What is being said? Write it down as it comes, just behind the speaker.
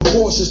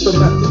cautious the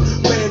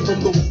method. Banned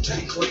from the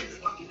Wu-Tang Clan.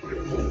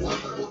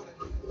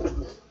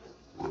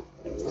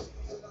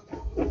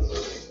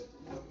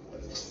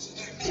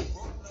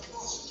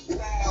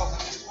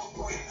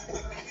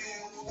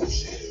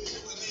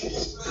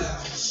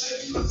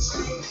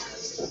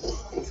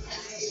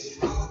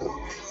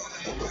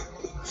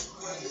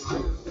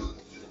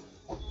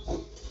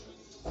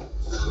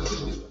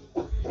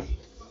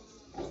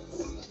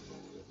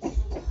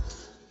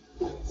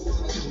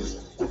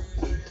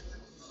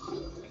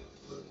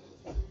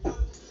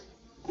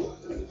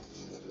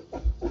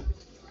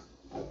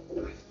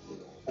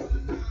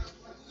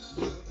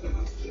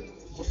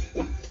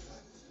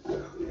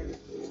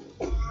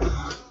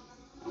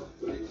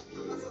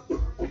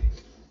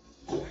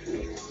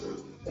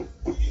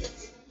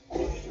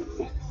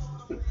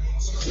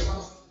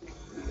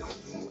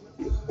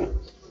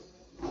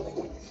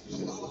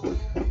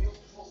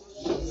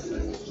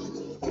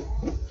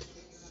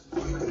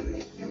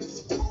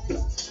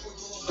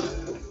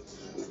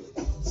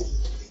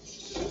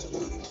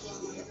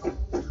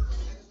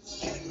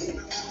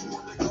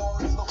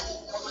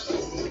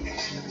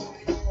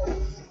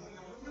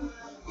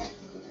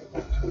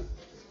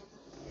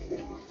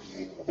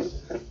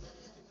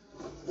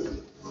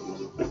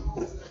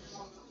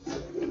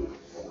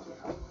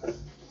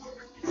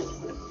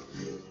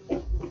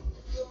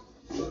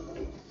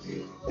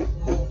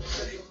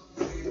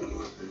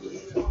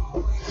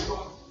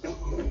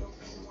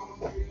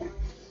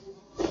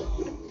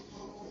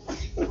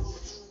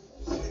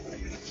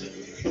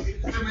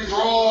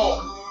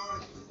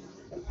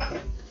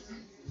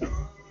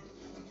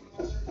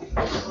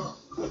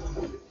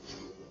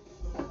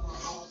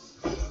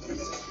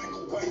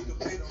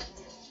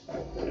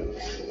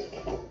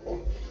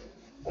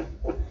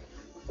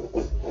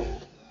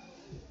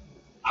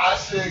 I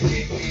should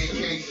get me a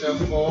case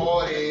of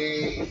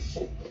 40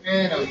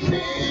 and I'm 10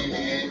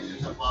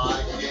 inches of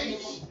my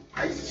case.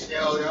 I used to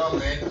sell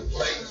them in the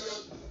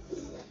place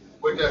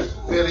with the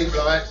Philly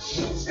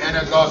blunt and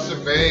a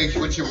gossip eggs,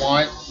 what you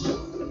want.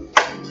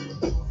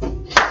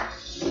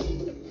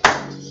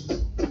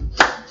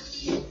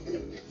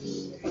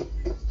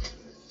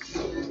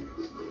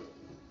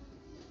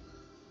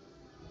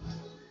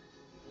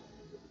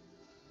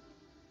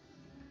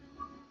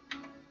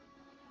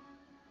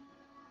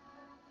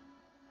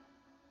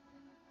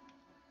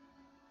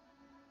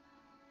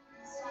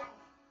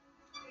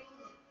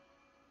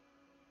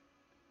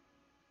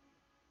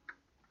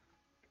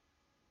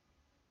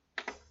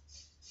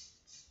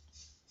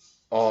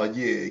 Oh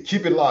yeah,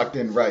 keep it locked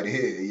in right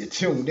here. You're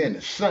tuned in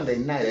to Sunday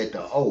night at the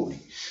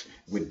Oldies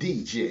with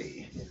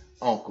DJ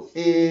Uncle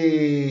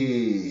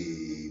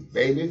E,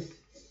 baby.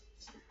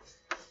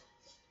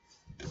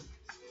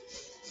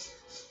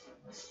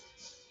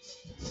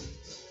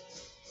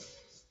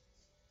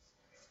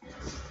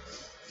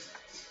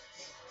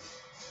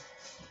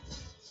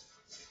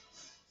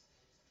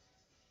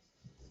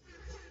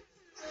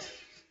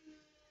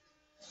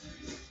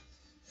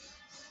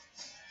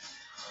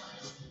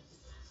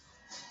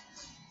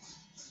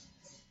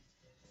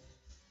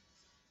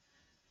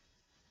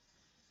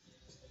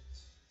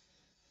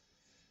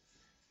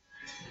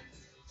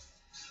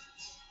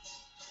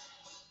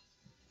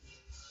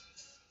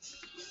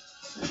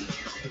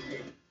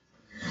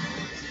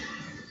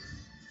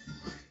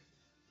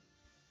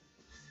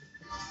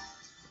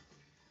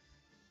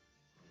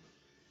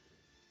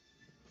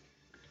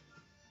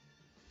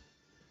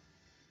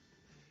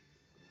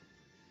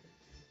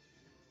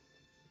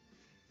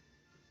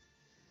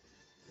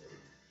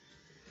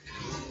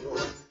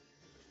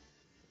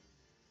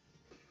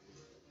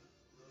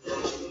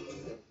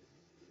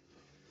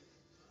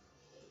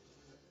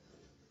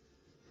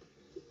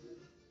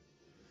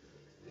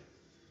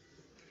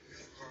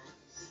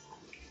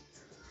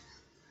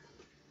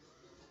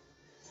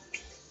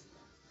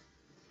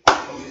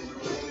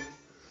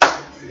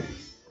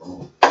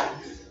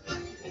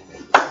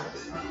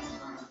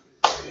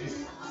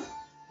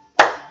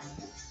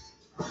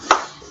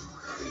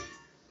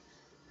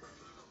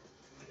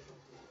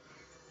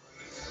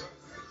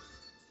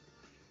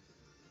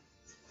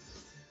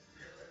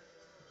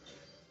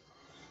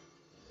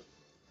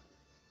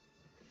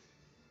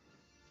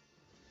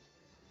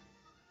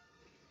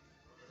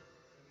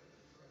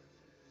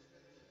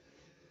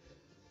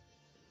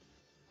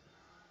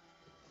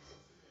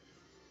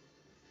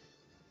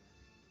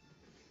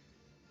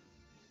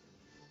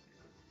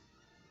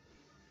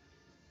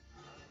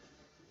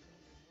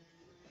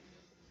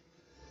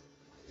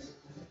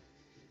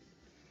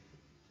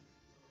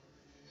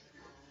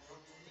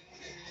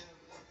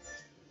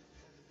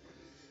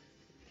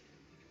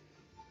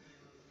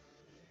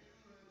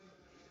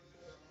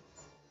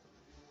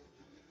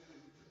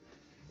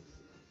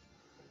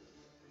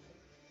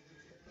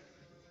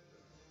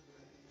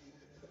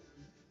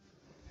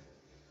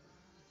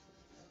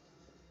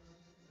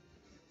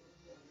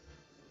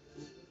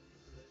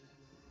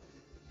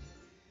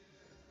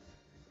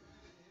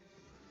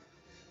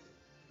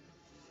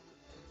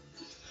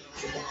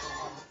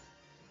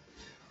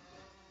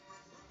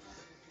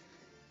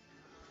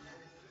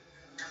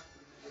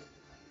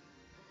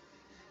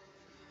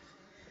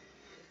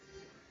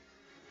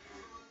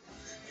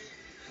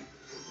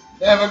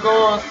 Never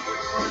gonna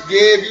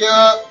give you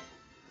up.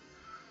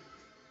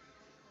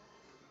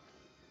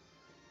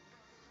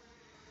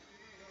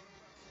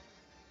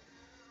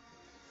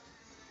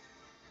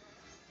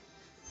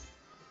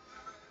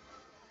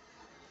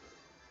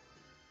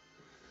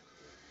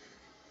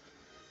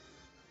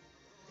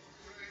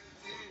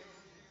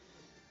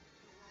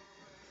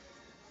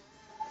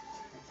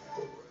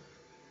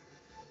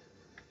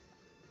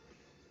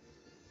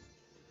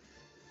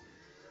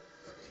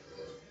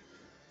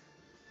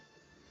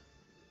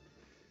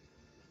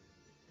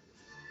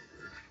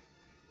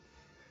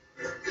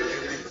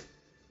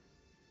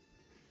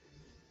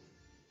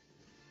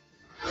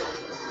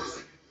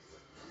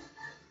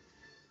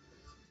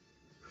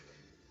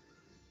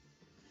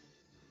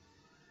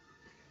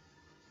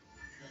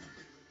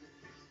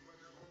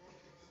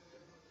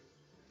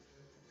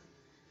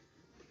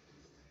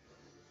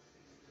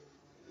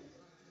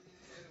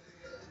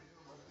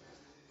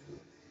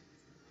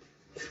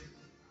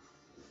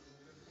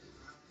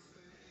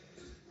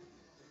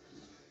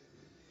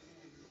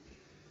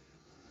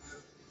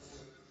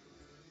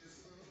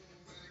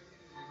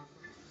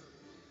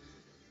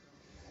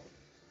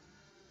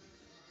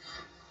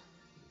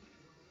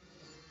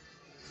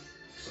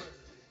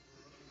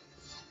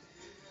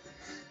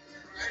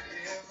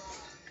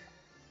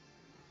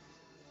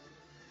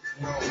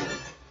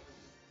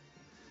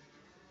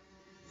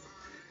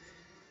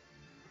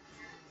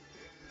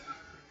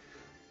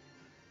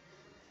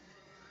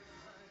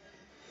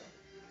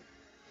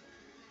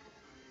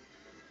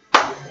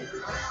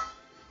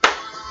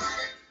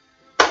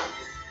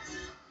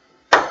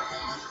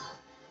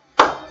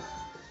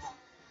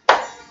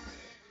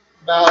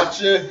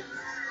 About you,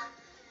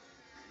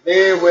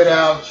 live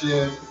without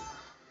you.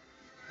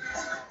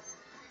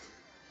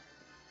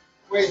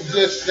 Quit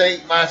just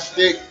ain't my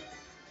stick.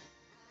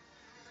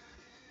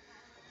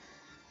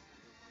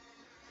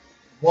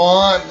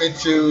 Want me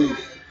to.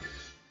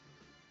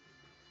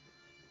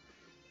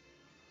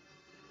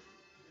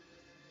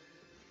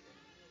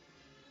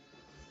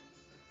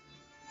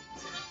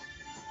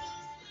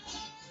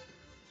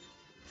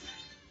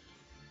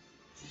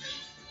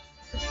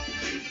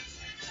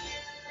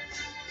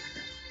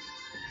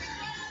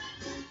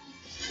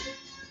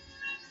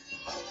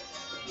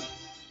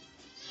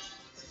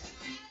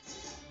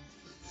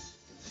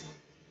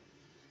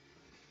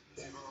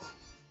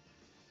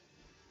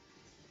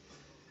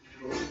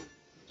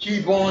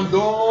 Keep on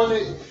doing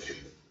it.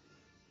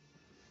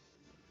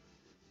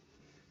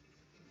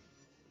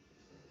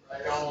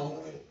 Right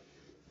on.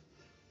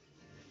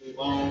 Keep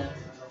on.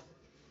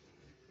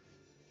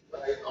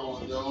 Right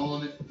on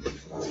doing it.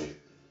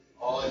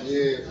 Oh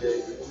yeah,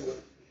 baby.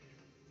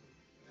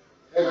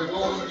 Never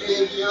gonna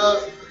give you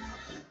up.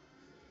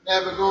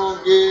 Never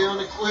gonna get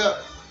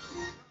unequipped.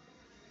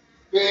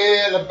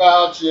 Feel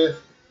about you.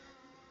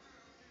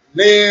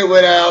 Live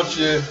without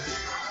you.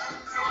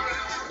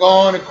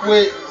 Gonna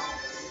quit.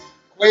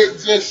 Quit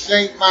just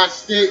ain't my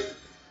stick.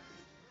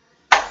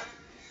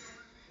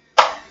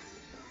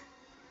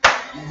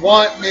 You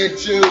want me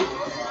to.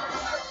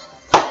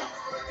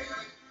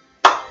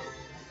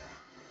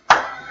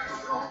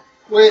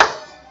 Quit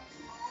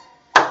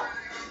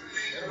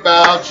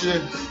about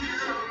you.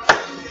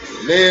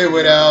 Live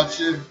without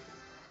you.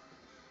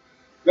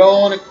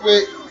 Gonna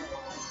quit.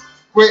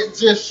 Quit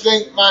just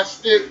ain't my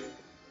stick.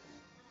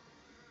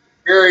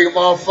 Barry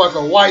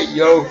motherfucker White,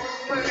 yo.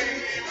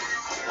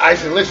 I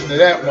used to listen to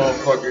that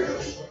motherfucker.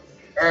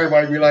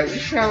 Everybody be like, you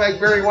sound like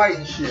Barry White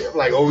and shit. I'm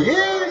like, oh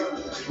yeah?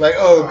 Like,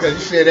 oh, because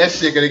you said that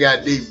shit could have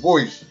got deep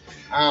voice.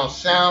 I don't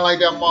sound like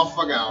that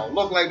motherfucker. I don't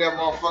look like that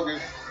motherfucker.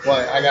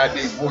 But I got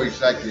deep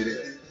voice. I get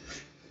it.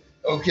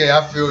 Okay,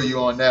 I feel you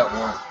on that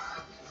one.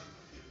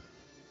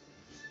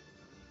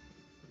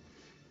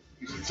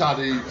 Used to talk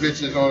to these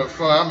bitches on the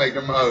phone. I make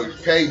them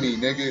hoes pay me,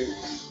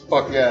 nigga.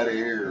 Fuck out of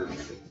here.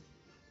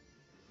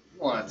 You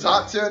want to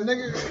talk to a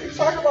nigga?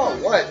 Talk about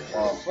what,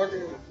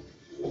 motherfucker?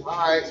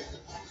 Alright.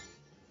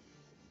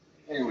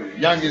 He was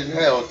young as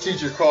hell.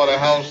 Teacher called the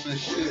house and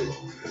shit.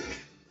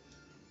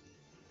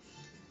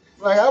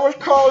 Like, I was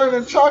calling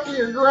and talking to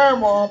your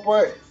grandma,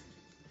 but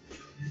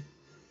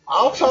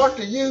I'll talk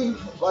to you.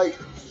 Like,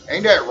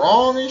 ain't that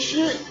wrong and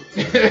shit?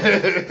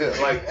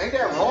 Like, ain't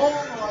that wrong?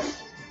 Like,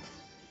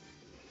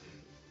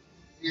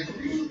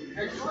 if you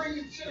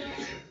agree to,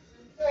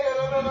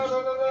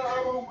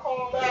 I won't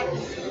call back.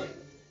 You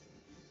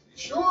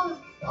sure?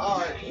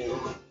 Alright.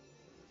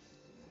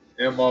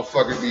 Them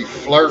motherfuckers be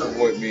flirting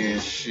with me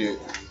and shit.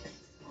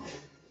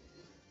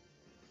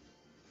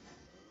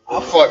 I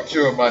fucked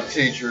two of my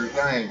teachers.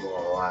 I ain't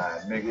gonna lie,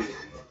 nigga.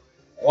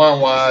 One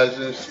was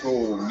in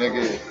school,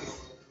 nigga.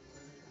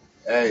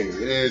 Hey, it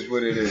is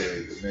what it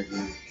is,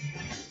 nigga.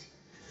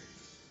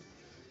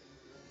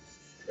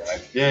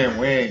 Again,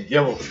 we ain't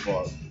give a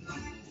fuck.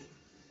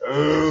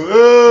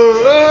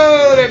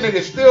 Oh, that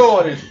nigga still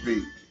on his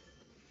feet.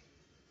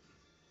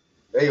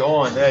 They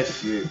on that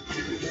shit.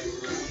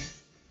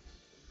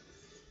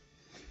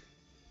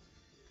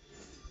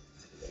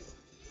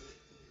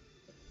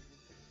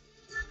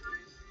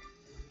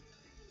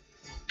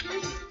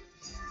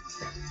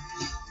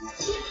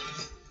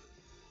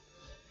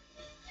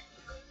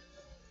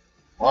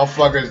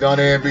 Motherfuckers don't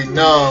even be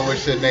knowing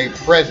what's in their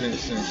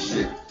presence and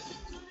shit.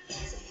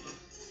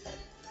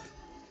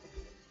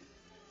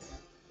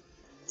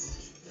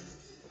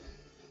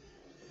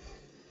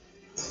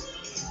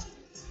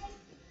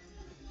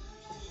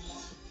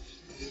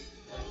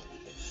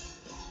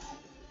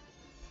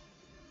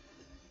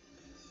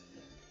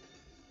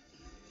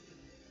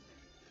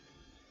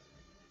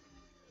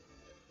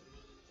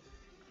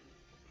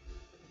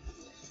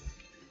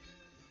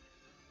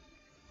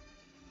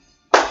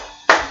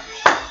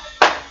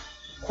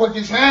 Quick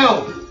as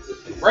hell.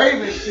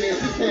 Raven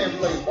said we can't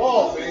play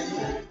ball, baby.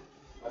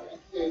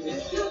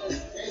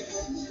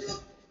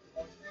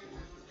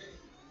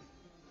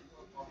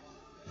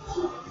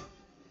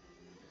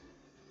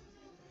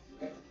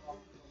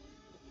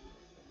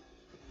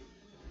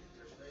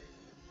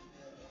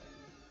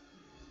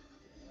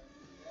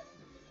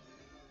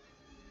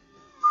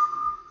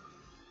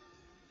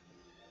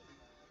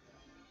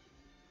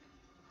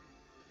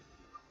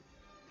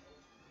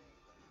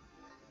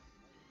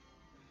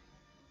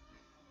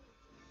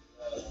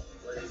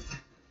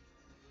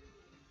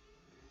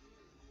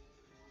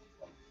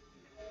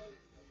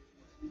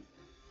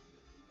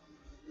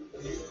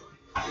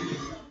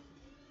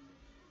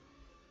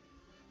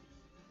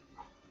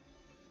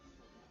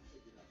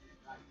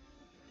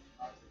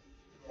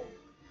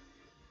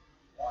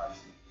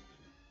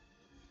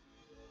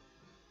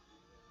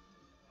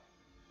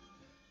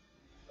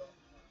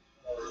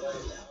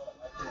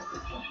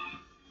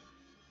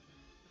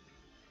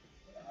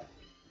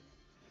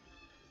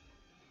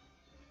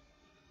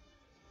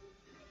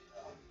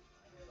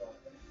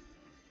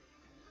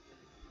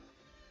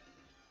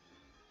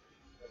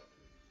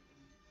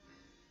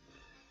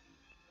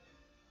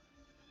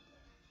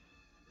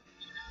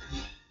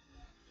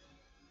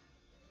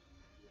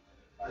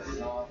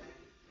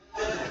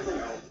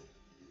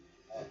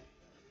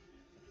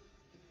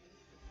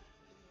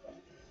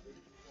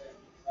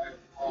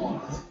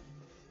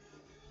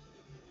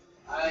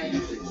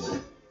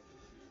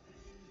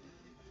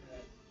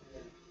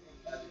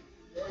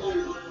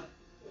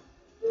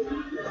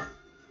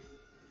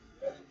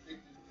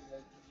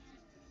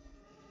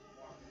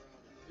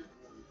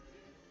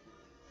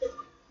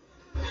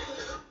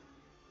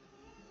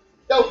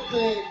 Dope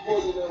thing for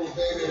you, little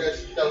baby.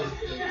 That's dope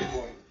thing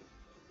for you.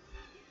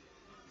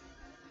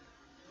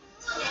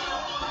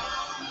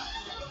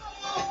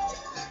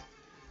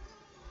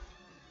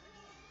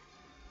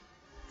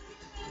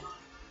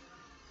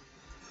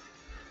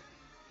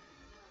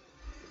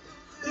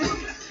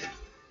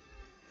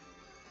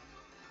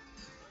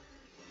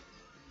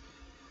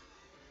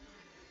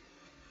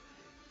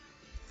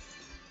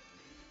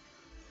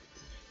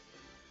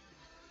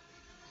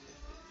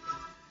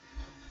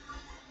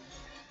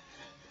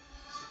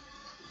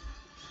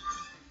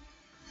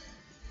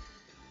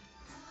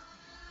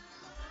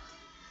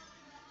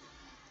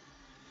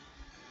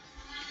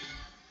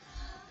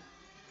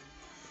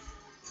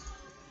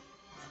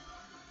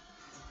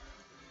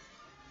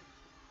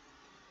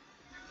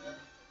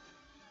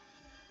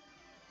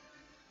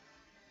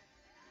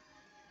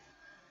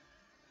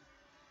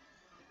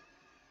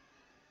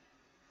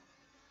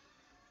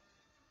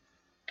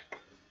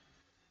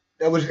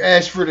 That was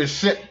Ashford the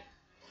Sim-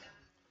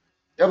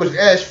 That was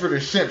Ashford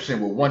the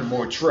Simpson with one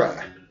more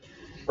try.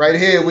 Right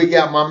here we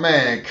got my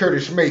man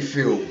Curtis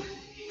Mayfield.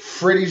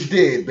 Freddy's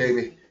dead,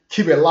 baby.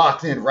 Keep it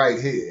locked in right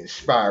here,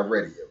 Inspire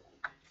Radio.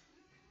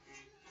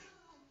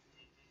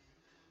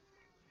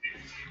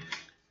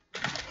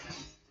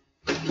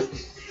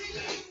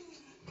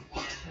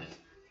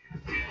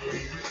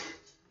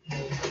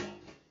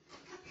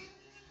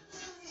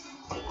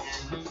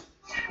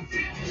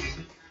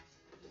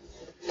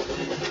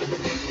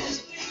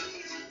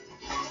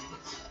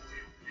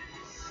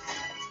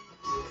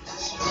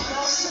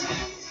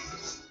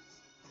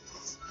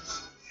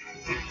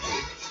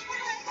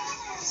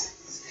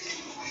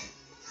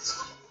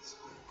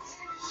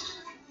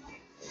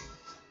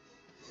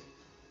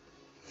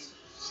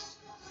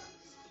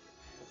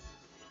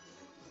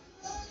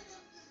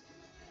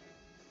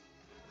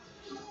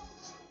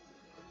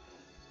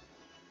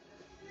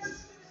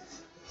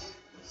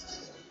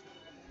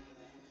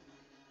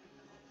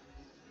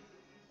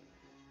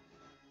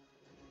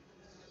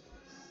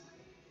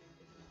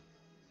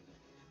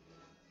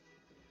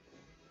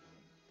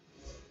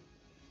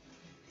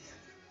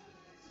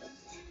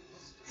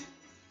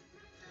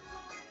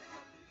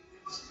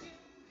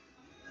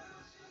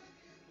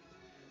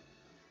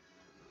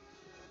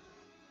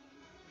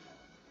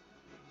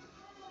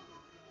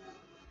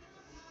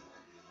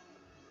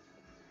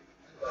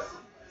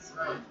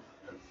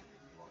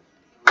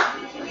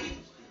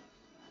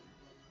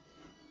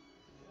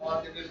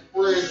 Walking this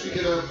bridge to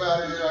get up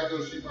out of here, I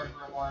go see my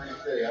grandma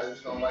every day. I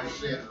just don't like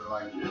seeing her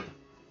like that.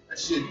 That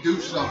shit do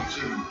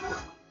something to me.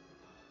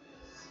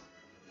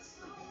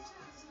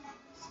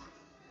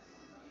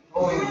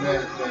 Oh,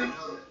 man, thing.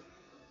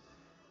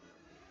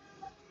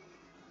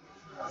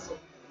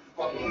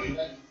 Fucking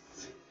thing.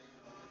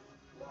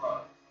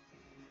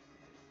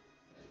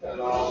 That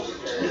all the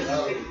carry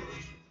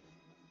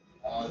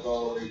I was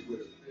always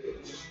with a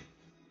bitch.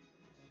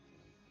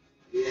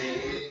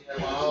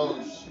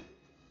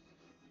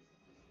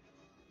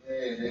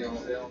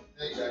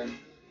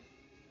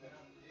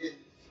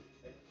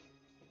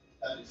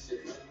 just said,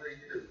 right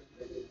here,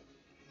 nigga.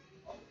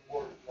 I'm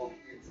the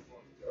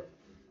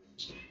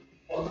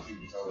fuck you,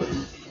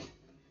 Tony.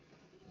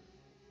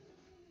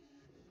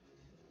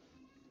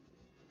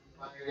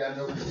 I ain't got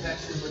no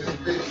connection with a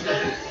bitch.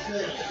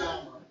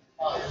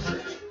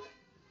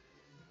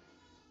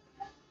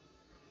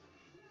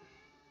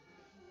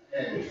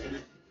 Hey,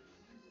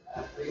 I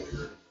think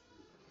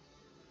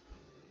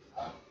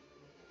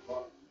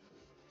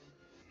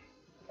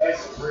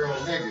that's a real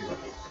nigga.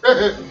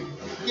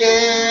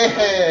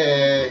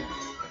 Yeah.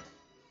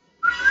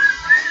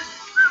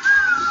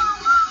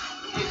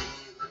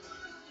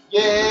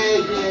 Yeah.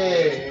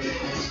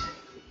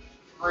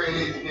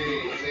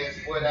 Crazy. That's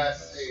what I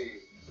said.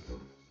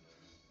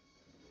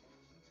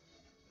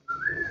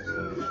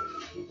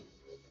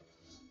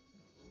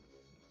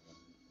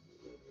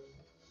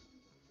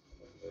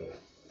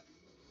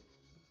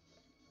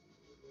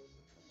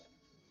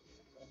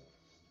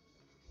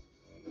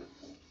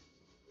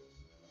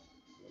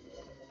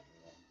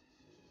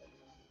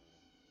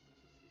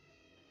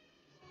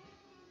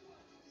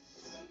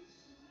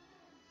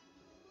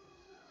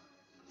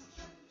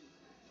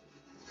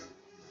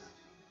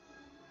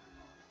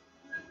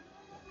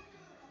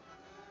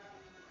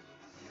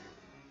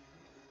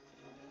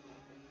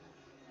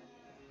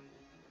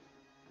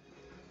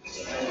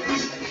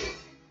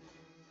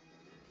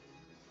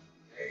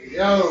 Hey,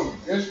 yo,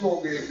 this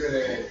gonna be a good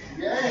ass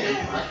game.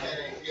 I can't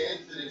even get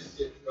into this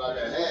shit about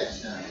that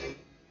ass now.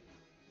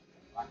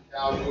 My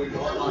Cowboys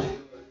are not doing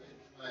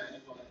things, man.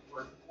 It's on the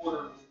first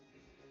quarter.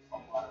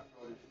 I'm about to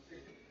throw this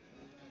shit.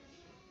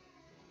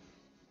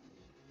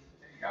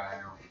 Hey,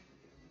 guy,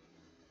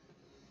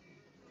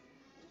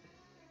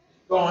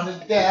 going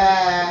to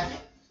die.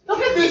 Look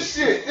at this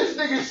shit. This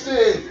nigga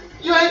said,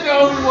 you ain't the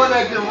only one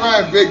that can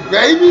run, big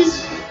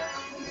babies.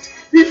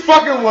 He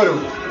fucking with him.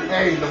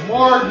 Hey,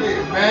 Lamar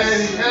getting mad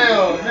as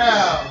hell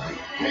now.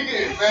 He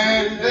getting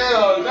mad as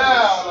hell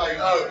now. Like,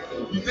 oh,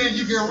 you think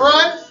you can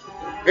run?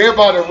 They're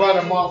about to run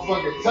a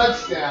motherfucking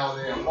touchdown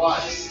there.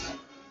 Watch.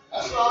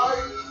 That's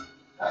alright.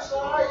 That's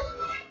alright.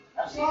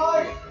 That's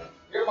alright.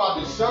 They're about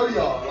to show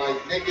y'all, like,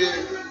 nigga,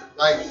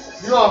 like,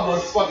 you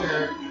almost fuck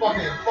your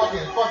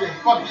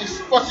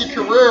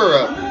career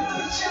up.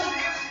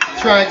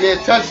 Trying to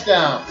get a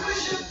touchdown.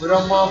 But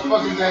them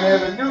motherfuckers that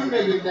have a new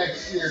nigga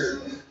next year.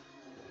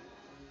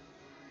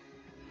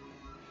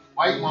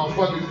 White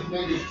motherfuckers and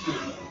niggas too.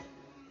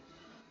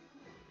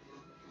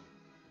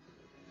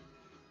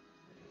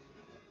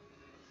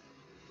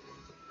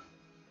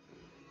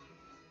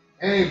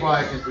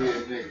 Anybody can be a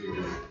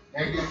nigga.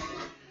 Nigga.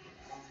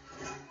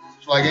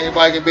 It's like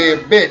anybody can be a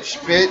bitch.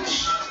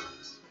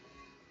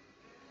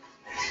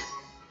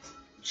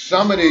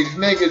 Some of these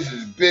niggas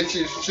is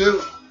bitches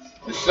too.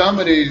 And some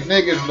of these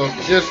niggas look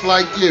just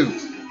like you.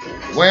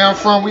 Where I'm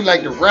from, we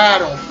like to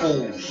ride on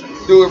fools.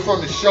 Do it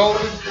from the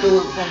shoulders, do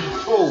it from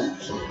the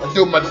tools. I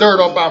do my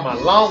dirt all by my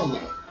lonely.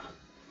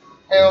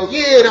 Hell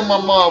yeah, them my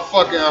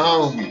motherfucking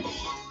homies.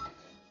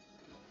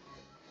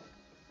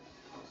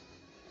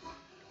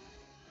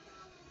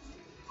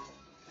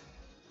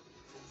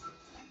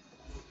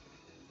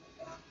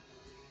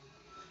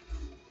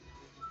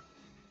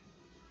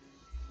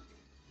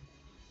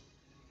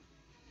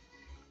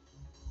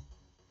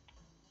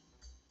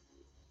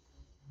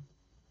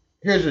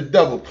 Here's a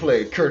double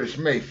play, Curtis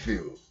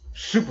Mayfield.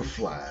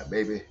 Superfly,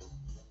 baby.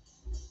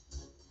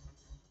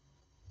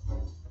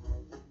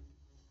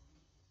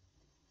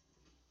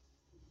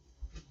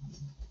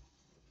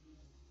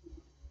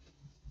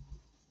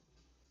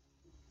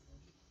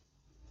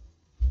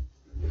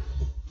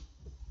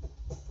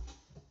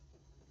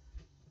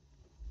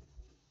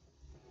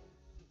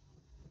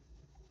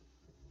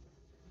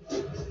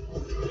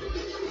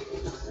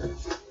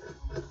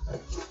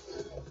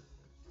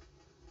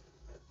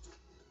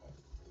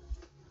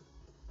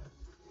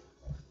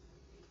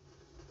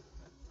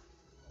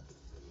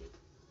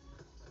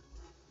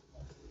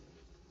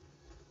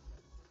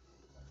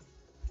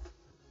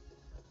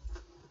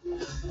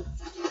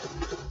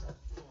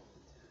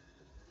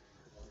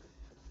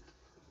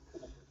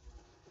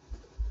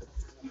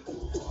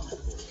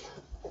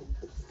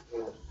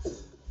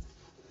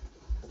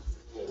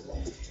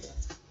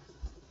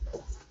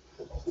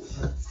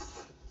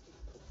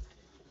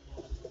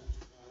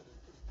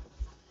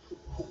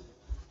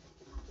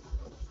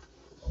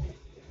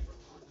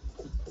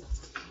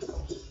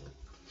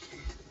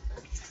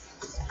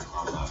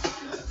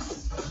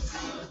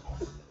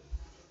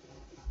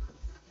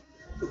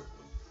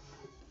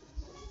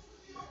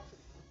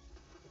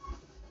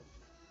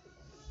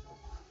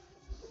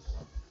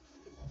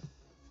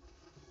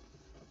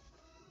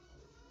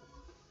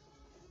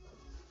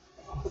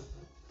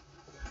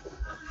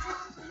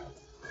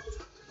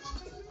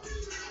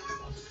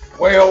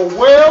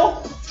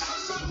 Well.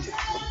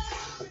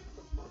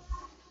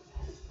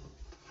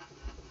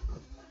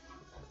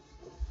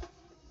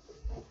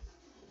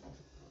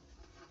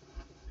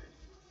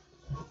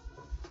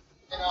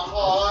 In a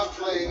hard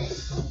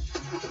place.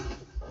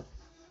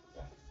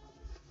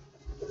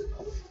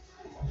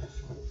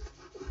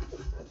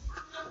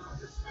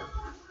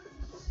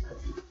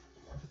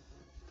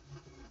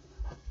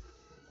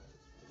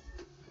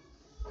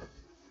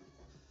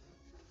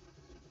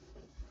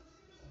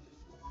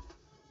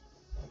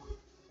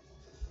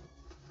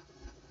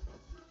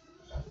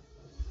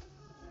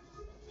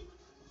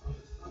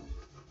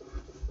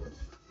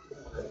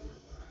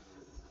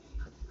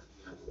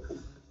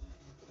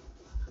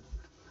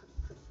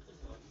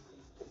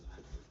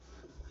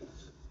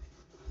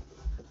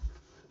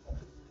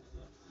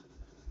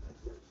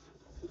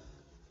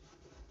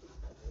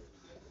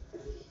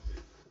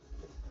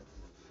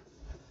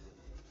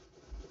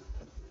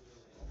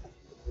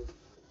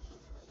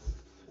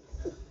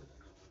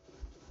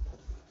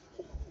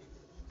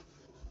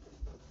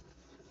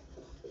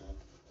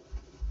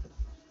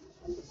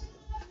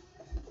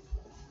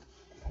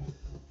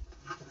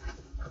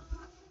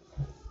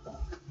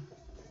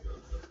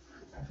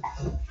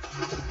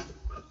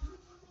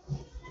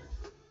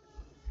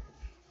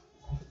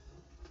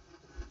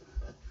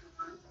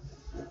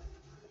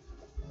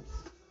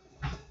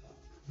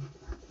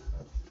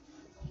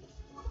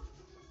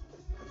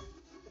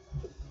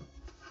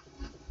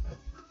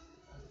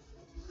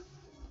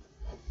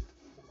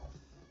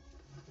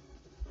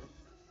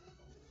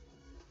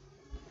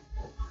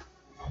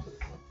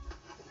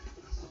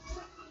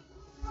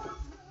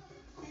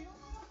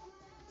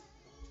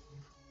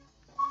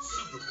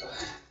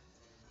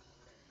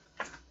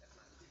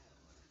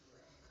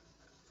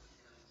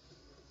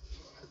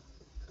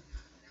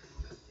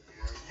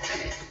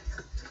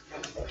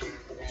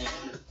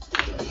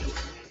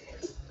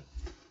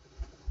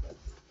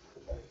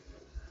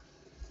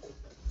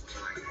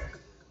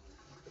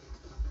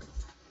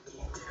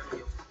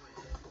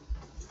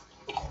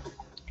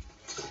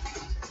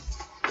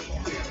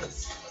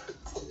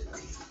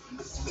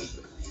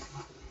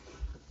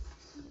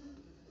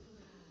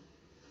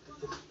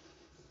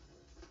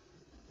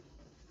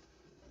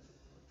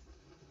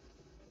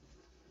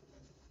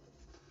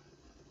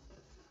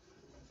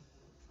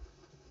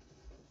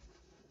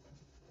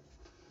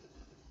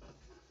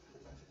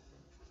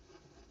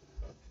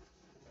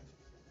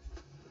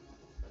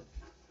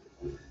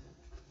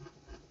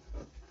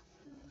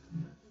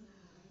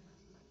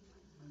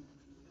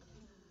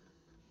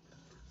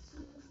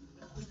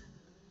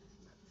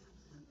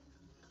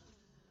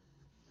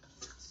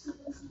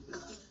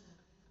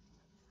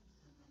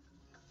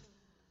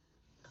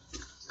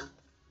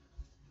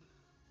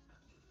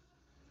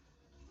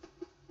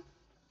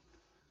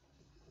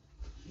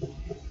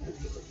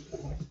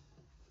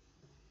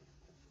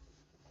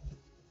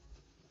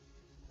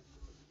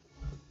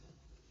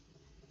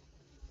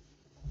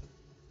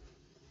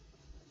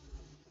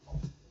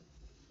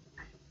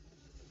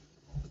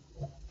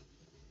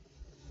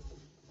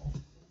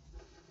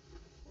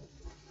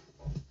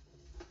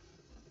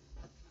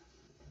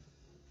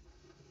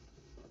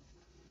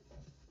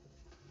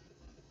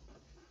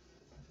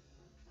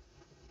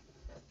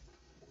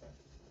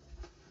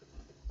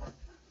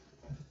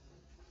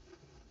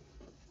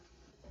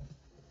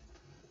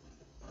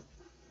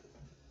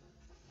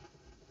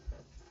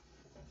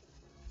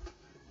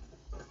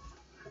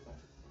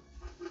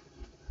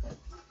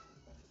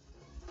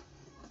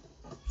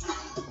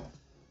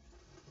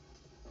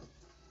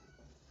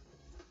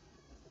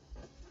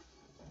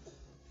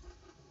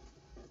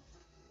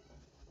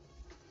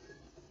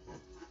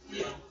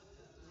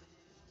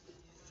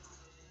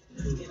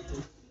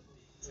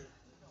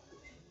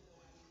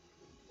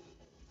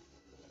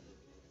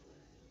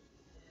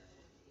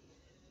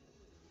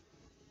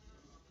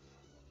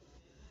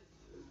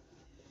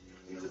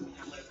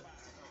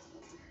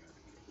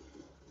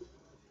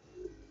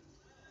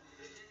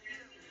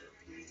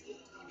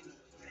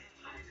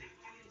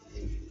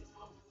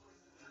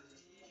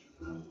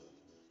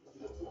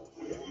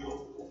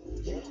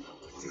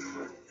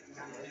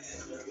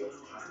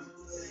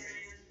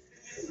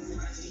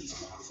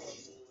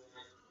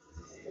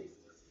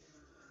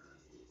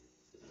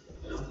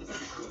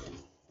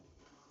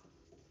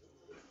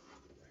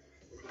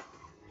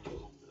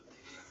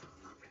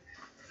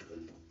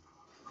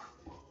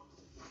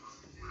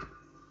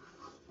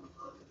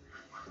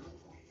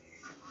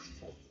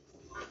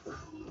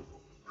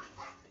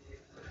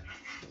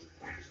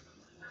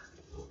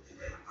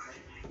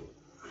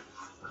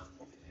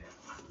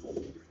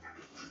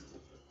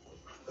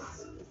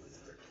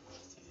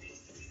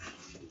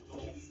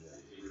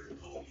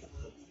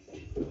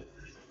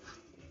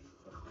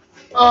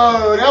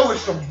 Oh, that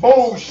was some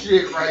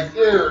bullshit right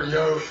there,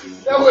 yo.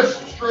 That was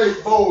some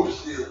straight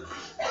bullshit.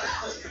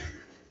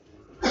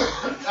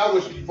 That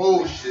was some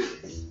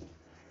bullshit.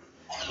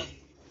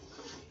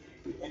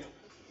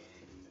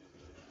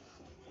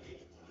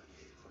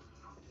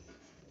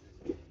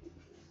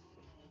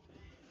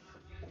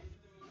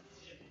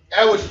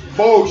 That was some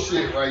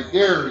bullshit right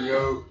there,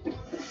 yo.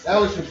 That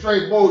was some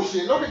straight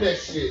bullshit. Look at that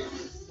shit.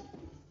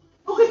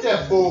 Look at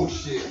that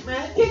bullshit,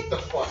 man. Get the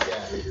fuck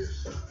out of here.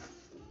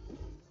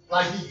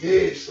 Like he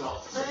did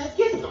something, man.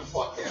 Get the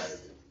fuck out of here.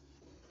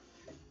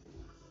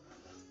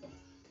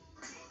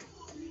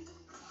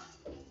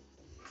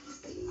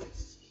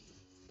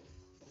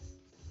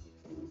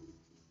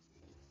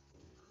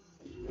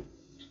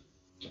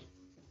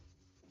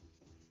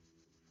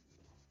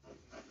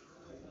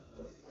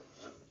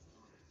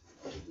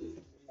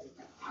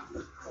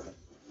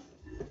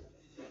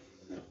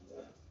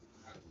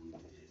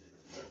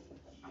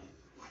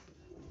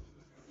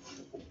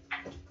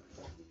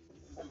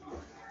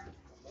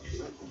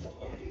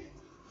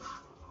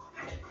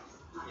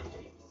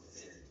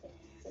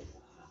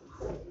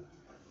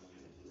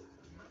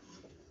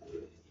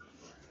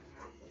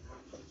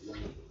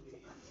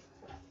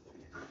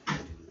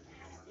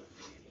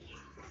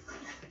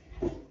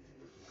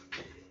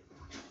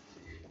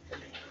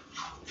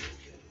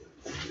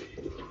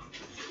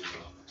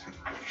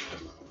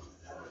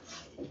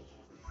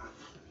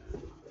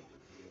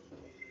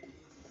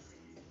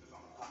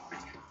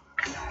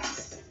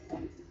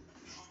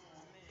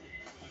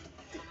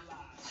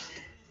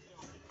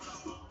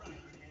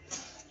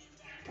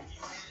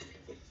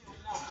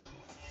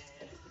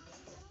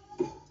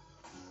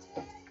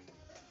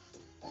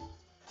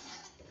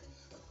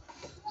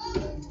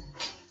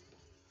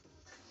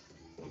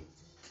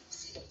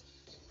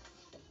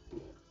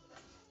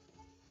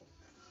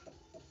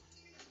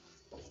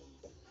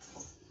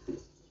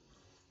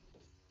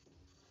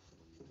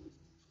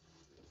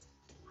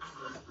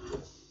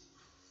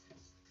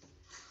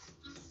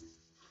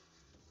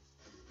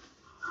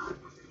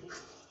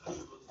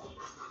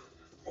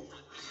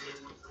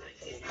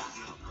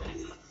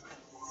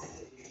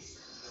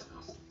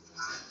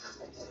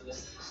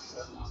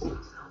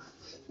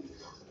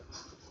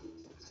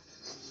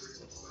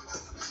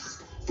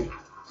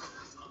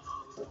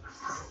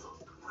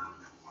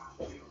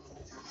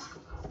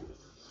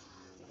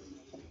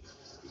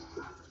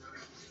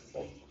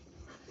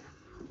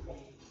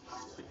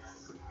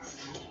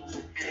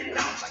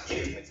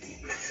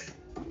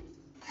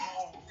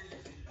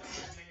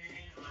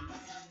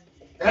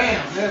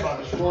 Damn, they're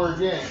about to score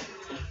again.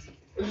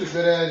 This is a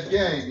good ass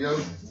game, yo.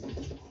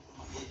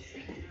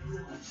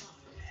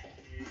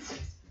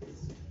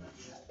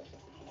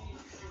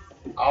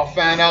 I'll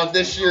find out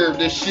this year if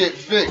this shit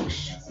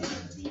fixed.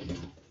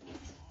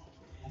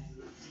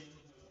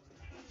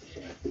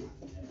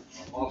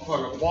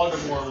 Motherfucker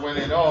Baltimore went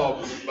it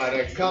off by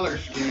that color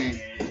scheme.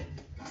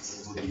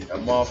 That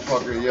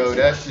motherfucker, yo,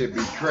 that shit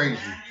be crazy.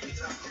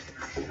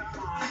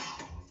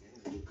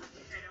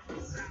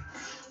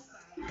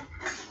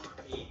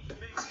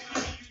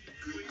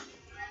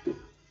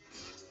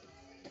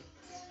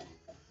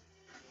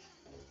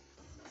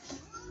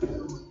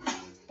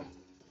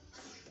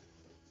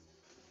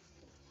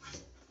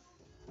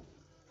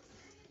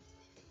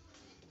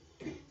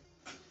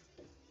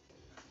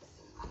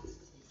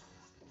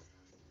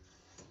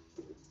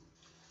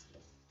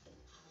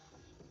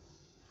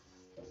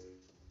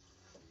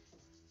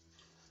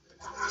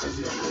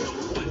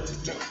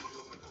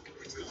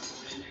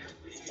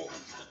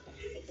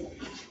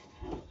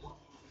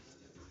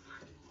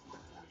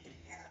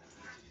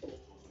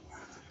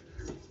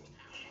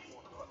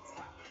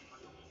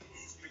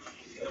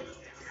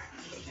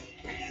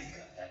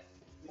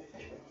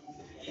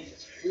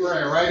 You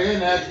ran right in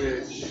that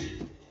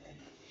bitch.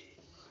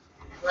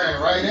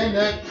 Ran right in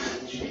that bitch.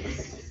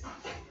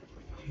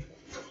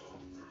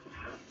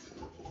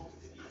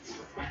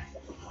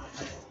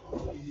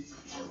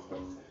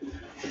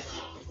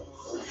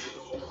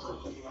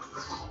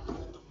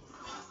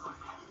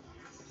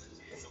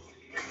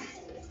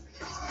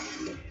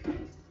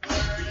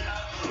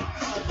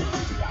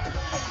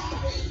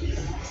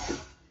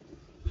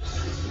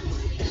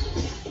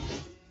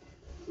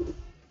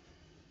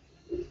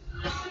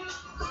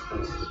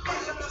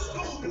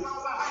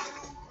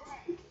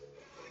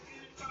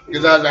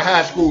 Because I was a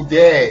high school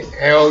dad.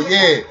 Hell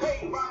yeah.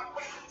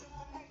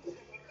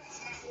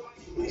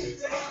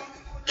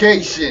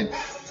 Cation,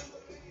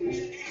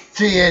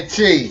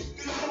 TNT,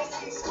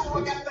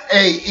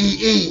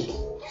 AEE.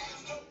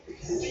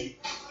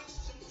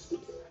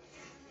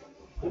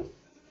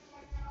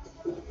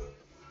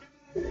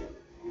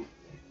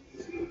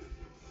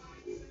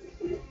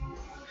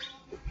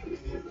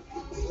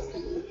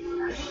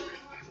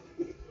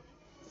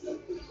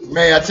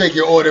 May I take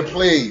your order,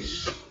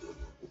 please?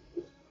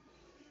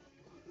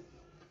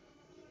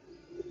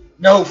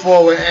 No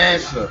forward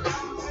answer.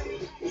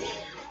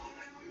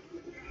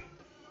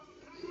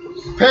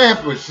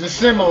 Pampers and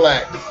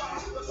Similac.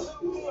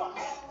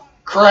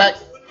 Crack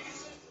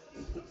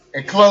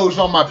and clothes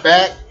on my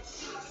back.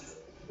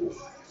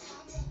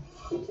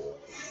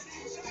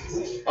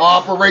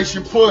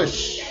 Operation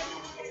Push.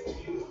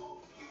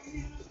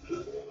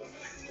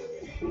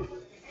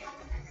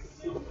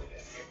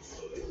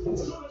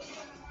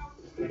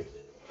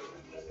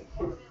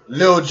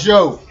 Lil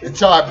Joe and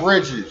Todd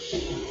Bridges.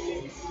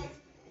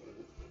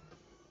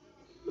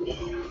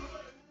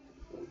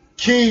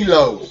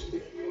 Kilo.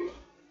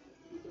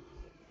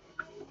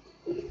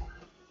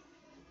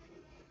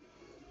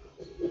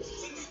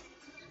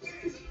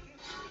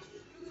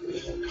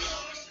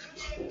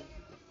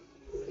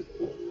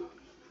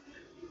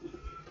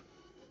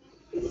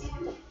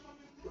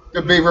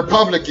 Could be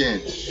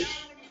Republicans.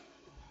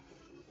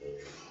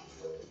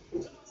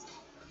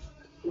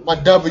 My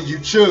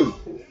W2.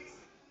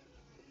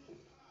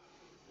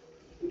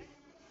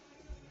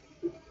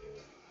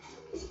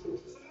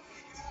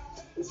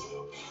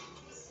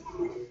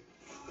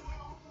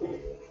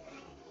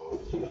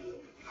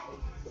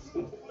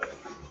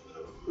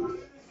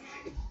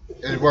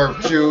 It's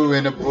worth two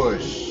in the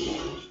bush.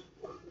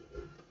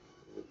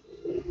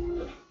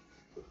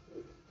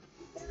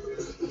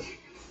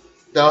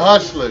 The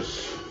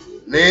hustlers.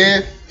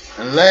 Live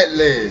and let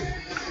live.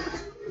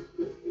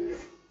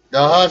 The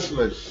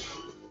hustlers.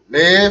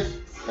 Live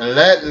and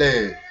let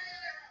live.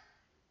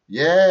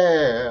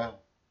 Yeah.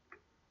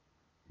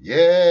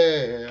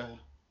 Yeah.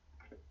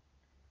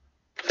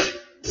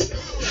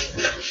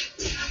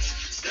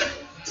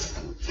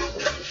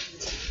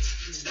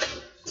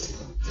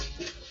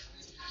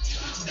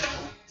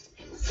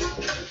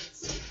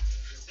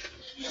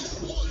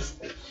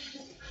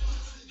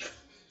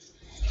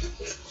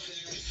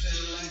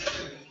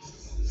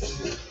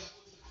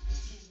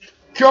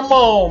 Come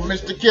on,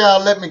 Mr. Cal,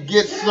 let me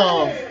get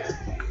some.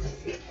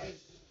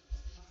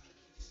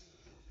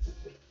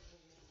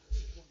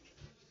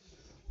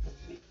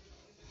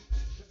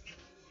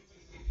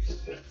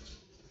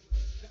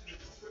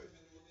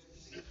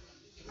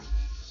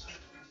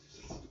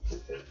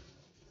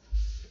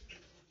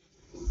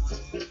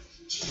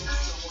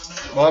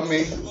 What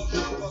me?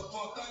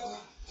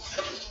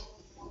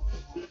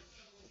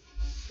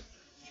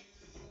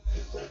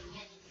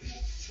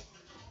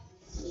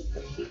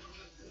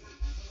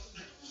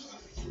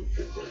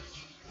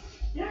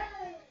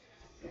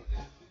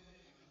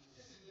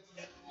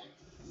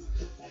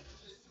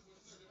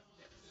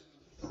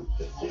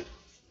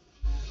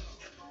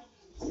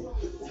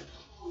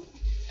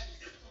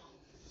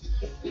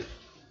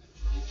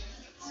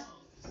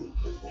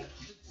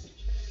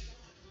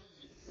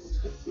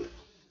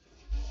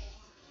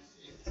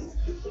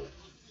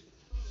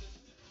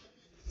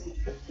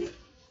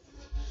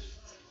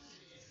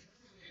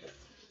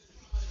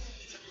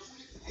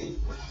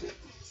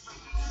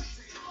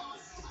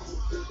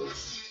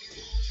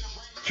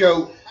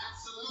 Choke.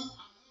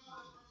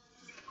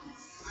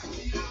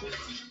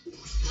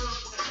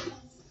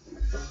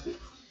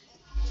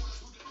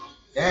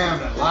 Damn,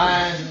 the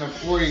Lions and the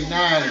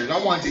 49ers.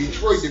 I want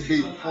Detroit to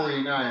beat the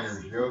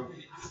 49ers, yo.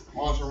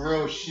 On some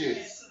real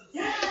shit.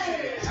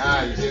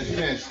 Ah, you just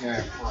missed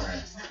that,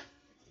 friend.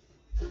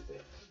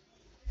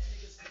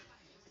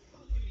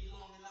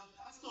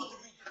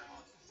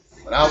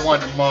 But I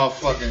want the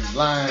motherfucking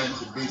Lions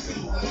to beat the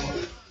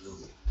motherfuckers.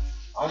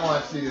 I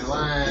want to see the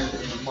Lions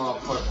and the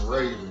motherfucking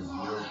Ravens,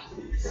 yo.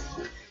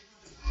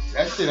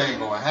 That shit ain't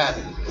gonna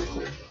happen,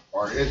 yo.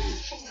 Or is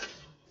it?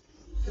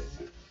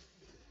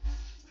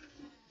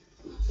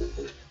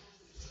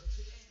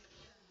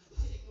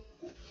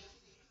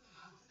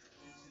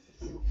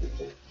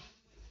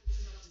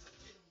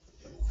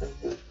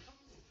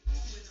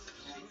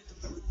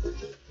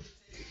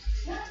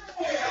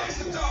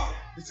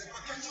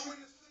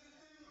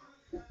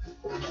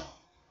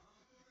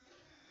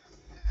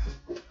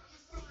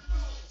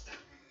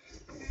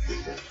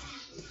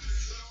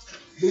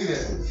 Be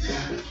there.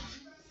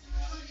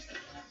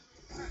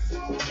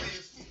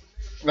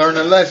 Learn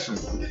a lesson.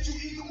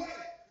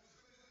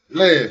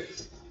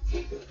 Live.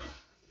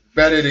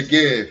 Better to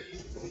give.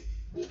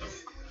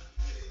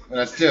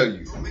 And I tell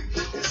you.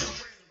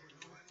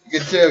 I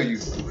can tell you.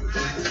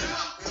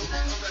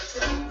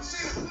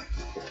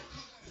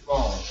 Come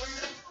on.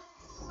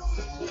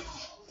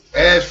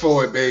 Ask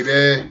for it,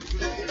 baby.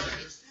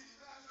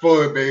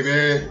 For it,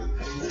 baby.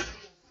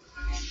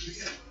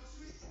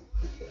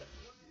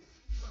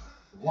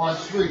 1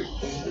 Street.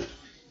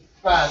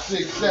 5,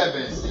 6,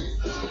 7.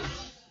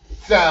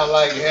 Sound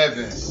like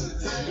heaven.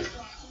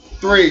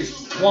 3,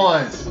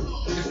 1.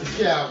 Mr.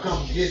 Cal,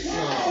 come get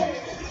some.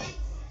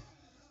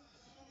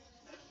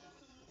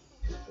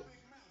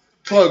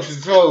 Close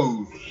and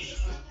close.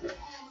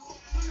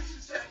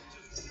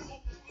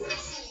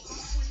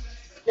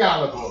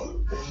 Caliber.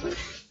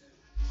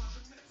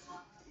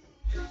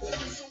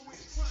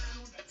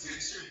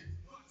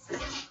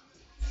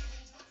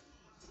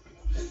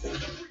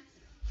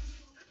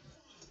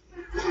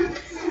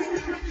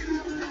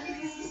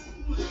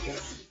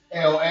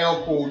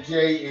 LL Cool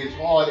J is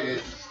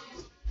hardest.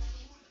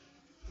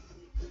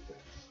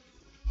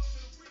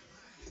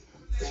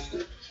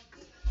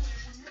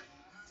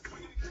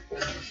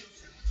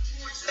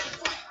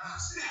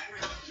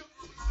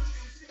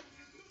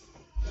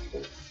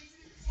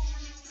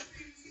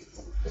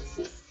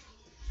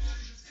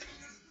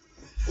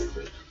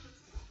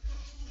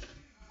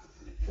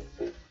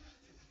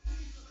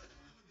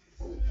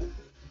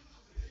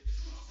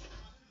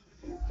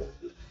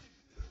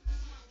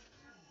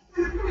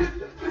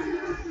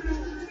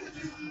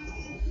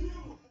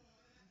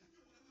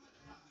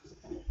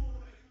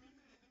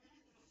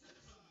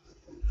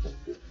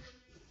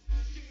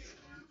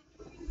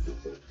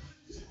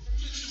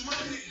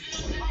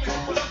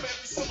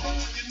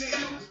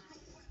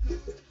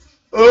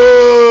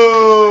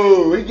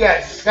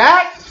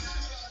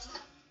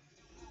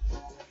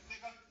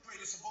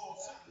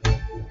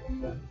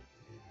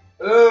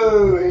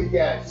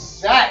 got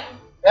sacked.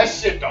 That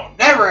shit don't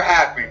never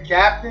happen,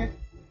 Captain.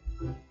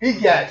 He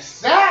got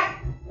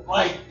sacked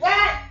like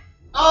that.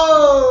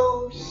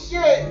 Oh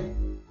shit.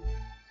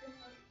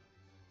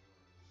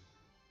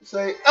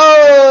 Say,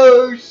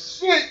 oh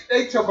shit.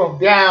 They took him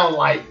down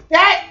like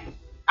that.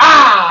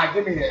 Ah,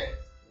 give me that.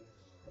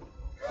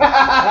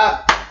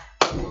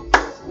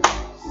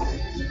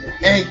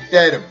 Ain't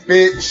that a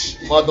bitch?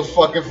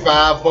 Motherfucking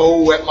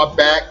 5-0 at my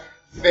back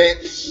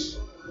fence.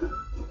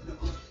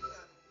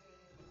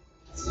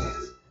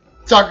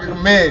 Tucker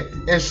come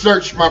in and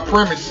search my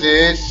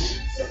premises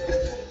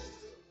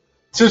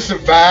to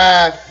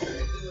survive.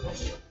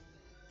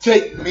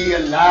 Take me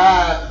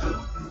alive.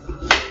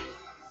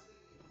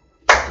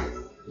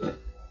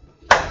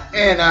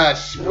 And I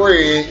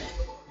spread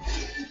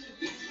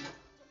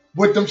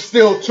with them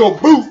steel toe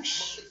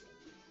boots.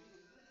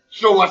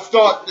 So I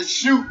start to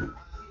shoot.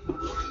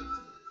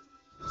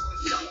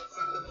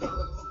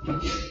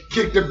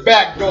 Kick the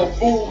back door,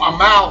 fool,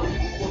 I'm out.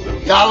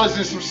 Dollars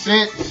and some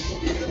cents.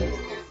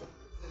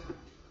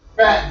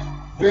 Fat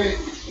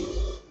bitch.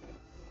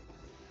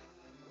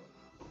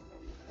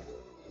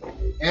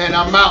 And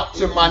I'm out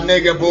to my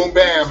nigga Boom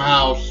Bam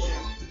house.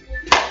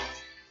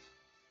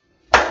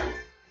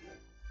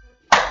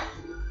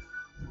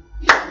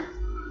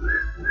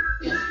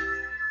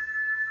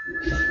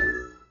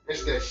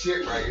 It's that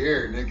shit right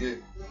here, nigga.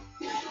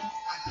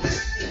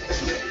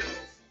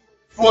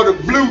 For the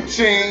blue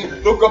team,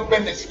 look up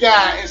in the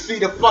sky and see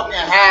the fucking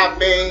high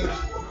beam.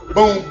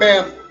 Boom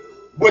Bam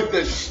with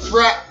the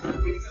strap.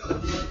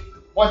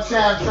 One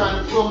time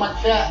trying to pull my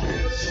cap.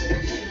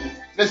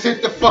 Let's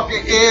hit the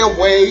fucking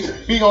airways.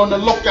 Be on the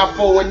lookout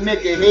for a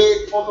nigga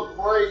head for the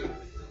break.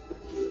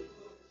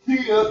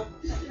 Here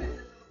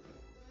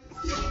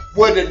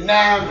with a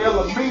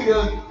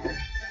 9mm.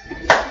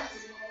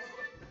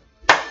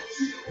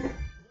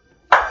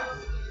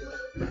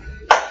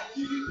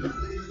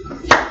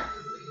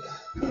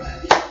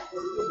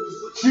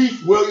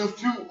 Chief Williams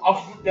 2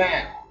 off the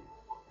down.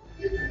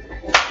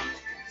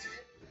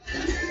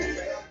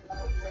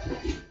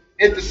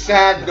 At the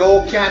side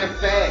door kind of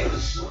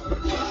fast.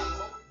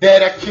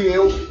 That I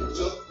killed.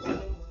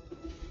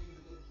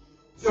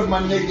 To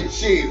my nigga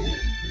Chill.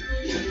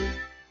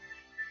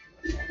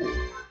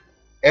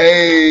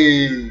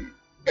 Hey,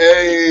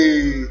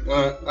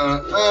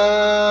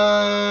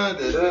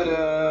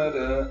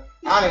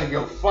 I didn't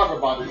give a fuck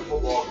about this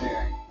football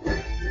game.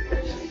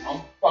 I'm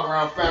fucking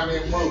around family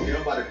and movie.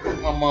 I'm about to cook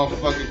my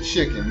motherfucking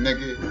chicken,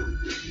 nigga.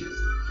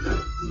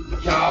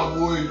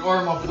 Cowboys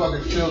or my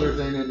fucking Steelers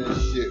ain't in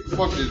this shit.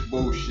 Fuck this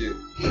bullshit.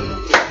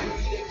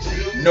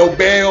 No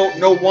bail,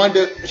 no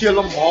wonder, kill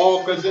them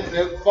all, cause if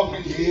they're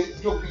fucking dead,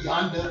 you'll be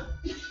under.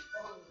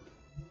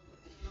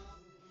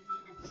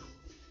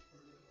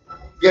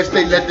 Guess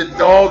they let the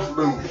dogs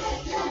loose.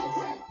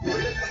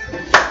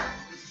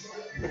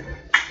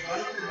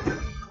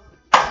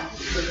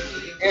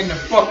 In the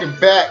fucking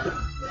back.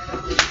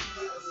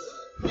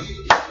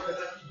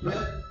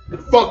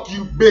 Fuck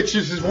you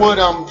bitches is what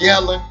I'm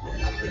yelling.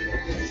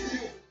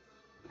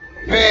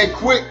 Bad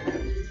quick.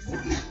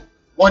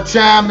 One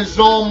time it's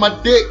on my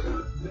dick.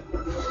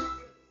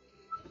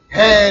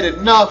 Had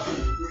enough.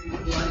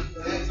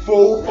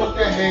 Full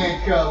fucking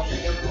handcuffs.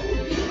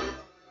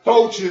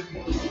 Told you.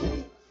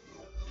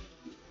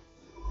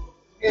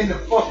 In the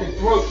fucking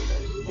throat.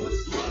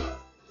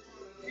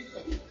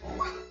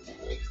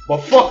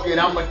 But fuck it,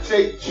 I'ma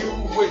take you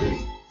with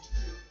me.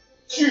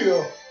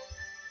 Chill.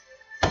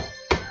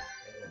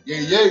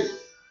 Yeah.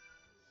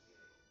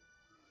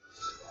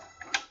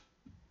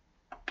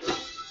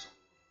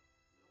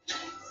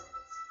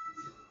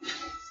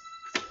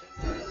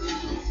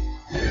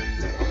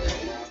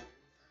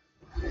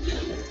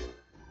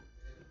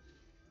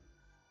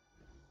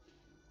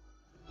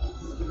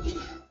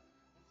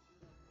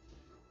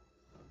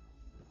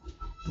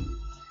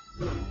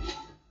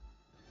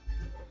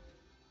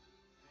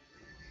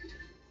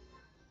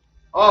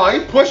 Oh, he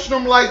pushing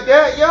them like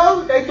that,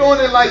 yo? They doing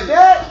it like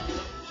that?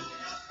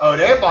 Oh,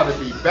 they about to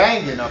be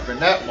banging up in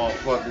that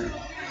motherfucker.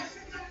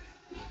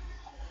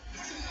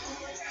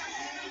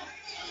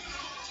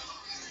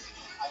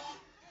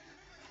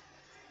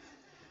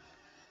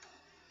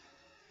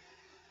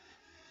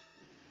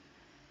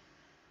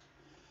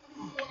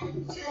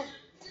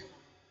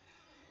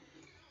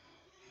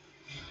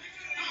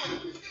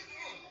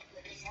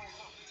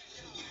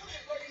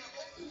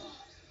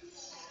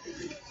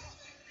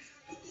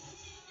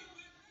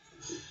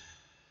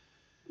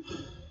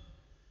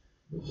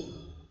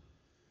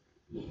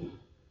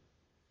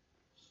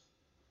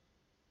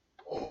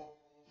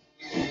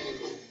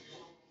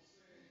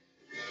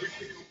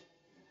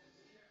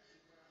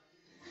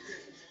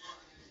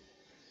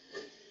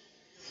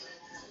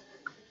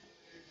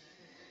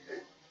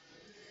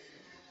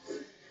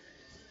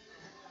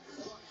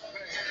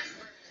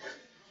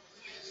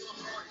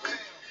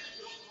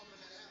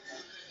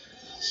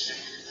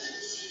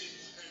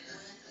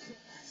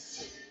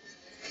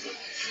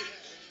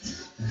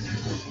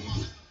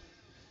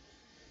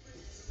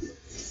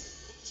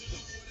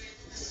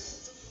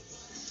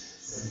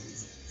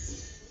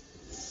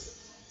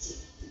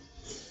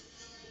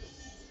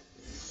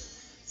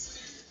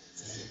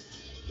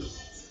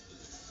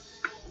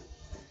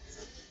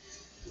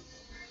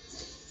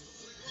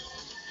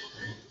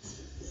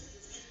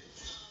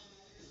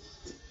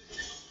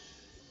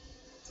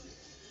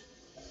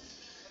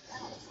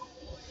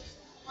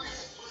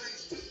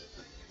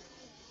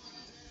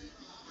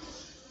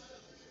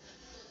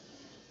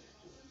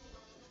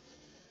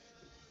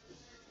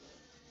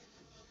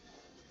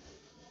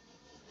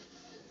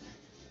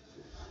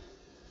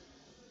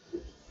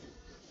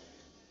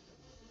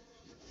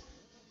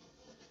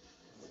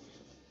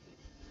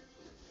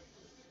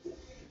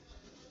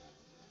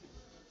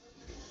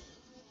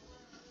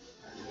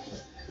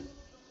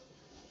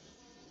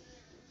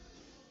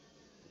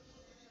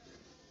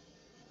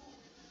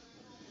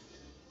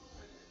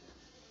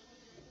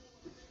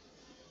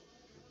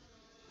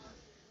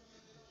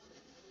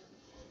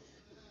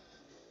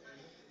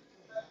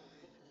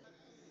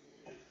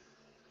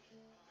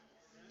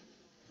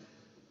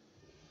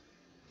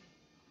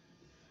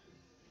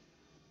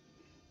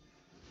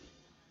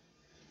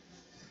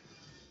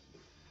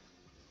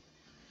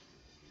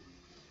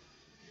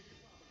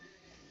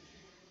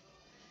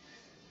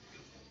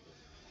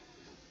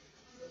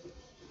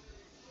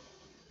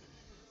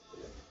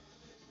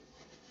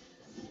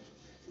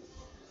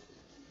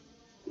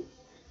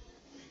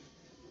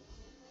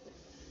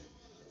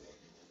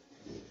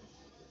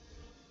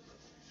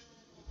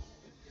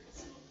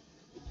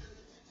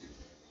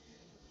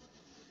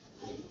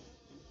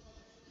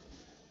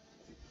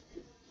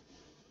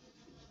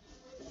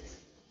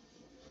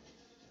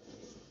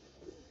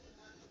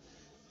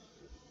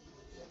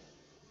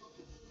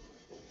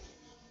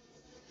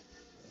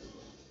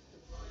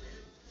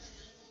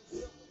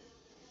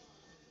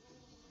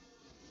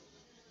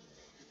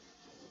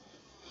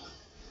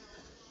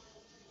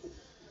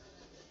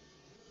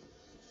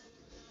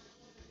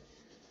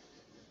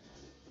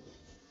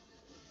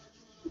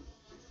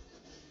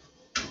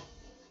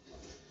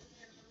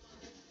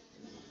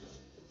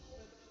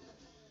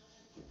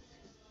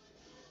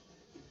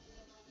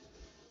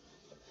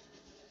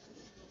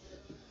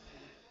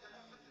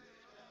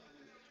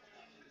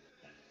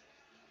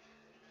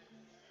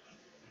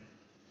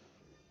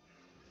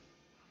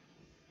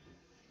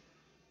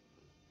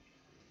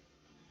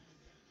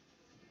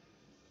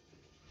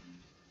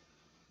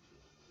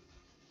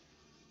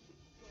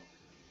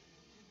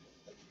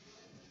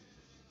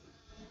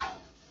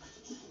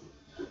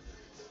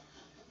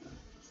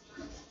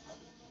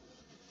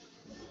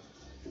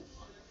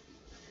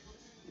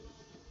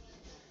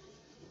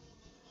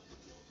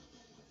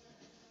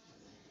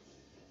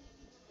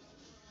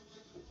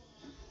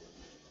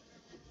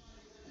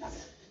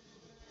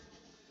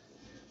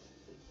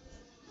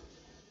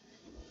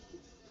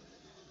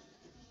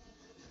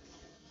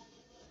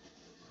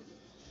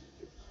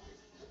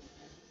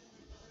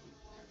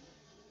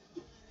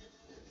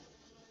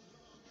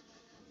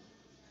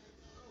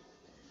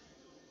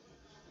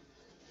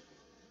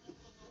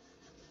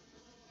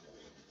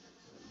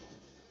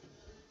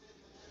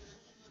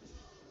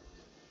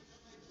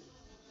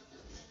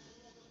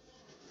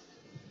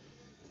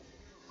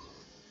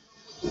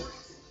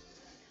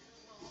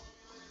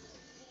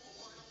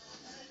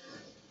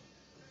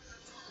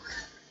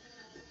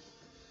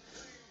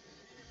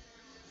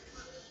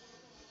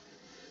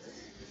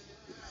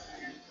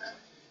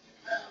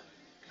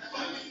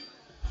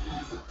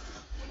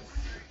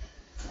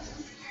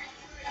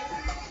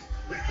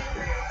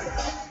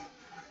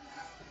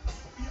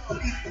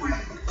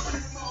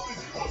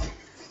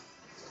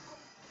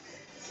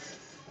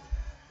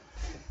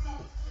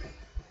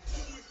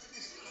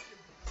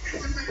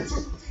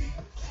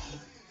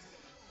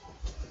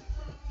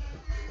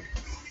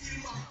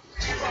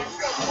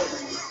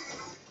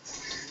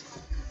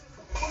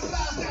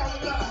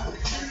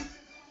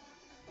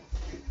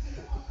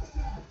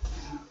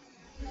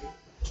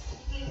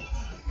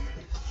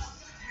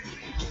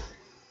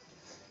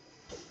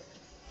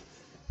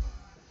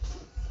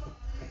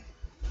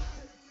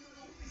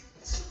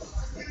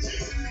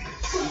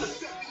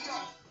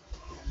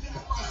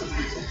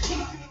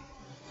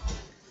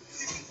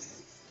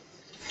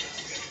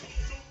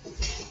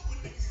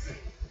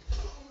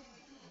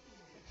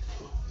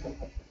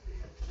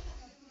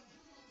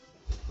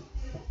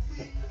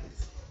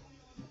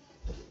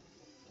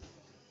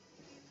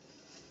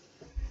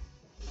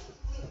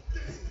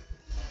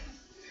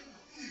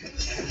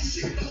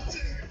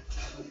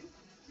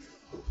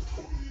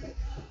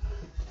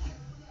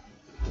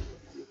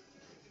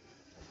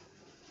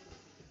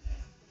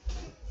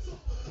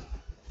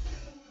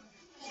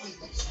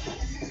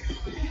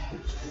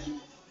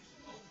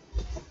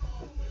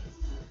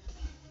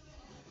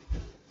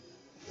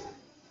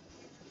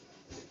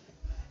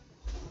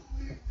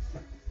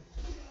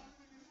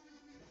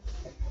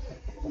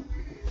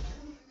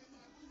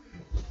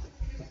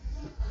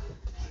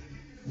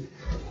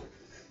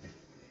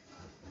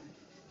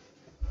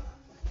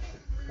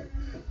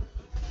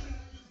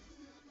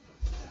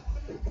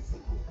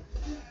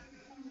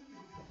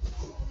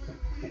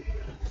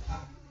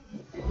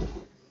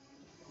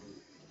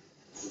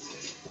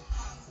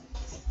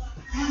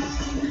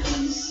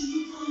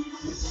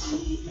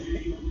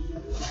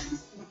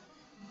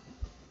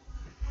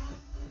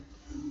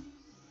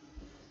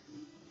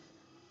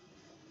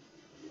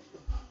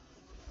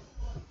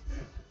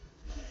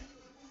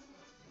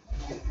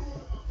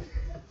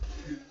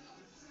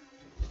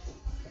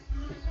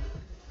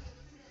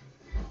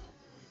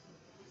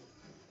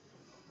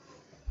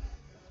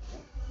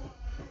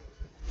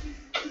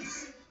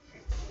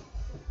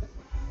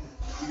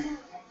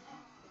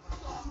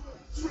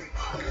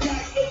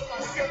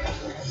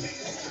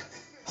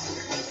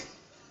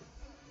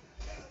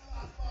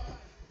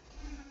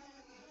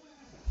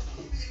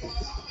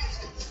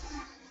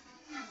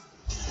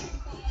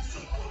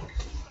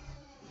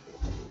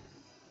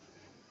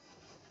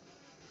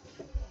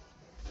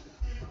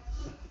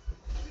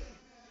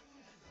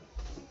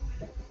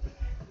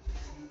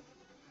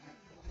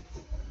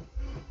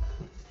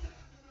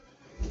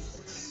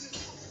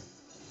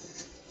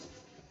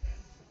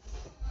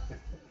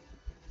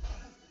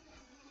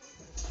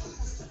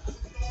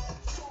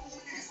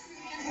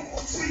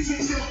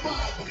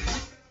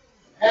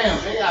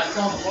 Damn, they got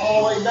something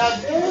all the way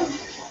back there?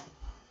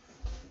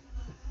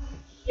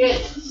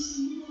 Shit.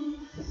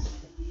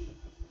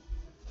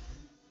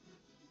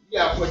 You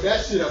gotta put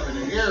that shit up in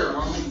the air,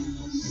 homie.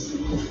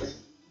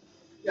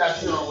 You gotta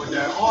show 'em with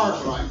that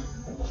arm right.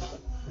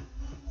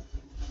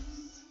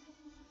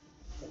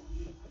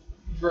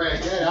 You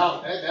drag that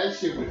out, that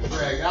shit would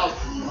drag out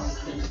too much.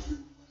 You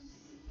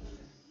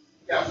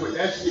gotta put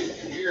that shit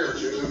in the air,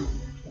 dude.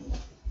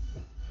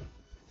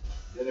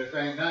 And if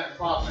ain't nothing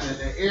popping in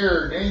the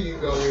air, then you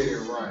go ahead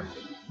and run.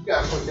 You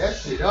gotta put that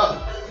shit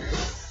up.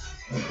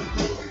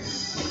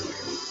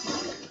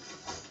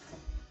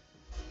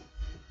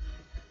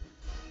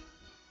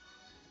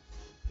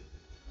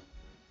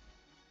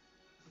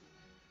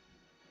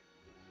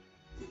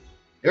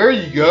 There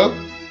you go.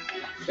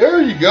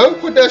 There you go.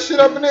 Put that shit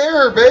up in the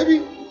air,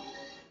 baby.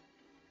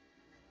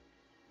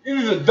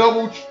 Use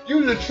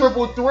a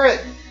triple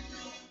threat.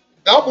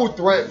 Double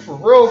threat for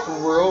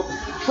real.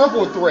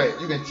 Triple threat.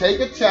 You can take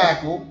a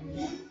tackle,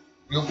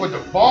 you can put the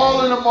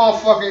ball in the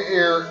motherfucking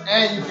air,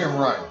 and you can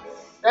run.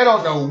 They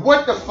don't know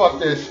what the fuck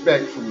they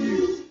expect from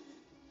you.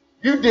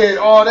 You did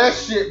all that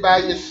shit by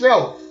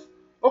yourself.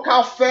 Look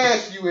how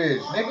fast you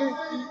is,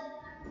 nigga.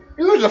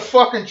 You was a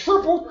fucking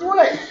triple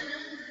threat.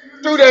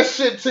 Threw that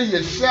shit to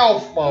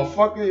yourself,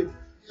 motherfucker.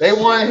 They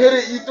want to hit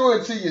it, you threw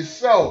it to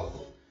yourself.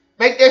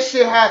 Make that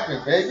shit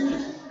happen, baby.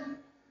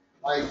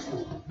 Like,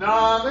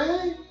 nah,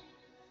 man.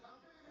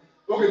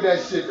 Look at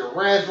that shit, the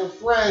razzle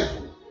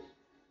frazzle.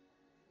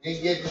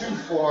 Ain't get too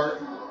far.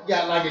 You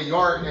got like a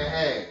yard and a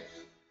half.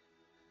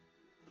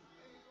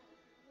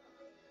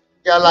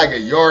 Got like a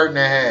yard and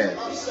a half.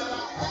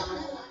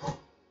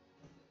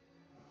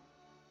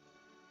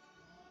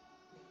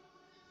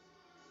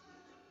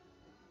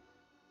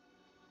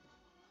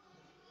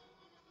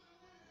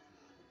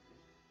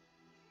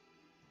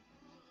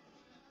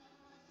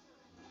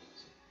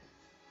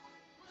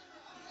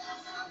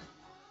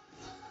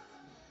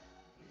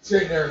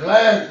 Sitting there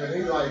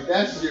laughing, he's like,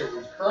 that shit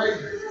was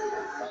crazy.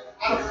 Like,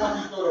 how the fuck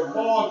he throw the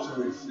ball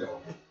to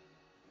himself?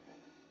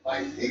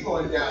 Like, he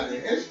going down in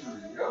history,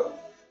 yo.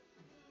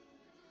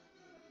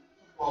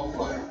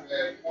 Motherfucking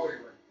bad boy right.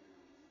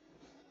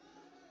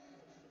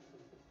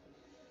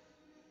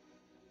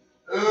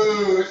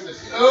 Ooh,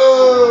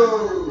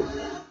 ooh.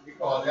 He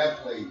called that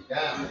play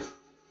down.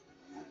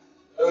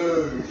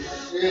 Oh,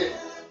 shit.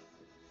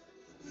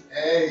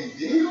 Hey,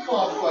 these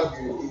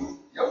motherfuckers,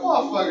 your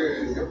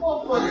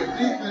motherfucker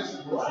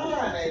defensive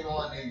line ain't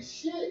on their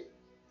shit.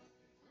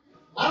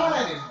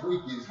 Line is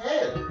weak as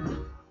hell.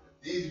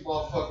 These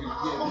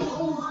motherfuckers get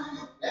through.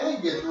 They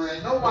ain't get through.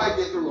 Ain't nobody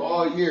get through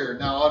all year.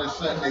 Now all of a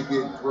sudden they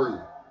getting through.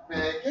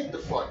 Man, get the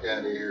fuck out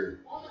of here.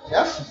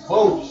 That's some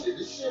bullshit.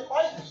 This shit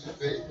might be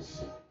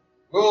fixed.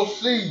 We'll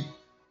see.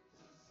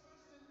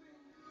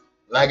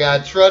 Like I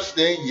trust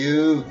in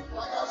you.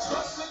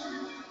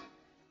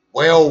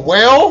 Well.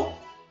 Well.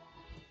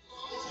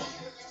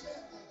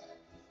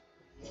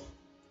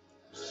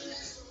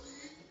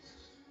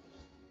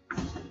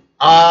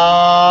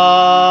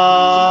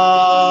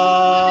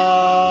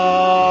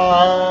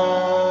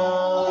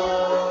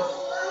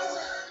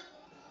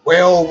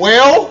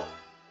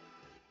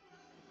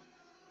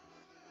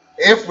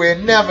 If we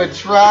never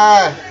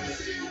try.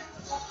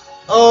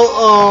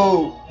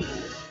 Oh.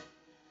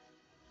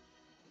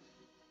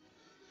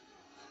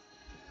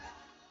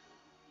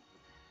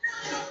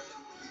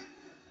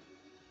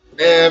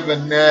 Never.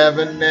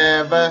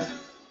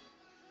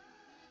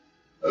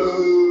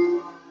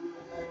 Oh.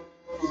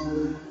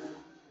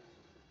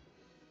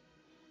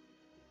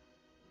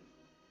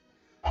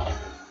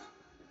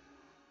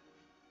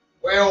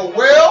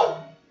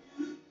 Well.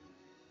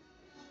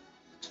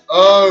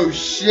 Oh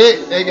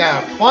shit, they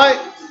got a punt.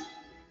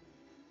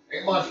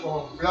 They must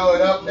want to blow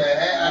it up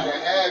at the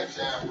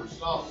halftime or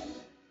something.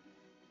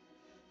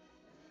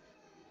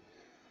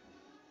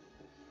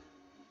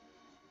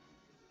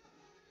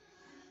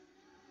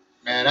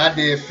 Man, I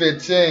did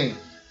 15.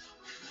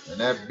 And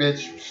that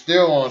bitch was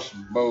still on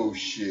some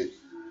bullshit.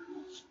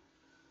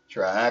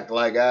 Try to act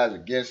like I was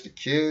against the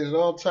kids,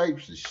 all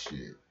types of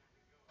shit.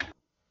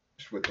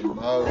 That's what them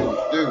hoes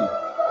do.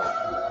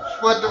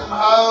 That's what them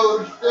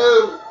hoes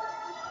do.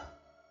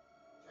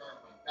 Turn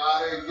my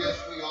daughter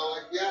against me, all I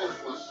got is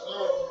my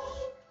son.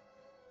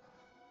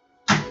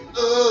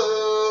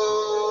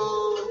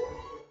 Oh,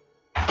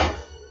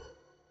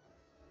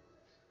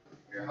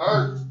 it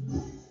hurts.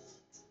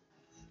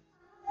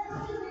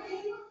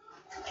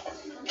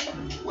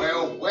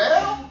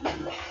 Well.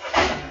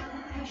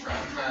 Trying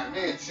to find me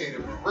a Tina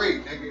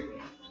Marie, nigga.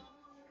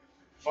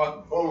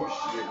 Fucking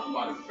bullshit. I'm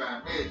about to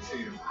find me a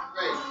Tina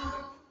Marie.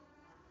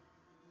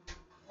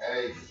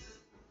 Hey,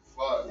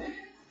 fuck.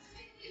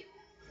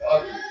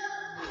 Fuck it.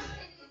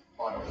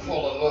 About to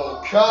pull a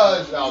little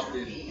cuz out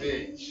this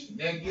bitch,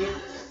 nigga.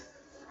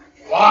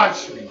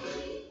 Watch me.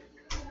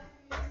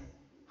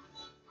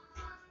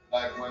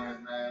 Like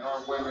women, man.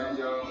 Our women,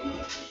 yo.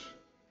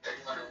 They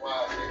wonder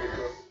why nigga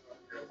go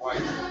they're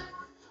white.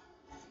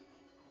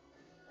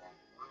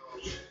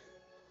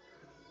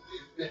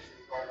 These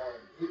bitches don't want to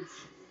do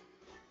shit.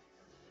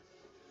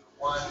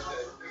 The ones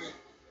that think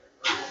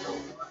they're so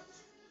much.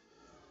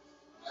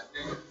 I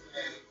think it's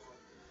saying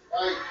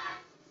right.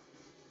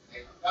 They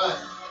done.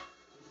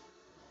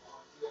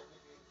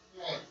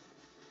 Yeah.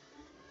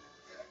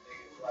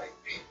 Niggas like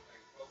me,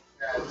 like folks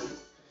got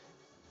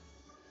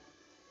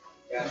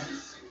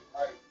this shit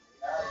right.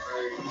 I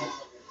very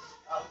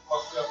I'm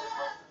fucked up in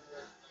my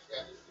career. I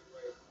got this shit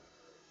right.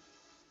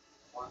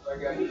 Once I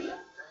got this shit right,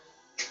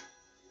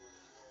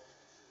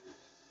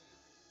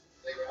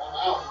 nigga, I'm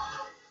out.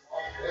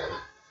 Oh, yeah.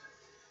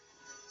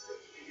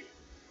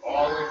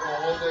 Always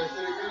gonna hold that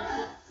shit against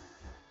me?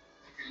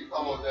 Nigga, you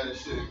gonna hold that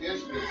shit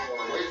against me, it's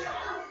gonna waste it.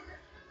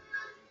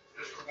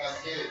 Just what I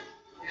did.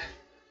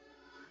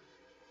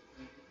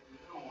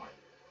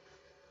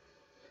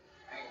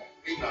 I ain't gonna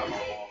beat out my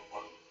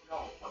motherfucking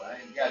self, but I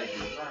ain't gotta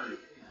get burned.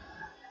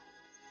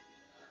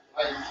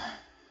 Like,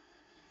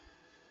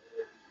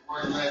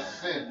 one less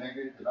sin,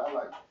 nigga, that I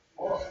like to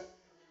fuck.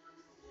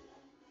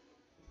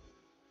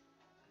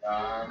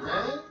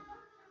 Man.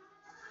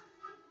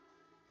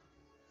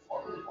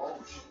 Fucking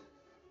bullshit.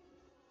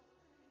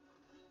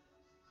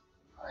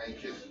 I ain't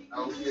kissing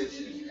no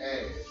bitch's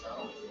ass. I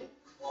don't give a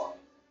fuck.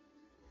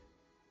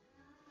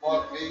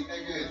 Fuck me,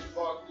 nigga, it's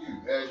fuck you.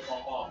 Ask my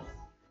mama.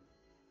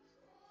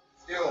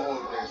 Still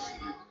hold that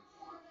shit.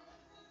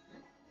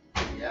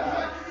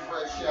 Yeah,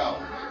 fresh out,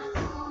 nigga.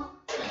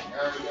 Ain't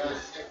never done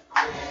shit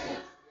for me.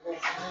 You know what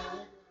I'm saying,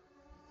 nigga?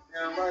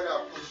 Damn right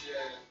I'll push your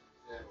ass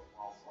in the jail,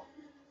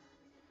 motherfucker.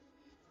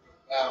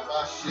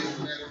 My shit,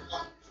 man, I'm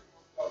not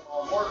fuck my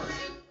work.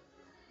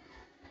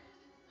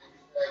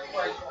 Niggas that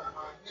price on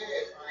my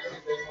head, I ain't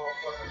get that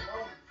motherfucking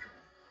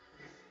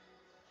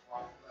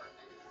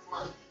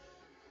money.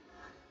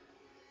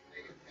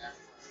 Niggas got my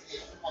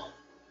head fucked.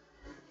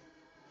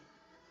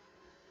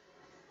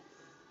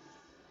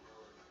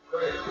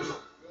 Great,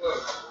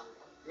 good,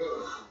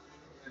 good.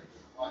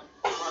 Like,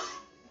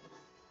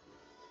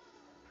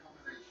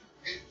 combination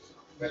hits,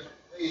 best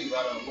believe I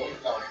done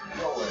looked out for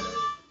your ass.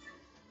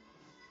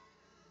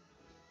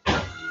 I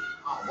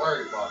don't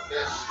worry about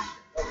that shit.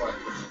 Nobody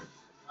can do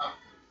that.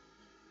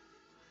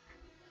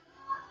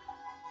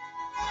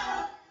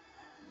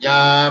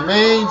 Yeah, I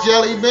mean,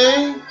 Jelly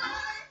Bean.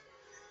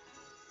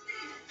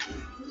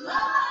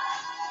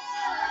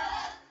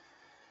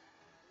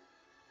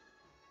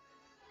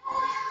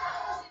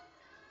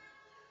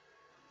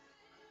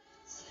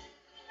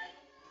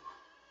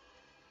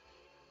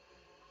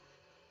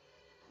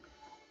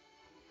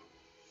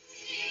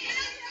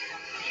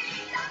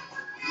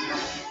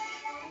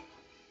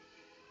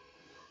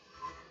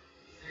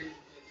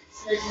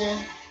 Chicken.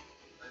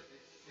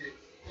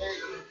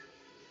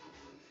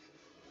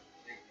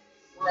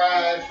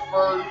 Fries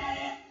first.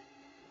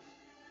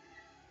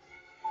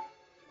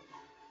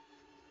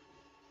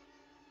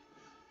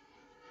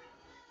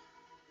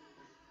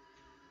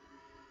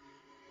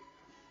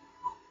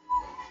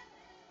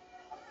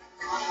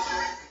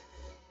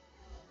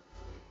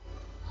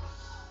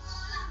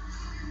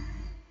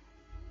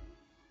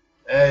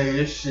 Hey,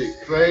 this shit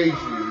crazy,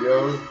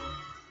 yo.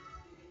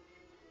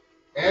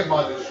 And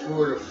about to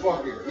score the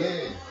fuck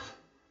again.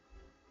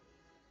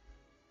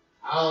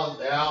 I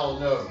don't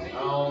know.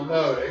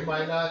 They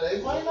might not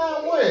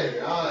win.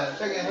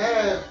 Second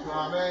half, you know what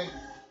I mean?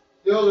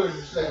 Still in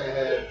the second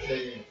half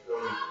team, so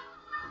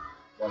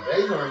but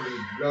they normally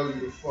blow you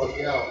the fuck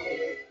out.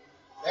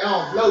 They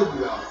don't blow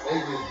you out, they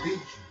just beat you.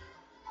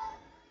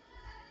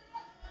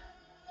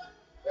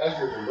 That's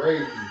what the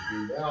Ravens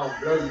do. They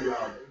don't blow you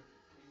out.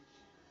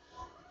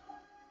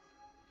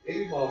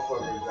 These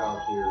motherfuckers out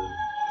there,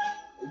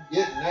 they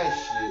getting that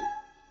shit.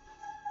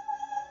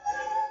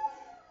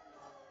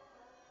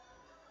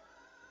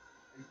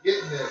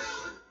 getting that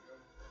shit.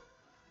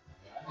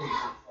 I need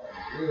some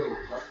fucking real.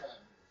 I got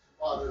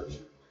spotter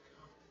shit.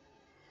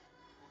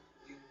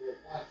 Even with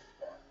one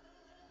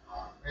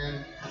spot.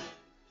 Man,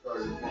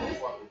 started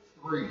motherfucking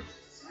 3.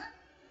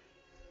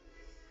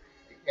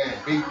 They can't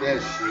beat that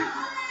shit.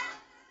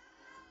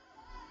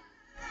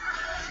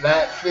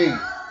 Flat feet.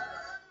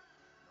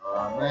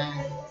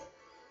 Man.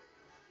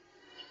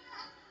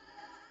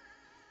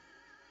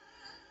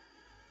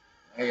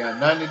 Ain't got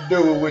nothing to do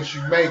with what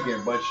you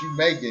making, but you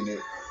making it.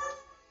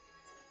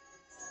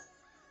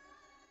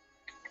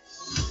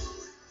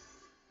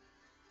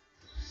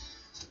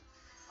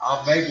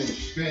 I'll make them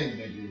spin,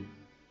 nigga.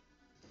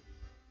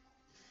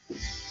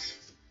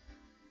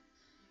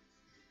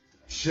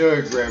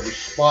 Should grab a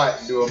spot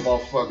and do a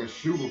motherfucking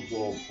Super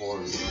Bowl for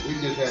you. We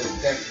just had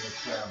a deck in the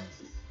family.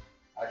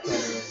 I can't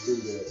even do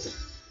that.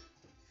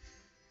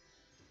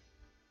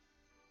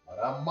 But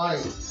I might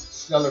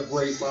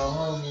celebrate my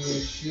homie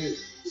and shit.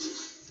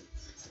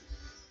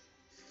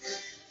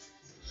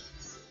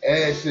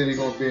 And shit, he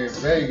gonna be in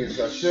Vegas.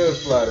 I should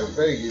fly to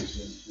Vegas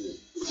and shit.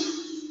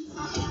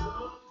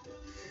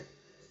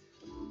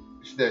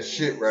 It's that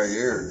shit right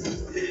here.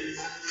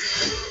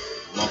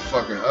 My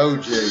fucking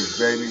OJs,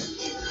 baby.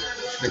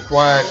 It's the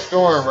Quiet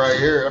Storm right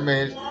here. I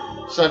mean,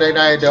 Sunday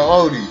night at the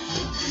Oldies.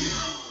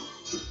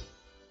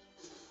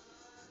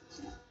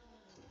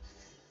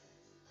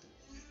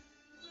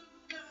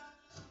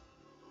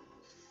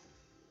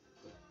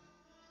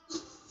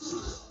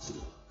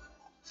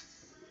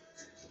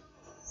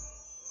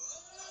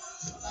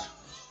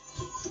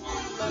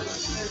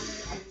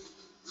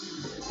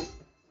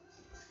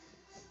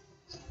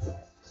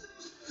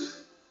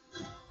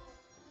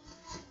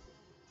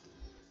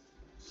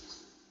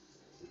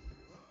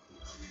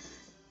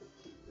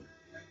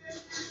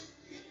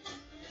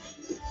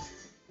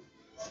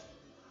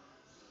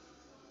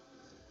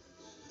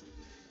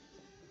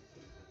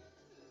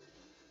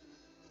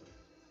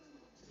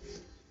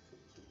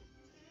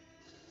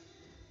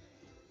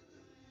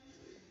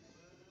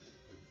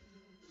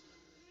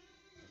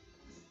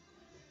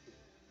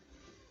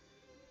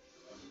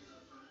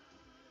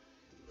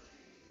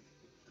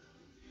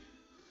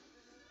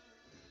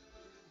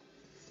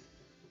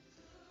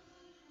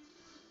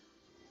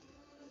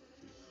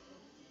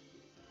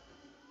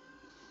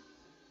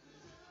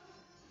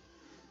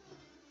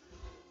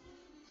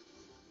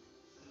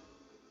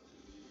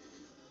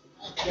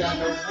 Got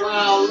no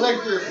brown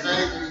liquor,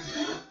 baby.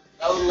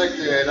 No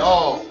liquor at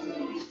all.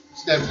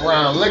 It's that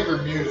brown liquor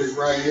music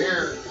right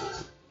here.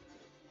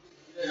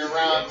 Sitting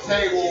around the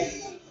table,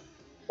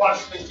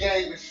 watching the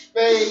game of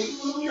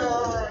spades.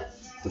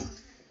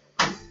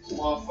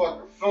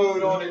 Motherfucking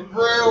food on the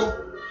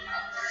grill.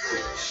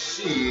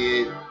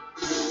 Shit.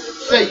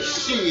 Say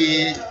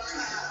shit.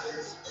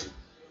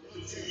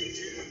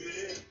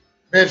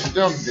 Miss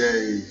them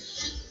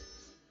days.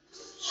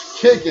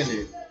 Kicking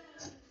it.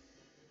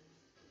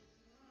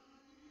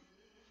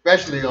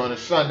 Especially on a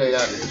Sunday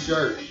after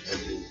church.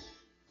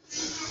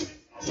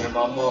 I'm in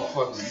my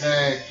motherfucking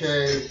man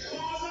cave.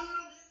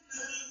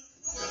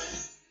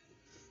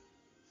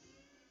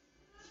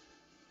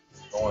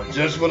 Doing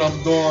just what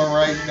I'm doing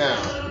right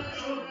now.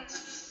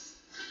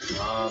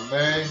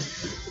 Man.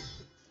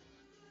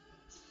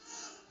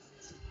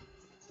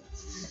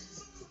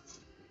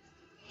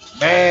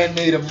 Man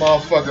need a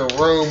motherfucking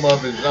room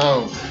of his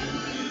own.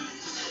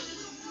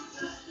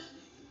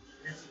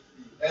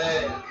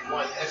 Man, he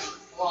want extra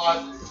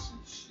closets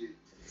and shit.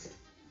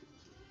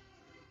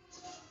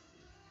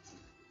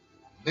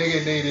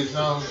 Nigga need his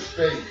own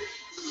space.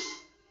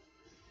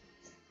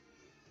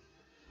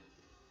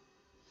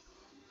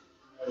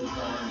 I don't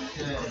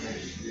understand that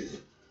shit.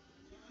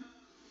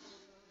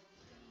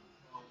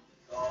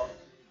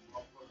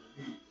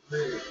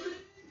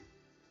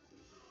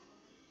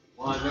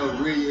 Wanna know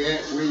where you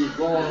at, where you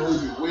going, who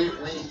you with,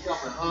 when you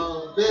coming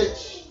home,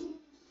 bitch?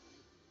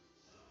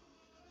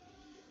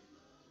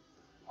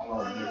 I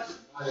don't miss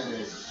none of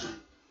that shit.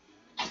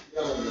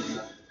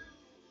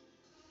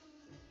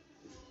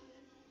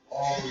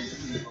 Always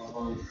keep my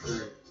home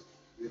straight.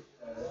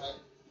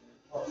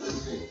 Fuck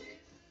with me.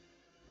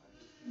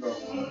 You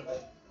don't want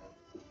that.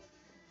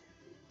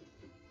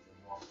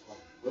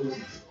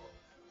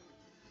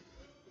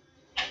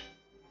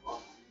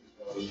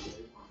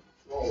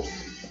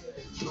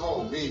 Control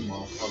me,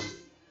 motherfucker.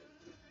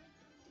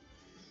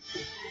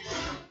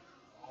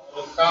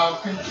 All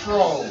about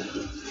control.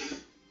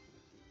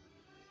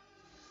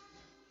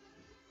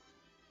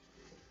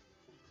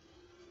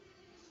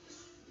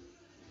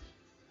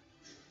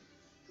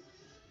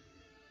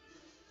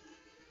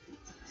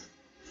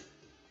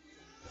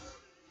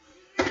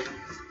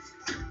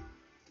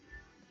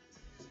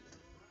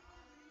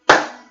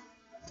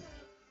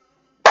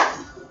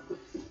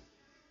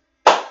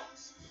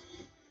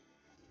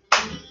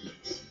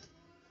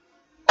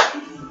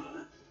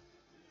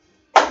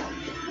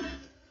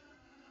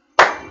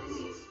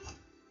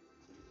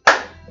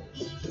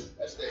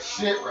 That's that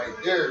shit right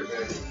there,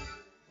 baby.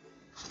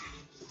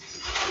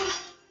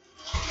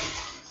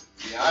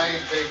 Yeah, I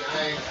ain't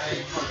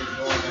fucking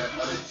doing that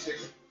other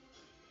chicken.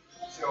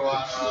 So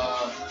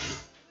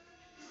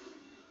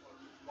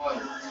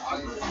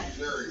I'll eat some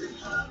cereal.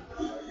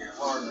 I get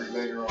hungry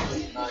later on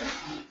tonight.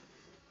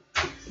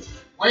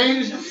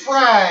 Wings and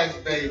fries,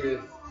 baby.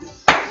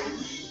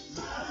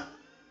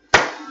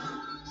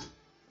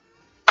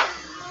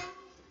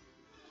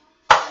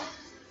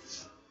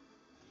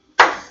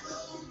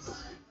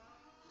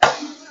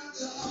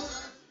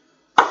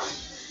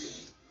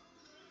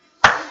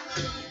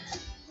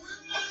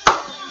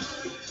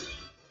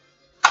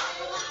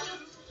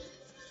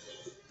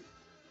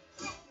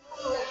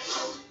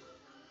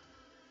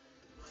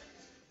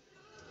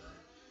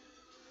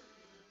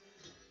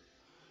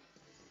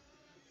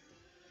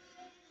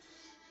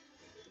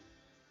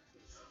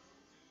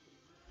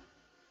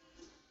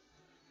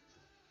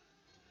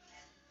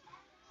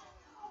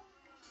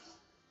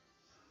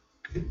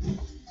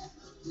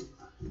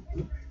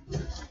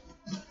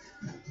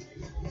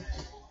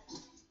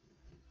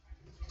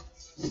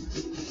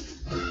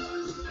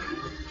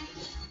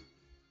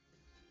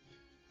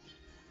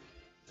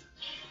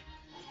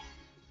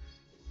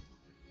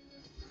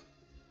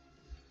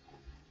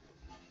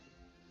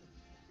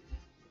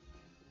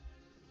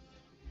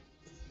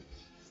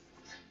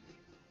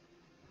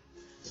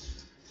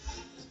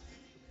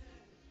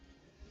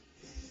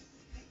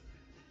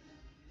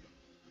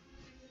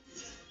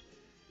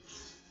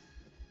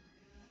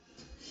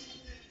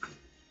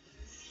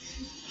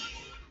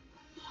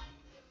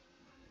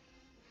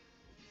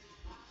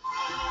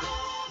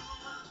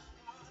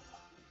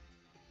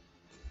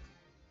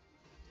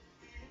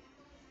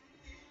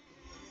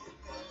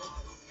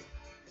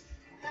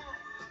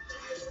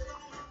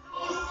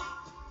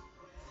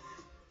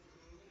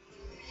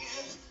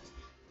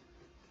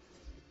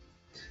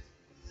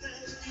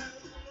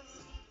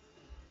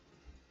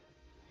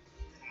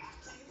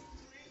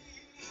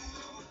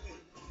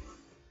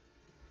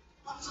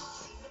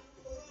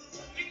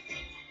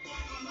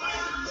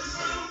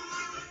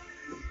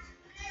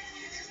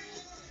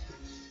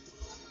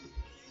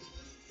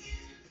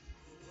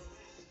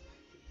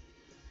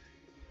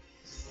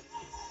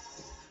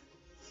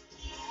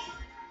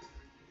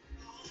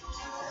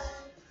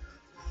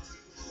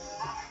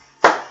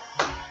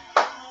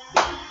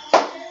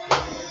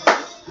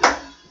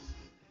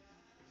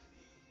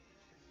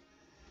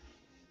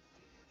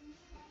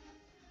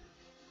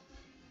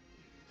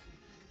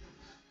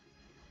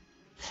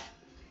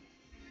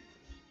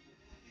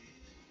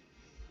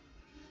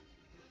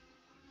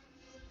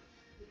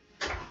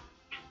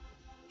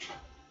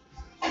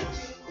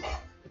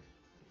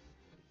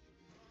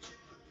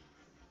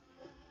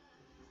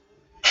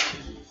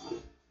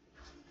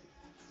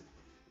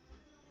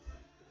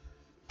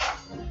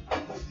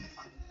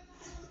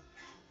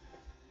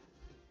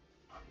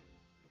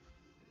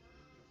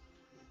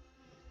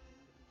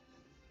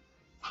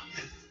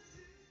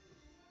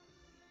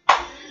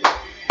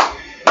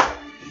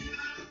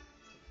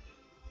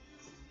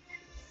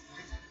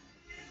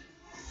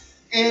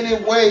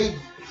 Anyway,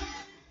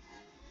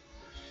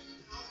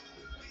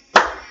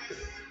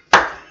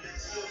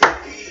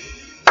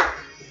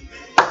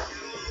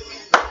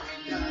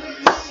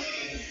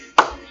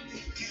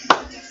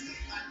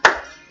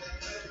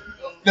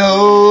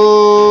 no,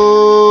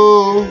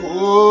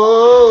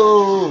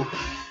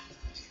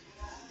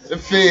 the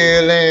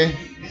feeling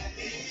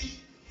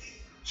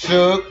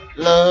shook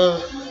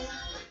love.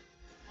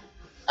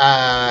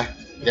 I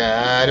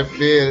got a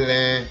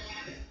feeling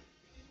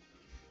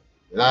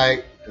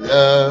like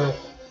love.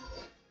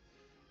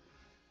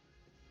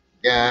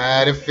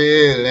 Got a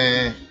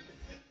feeling.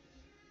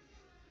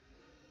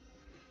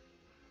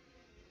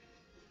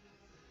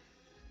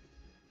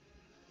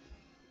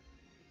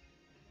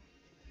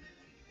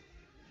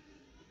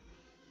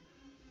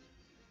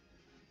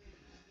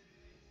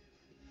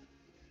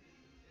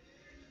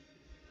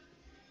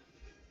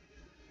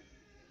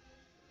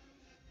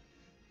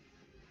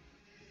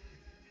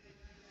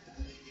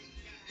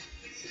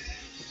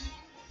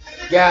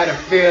 Got a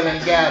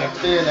feeling, got a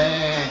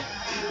feeling.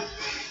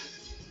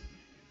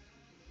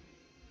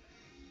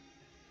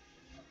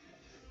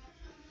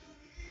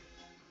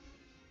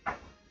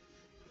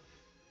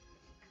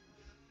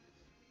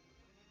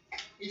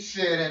 He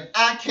said, and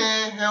I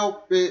can't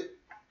help it.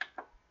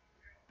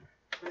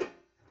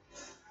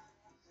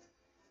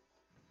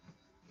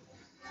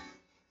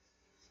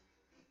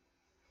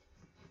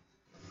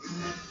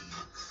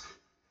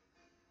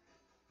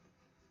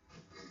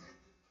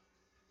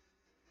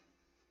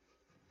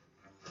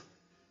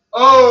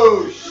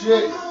 Oh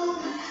shit.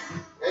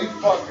 They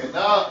fucking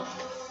up.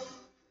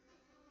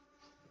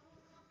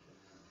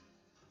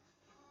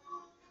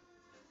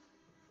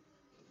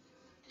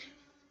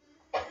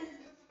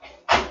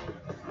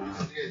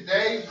 Yeah,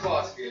 they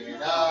fucking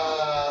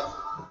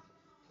up.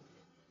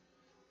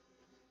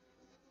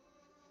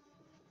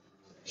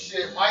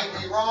 Shit might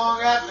be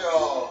wrong after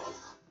all.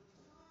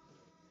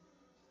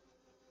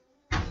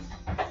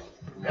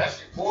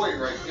 That's your boy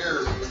right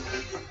there.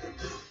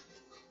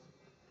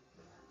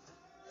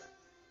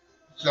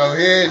 So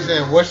here's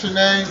in, what's your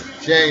name?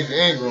 James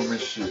Ingram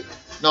and shit.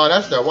 No,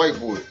 that's that white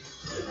boy.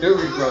 The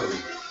Dewey brother.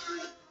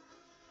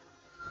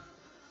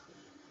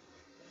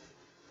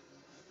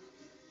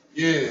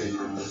 Yeah.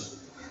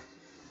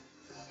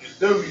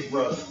 Doobie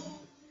Brothers.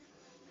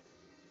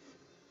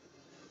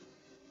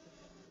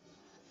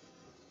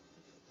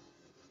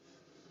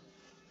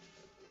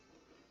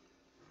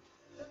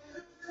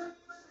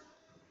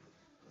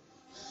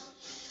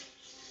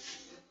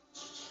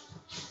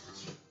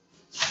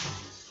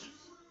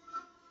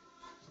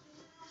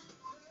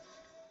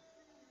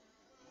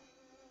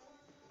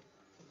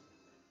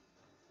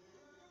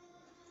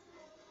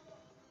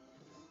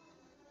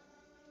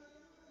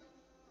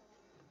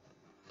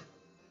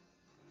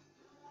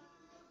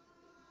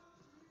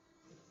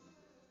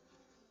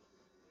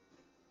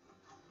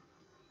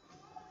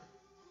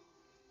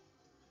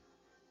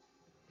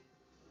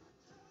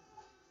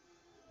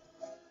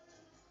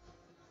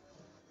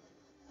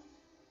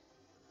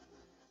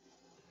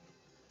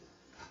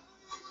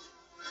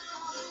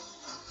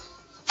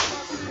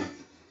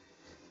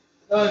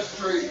 The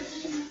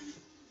streets,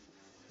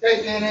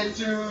 taking it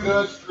to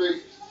the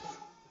streets,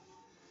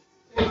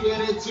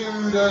 taking it to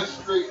the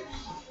streets.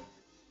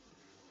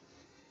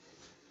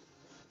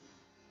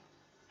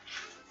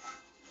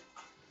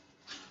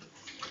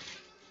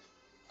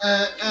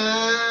 Uh,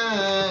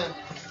 uh,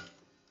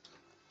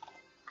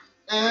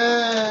 uh,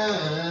 uh,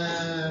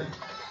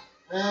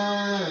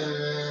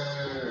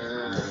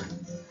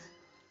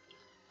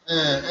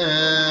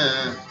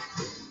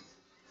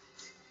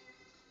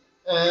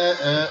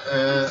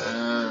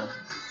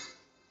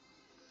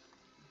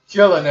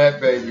 Killing that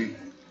baby.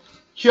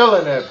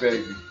 Killing that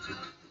baby.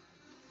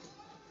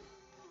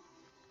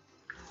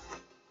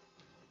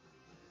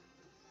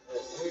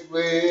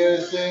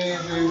 We'll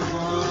things we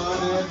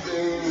wanna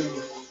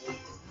do.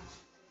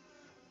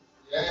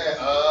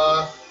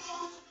 Yeah,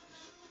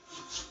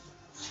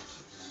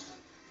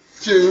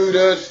 to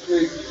the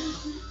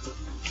streets.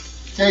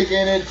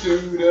 Taking it to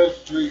the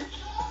streets.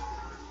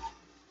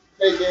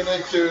 Taking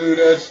it to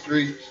the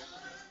streets.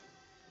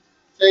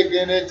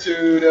 Taking it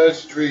to the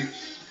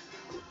streets.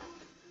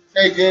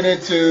 Taking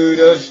it to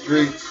the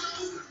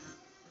streets.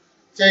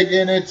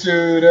 Taking it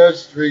to the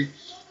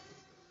streets.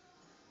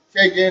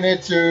 Taking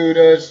it to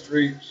the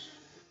streets.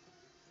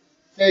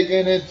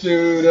 Taking it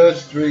to the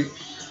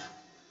streets.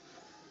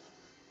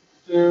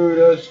 To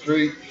the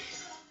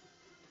streets.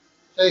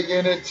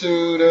 Taking it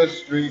to the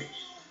streets.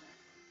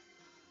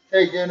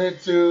 Taking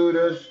it to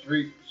the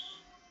streets.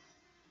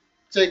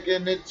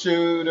 Taking it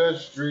to the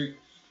streets.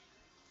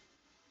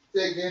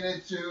 Taking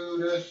it to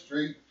the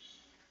streets.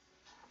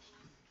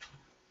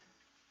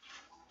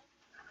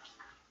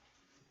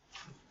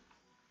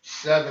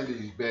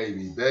 '70s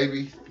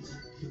baby.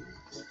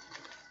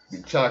 Be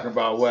talking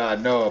about what I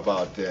know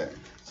about that.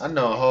 I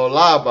know a whole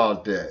lot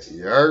about that.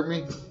 You heard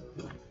me?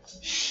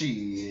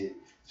 Shit.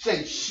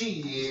 Say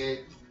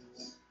shit.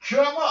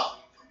 Come on.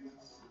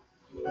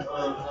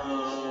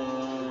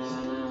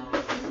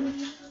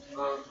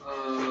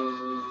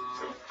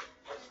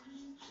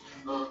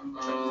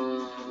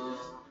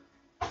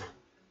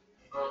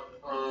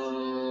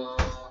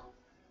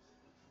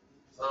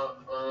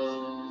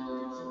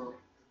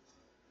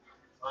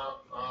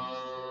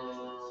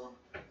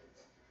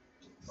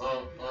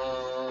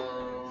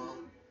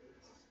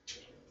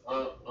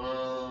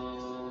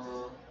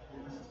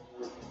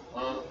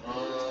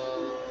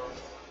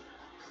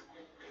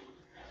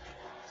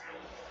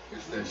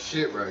 It's that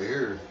shit right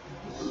here.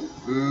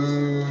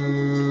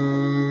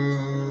 Ooh.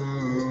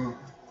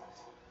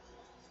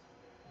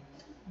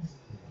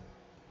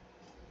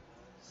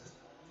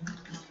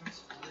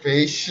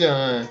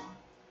 Patient.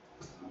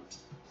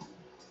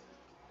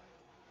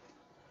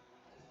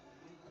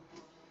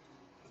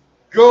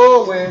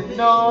 Going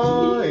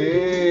on.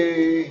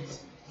 Hey.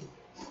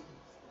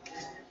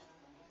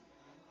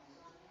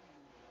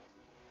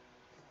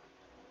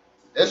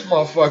 This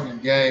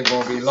motherfucking game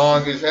gonna be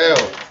long as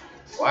hell.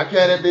 Why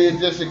can't it be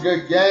just a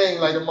good game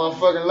like the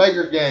motherfucking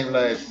Laker game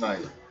last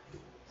night?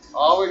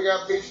 Always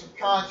gotta be some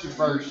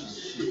controversy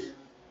shit.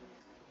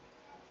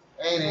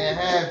 Ain't in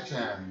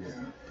halftime yet.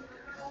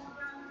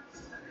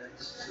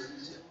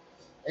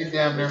 They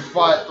damn near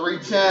fought 3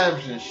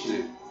 times and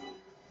shit.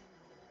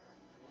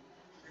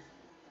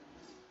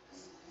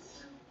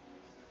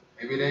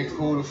 Maybe they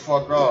cool the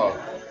fuck off.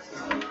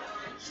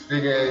 This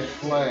big ass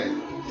flag.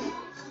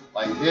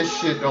 Like this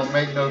shit don't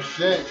make no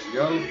sense,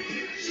 yo.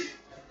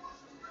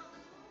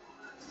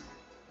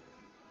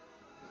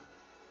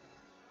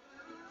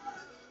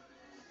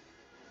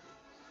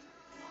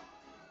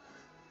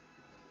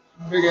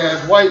 Big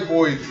ass white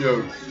boy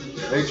jokes.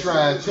 They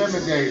try to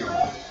intimidate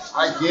them.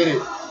 I get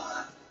it.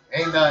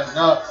 Ain't nothing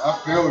up. I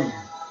feel you.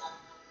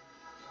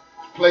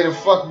 Play the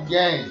fucking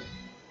game.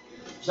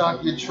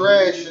 Talk your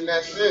trash and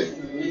that's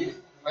it.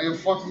 Play the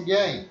fucking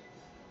game.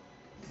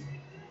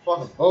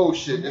 Fucking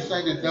bullshit. This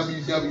ain't the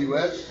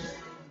WWF.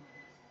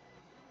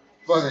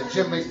 Fucking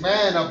Jim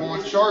McMahon up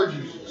on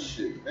charges and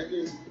shit.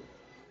 Nigga.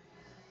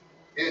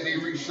 Didn't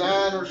he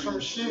resign or some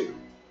shit?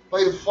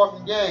 Play the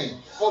fucking game.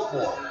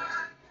 Football.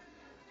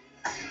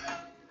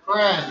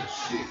 Crying and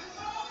shit.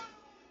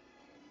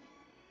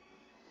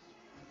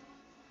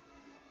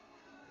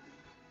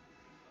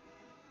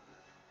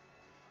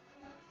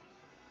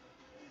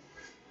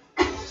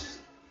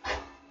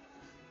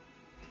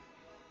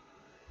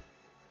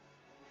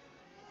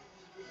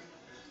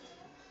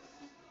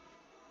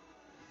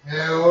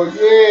 Hell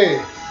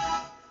yeah.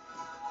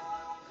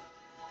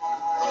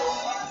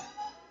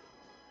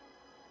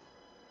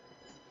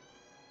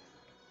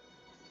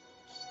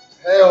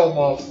 Hell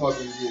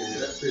motherfucking yeah.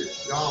 That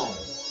bitch gone.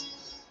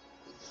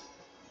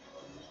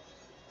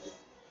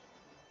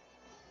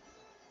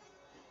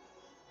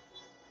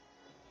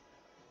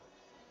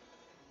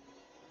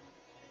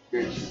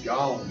 Bitch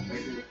gone,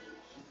 nigga.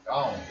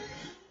 Gone.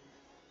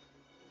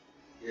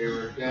 Gave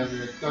her damn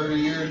near 30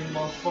 years of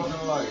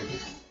motherfucking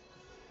life.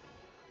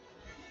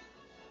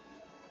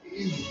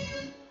 Easy.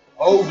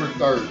 Over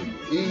 30.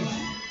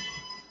 Easy.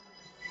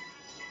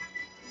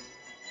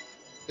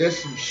 That's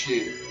some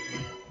shit.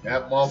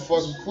 That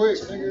motherfucking quick,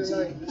 nigga.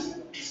 Like,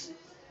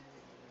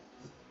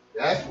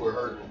 that's what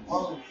hurt the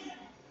most.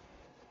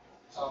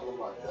 Talking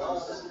about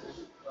God.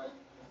 Like,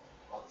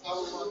 I'm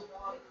talking about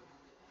God.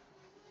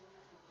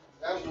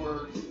 That's what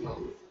hurt the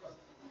most.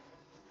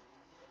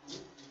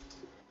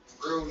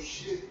 Real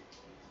shit.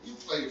 You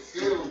play the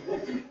field.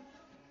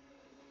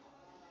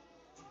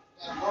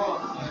 That's wrong.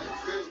 Play the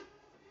field.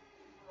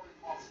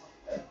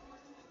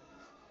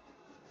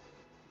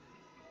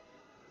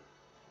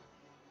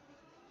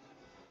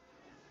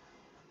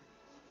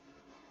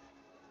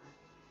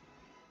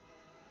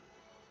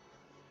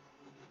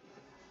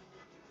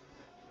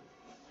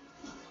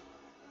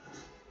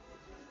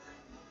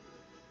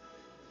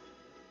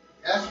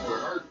 That's what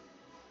hurt.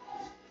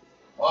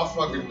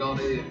 Motherfuckers don't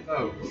even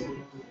know.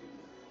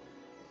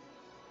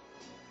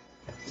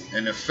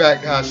 And the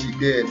fact how she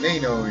did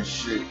Nino and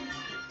shit.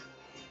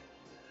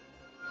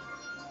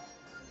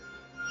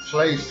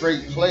 Straight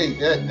played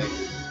that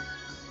nigga.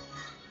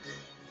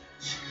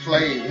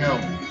 Played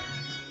him.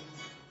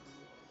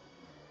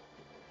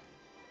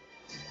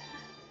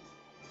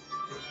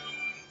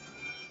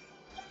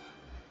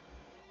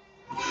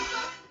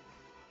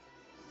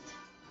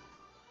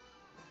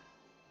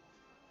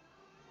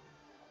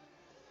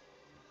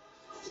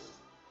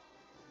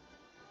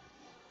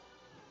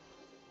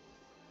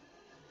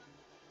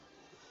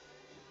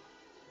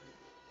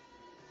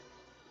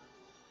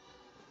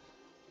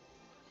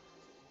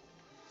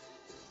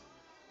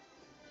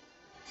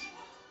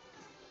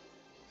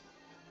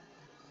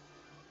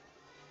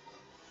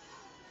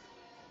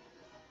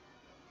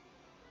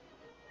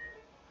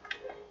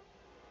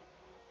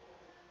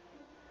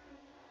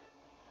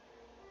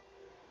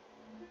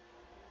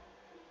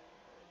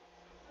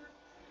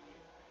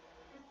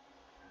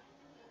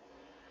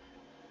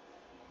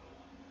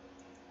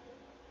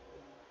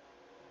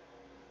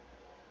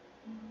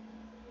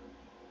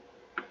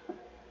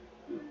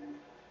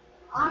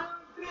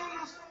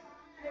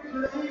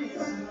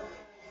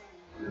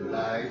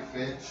 Life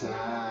and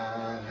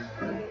time.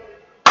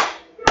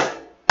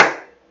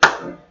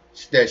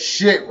 It's that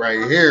shit right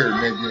here,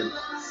 nigga.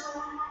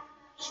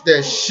 It's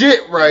that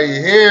shit right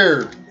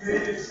here.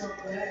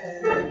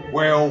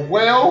 Well.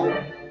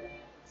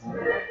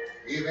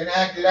 Even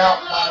acted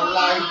out my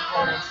life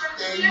on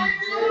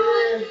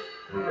stage.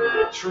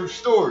 True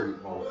story,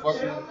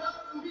 motherfucker.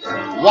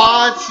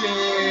 Watching,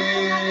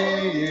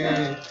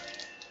 yeah.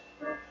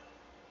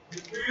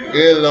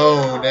 Get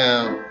alone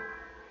now.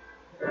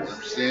 I'm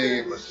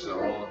singing my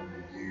song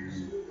to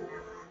you.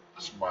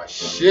 That's my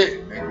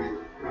shit, nigga.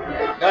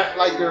 Not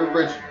like the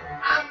original.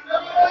 I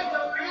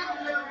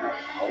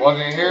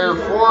wasn't here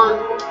for it,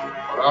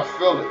 but I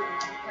feel it.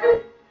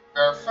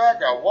 Matter of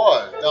fact, I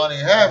was. Donnie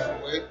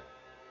Hathaway.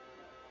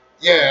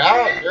 Yeah, I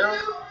was there.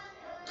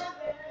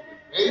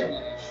 Baby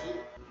and shit.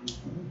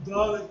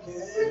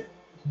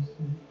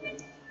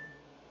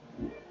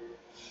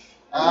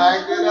 I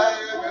could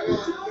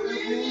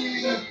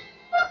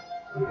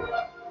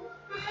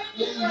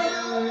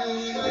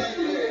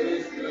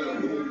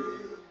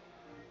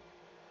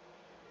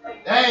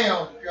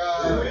Damn,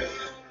 God.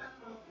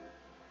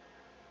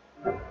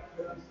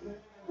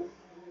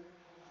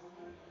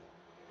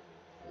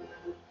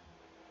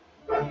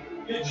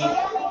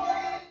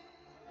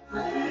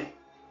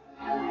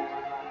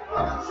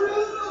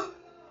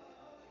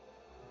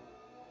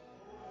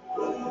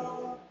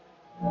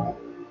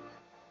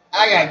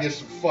 I gotta get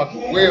some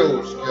fucking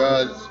wheels,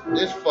 cuz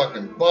this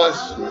fucking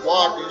bus and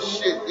walking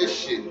shit, this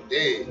shit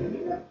dead.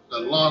 The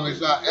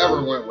longest I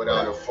ever went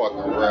without a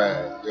fucking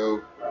ride,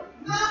 yo.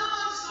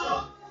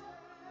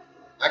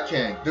 I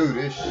can't do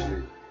this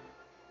shit.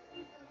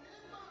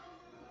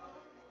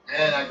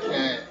 And I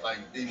can't,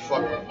 like, be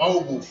fucking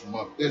mobile from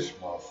up this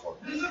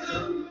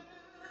motherfucker.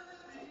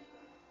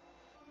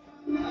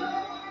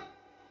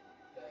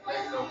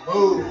 Make no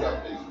moves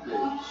up this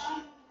bitch.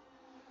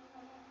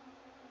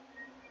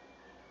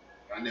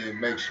 I need to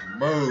make some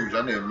moves.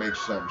 I need to make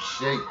something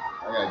shake.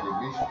 I gotta get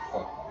me some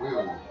fucking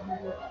wheels.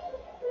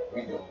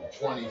 We doing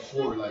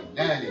 24 like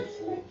 90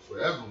 for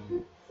forever.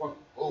 Fuck the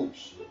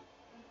bullshit.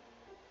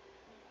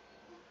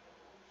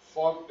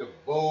 Fuck the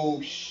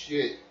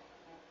bullshit.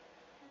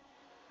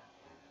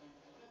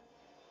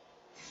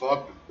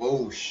 Fuck the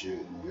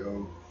bullshit,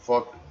 yo.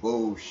 Fuck the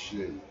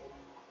bullshit.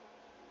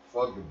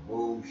 Fuck the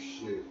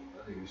bullshit.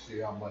 I need to see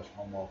how much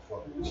my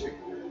motherfucking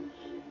chicken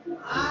is.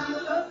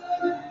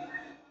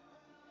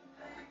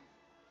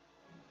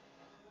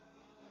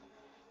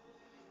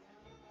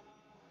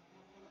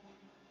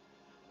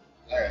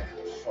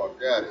 fuck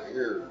out of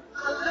here.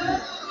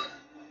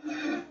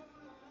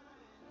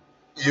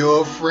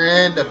 You're a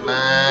friend of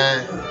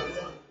mine.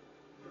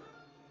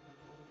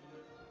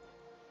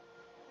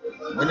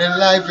 When the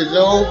life is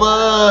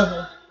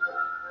over,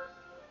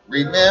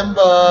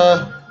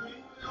 remember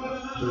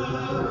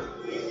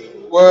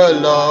we're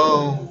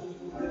alone.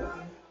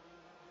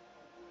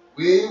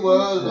 We were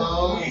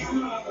alone.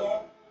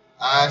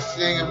 I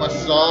sing my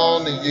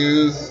song to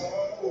you.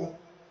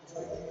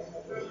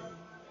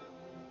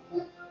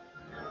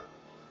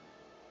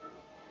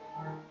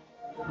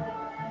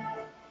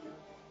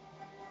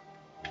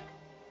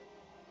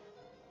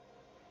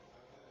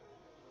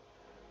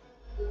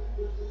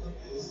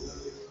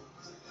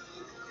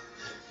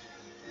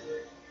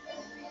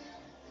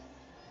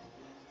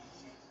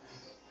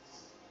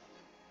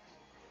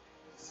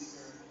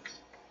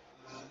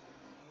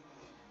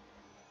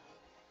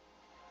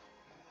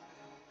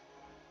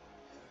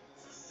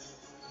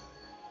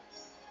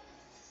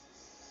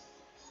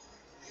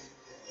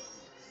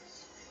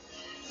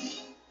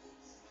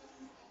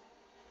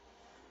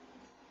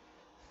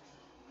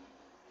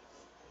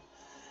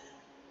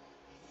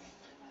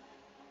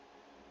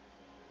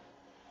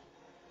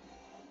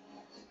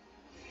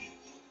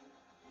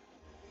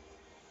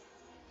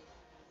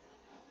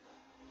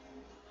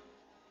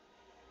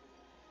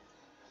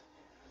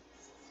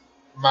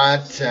 My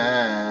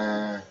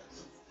time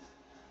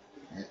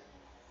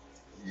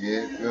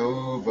is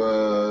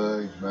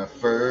over. My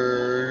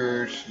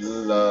first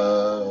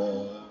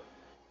love.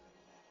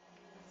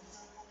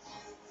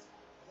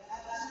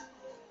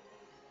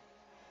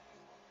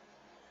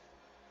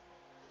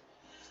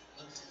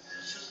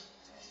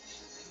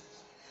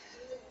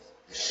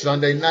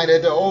 Sunday night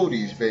at the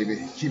Oldies, baby.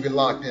 Keep it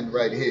locked in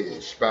right here.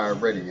 Inspire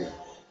Radio.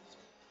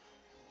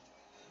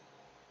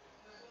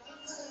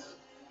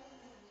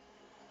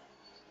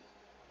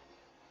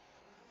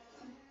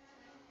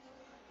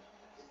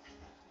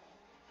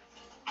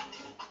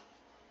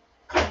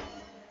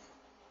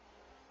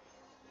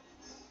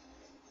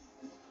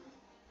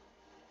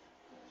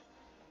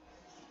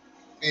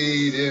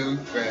 We do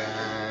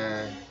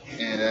cry,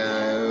 and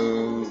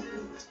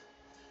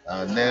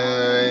I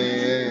know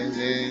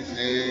it's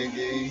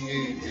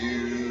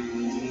you.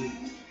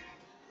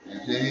 You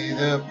made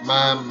up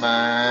my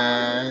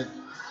mind,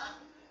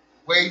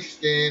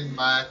 wasting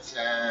my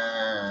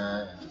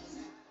time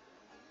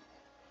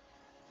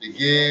to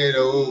get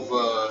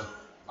over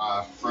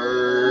my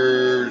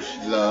first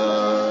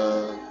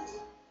love.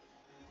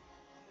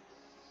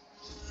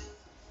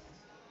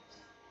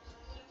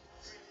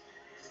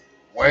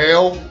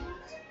 Well,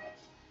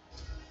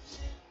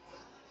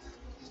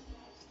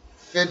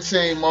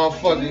 15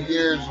 motherfucking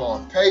years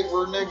on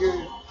paper,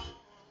 nigga.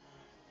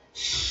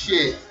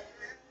 Shit.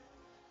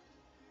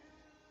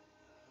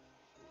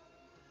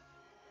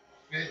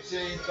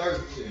 15,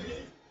 13.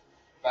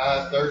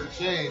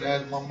 513,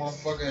 that's my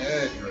motherfucking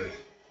address.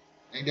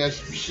 Ain't that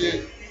some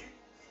shit?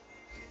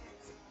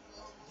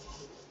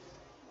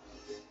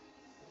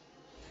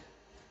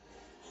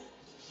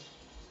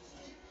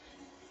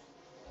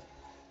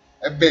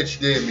 That bitch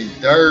did me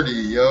dirty,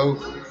 yo.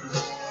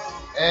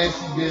 And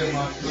she did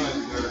my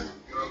son dirty,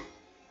 yo.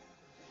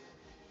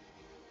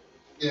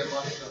 Did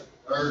my son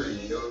dirty,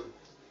 yo.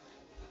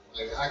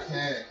 Like, I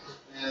can't,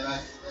 man,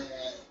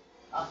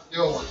 I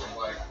still want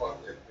somebody to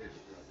fuck that bitch,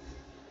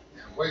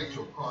 yo. And wait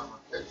till karma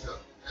catch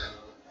up. Man.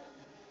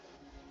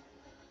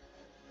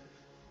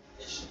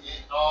 She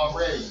ain't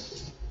already.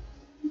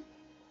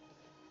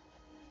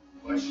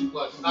 But she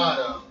must not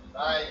have.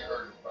 I ain't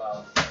heard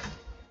about it.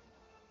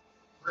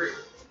 Rick.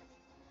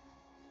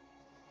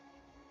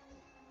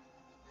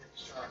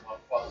 She's trying my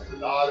fucking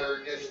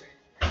daughter against me.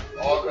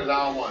 All because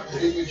I don't want to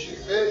be with you,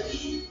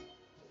 bitch.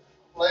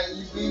 Let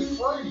you be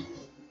free.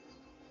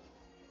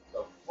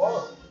 The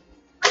fuck?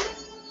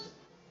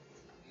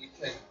 You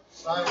take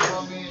sign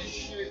from me and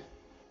shit.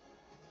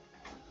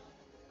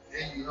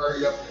 Then you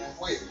hurry up and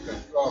quit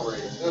because you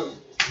already knew.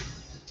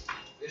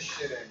 This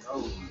shit ain't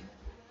over.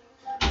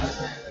 I can't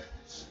let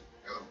this shit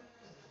go.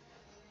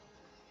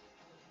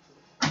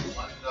 As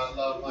much as I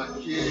love my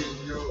kids,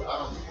 yo, I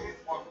don't give a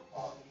fuck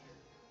about it.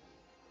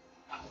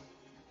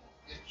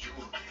 It's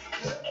yours.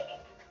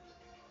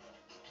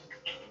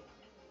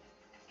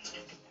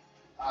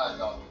 I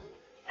don't.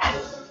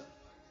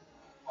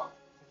 Fuck.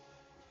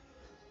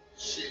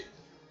 Shit.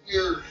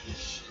 Years and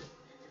shit.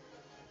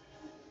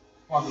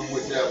 Fucking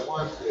with that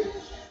one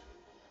bitch.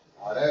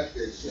 Oh, that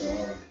bitch,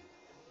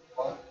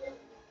 fuck.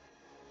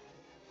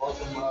 Fuck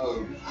them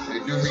hoes. They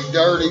do me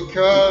dirty,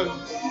 cuz.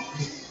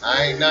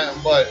 I ain't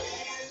nothing but,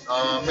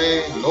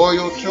 man,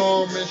 loyal to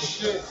them and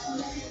shit.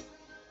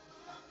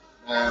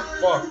 Man,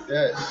 fuck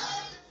that.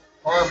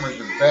 Karma's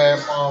a bad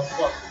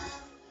motherfucker.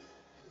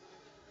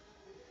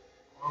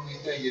 Only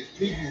thing is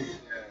people,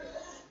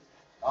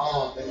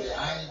 oh, nigga,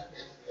 I ain't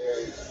getting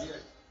there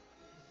shit.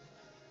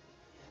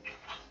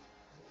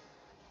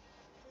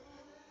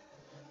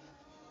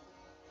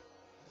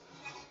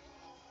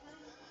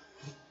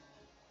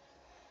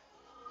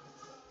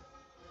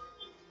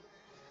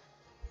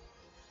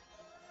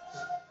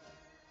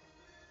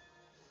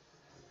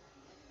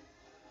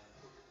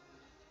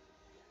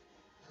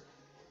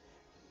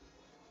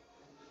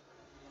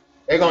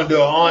 They're gonna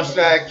do an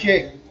onside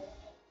kick.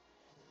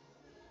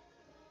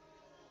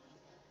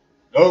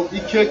 Nope, he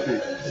kicked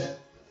it.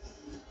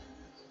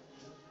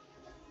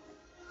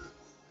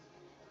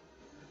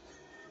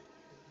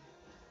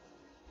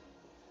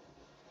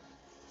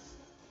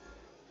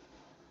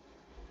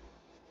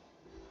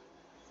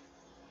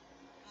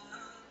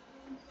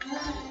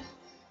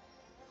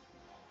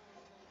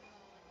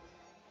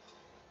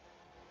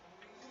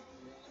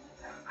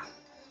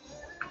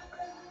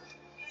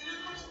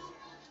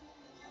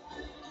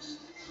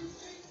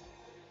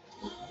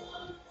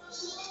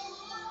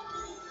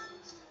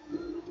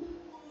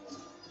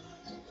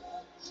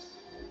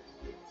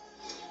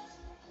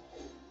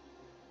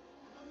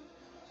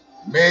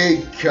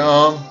 May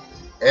come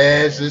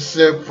as a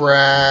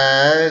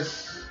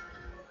surprise.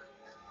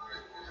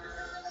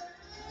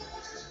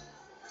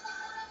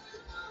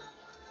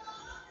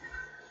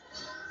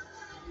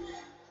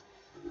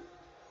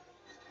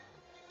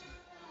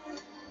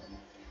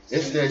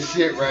 It's that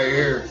shit right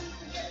here.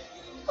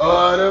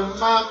 Out of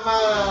my mind.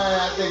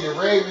 I think the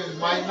Ravens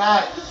might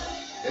not.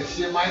 That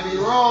shit might be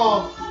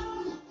wrong.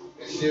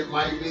 That shit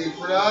might be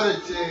for the other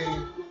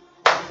team.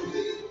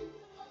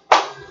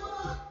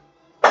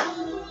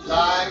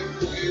 Like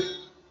you,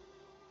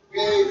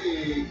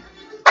 baby,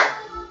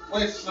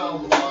 with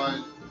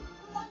someone.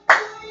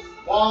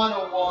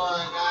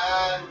 One-on-one,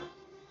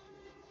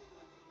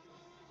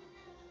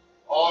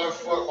 all the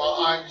fuck my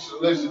aunt used to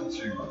listen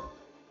to.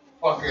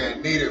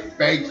 Fucking Nite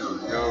Baker,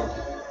 yo.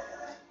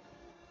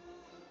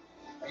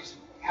 I used to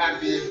be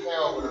happy as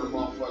hell with her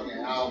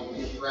motherfucking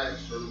album,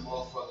 scratched her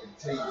motherfucking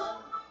teeth.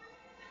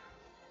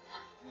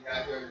 You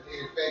got her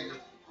Nite Baker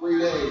for 3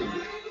 days.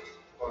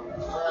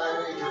 Fucking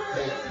Friday,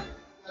 Saturday.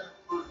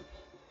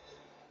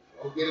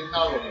 Go get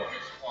another one.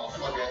 This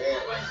motherfucker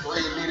had like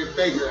 3 Nite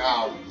Baker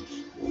albums.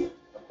 The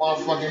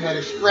motherfucker had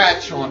a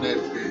scratch on that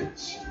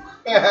bitch.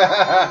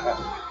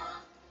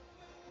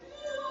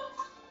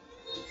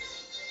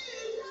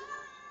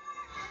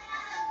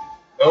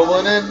 No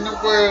one in the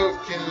world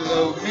can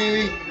love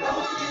me.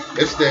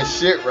 It's that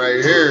shit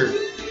right here.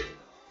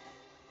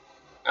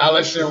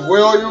 Allison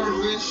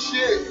Williams and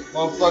shit.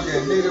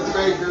 Motherfucking Nite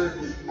Baker,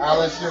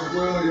 Allison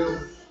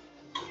Williams,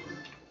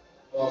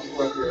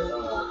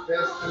 motherfucking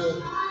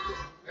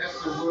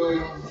Esther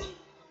Williams.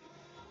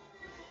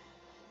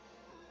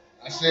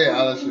 I said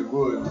Allison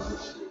Williams and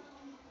shit.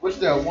 What's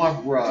that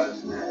one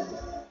broad's name?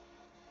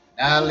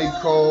 Natalie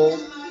Cole.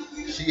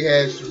 She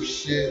had some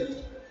shit.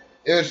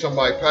 It was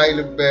somebody, Patty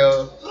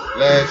LaBelle,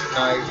 last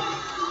night.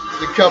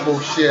 There's a couple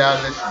of shit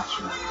I listened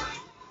to.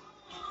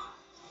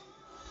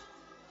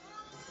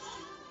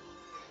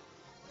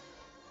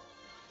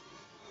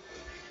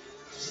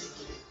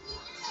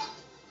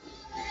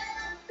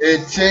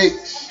 It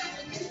takes.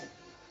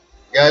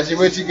 Got you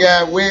what you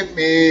got with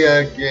me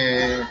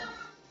again.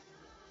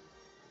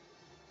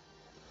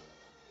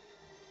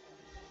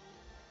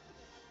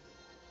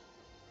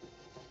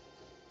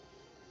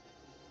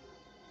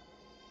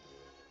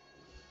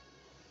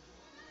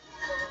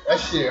 That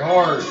shit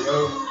hard,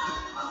 yo.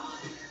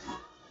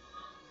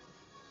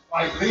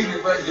 Like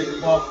leading right to the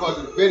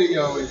motherfucking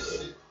video and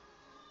shit.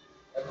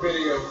 That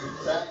video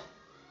is back.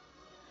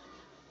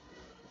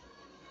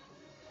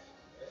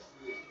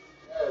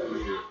 Hell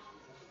yeah.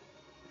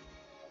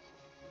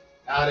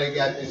 Now they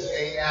got this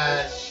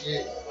AI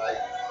shit, like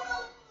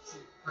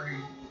shit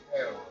crazy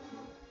as hell.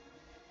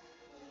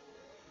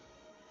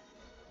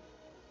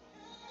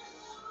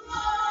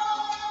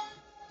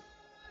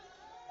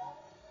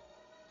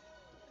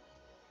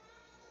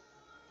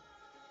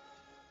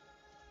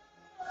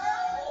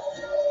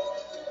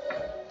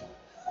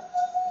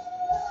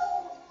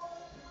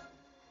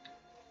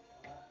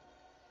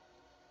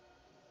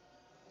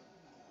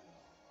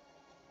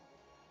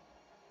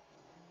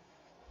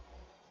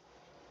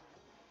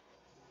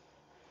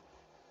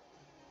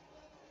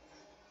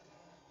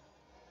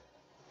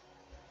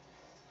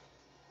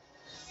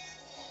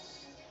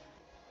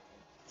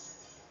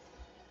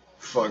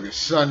 Fucking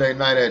Sunday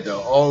night at the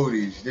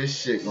Oldies. This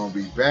shit gonna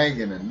be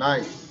banging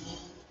tonight.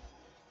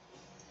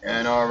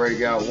 And I already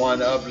got one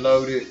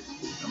uploaded.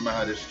 I'm gonna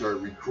have to start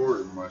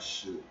recording my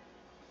shit.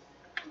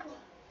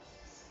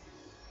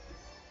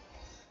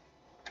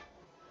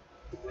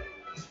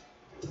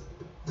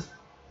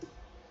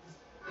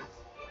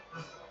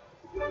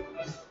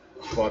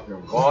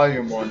 Fucking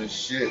volume on this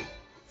shit.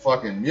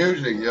 Fucking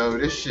music, yo.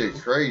 This shit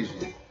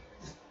crazy.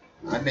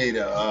 I need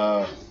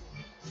I'm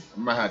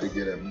gonna have to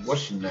get a,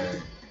 what's your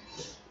name?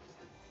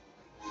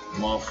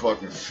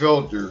 Motherfucking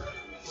filter.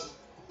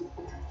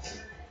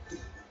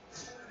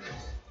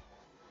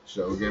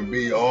 So it can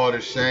be all the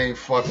same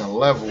fucking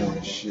level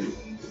and shit.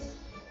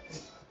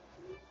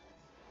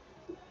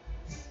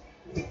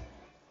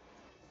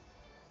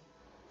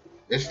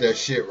 It's that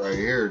shit right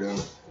here,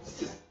 though.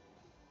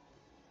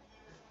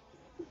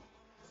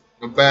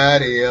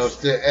 Nobody else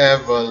to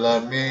ever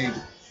love me.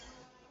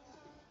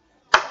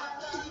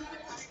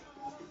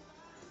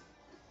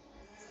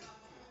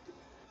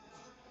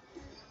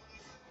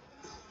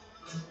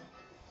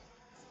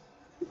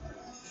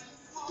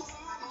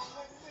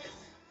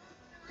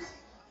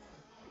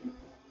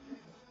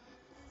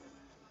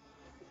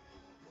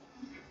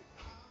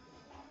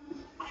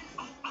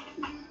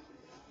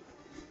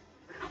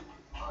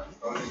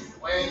 Throw these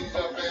wings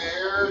up in the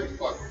air.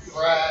 Fucking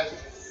fries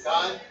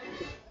done.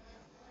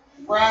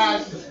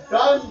 Fries is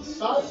done,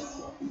 son.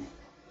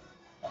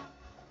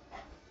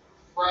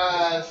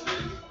 Fries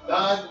is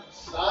done,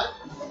 son.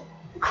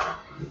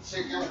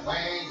 Chicken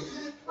wings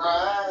and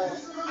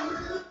fries.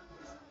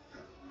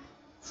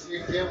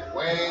 Chicken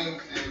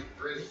wings and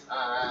french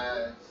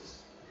fries.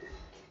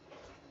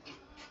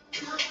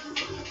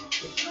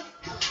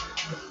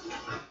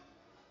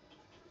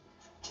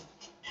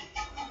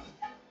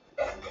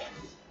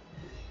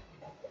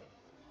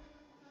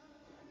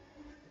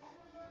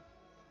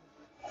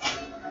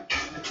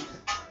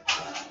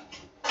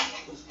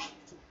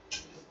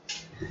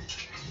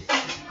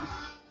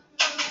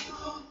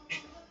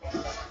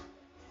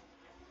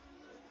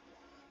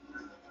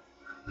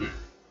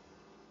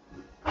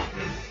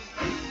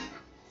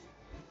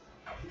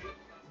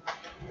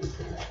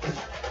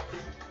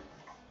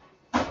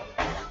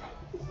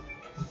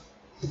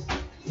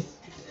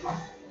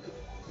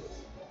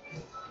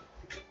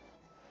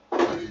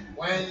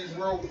 Wings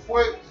real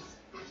quick.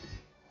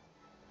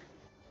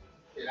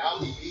 Shit, I'll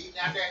be eating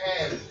out their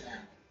heads now.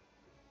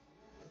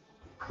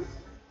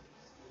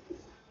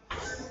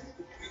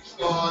 We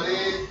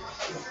started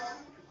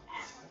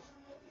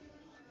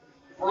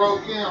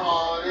broken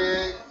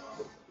hearted,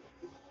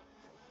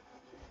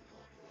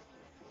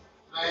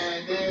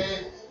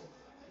 landing,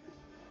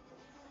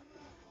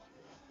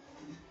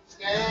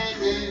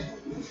 standing,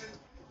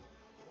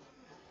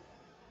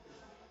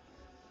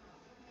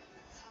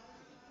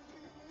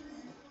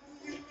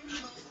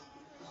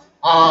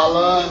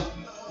 holla,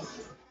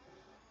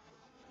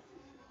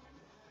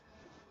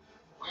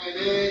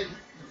 winning,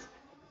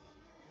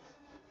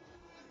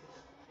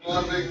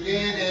 the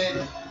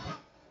beginning.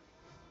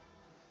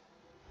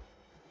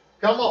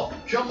 Come on,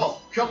 come on,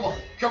 come on,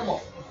 come on.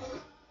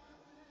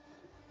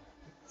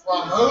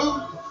 From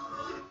who?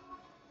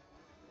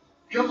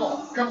 Come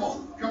on, come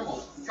on, come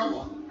on, come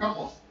on, come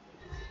on.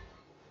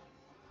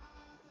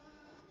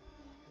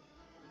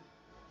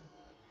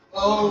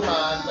 Oh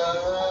my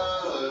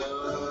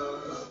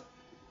love,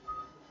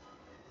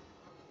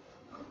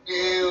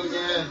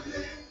 million,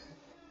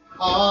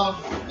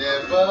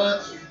 never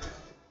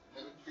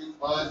too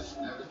much,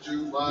 never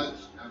too much,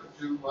 never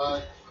too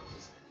much.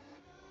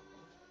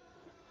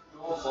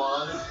 Don't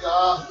wanna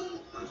stop.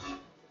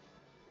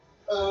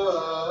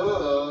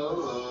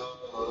 Oh,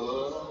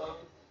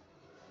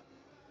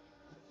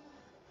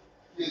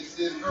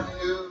 kisses from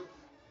you,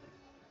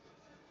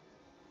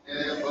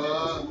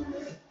 never.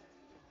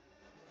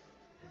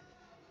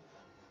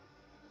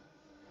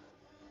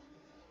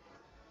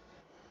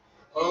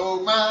 Oh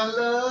my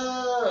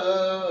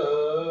love.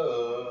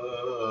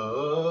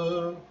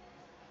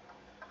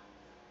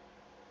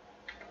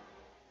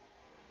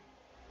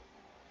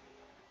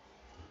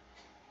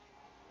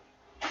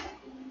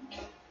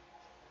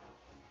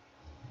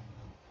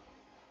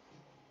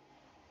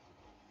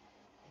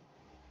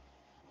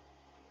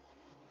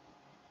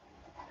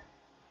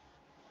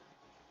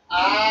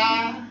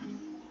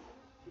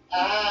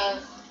 I,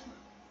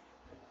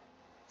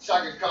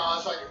 Shaka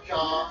Khan, Shaka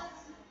Khan.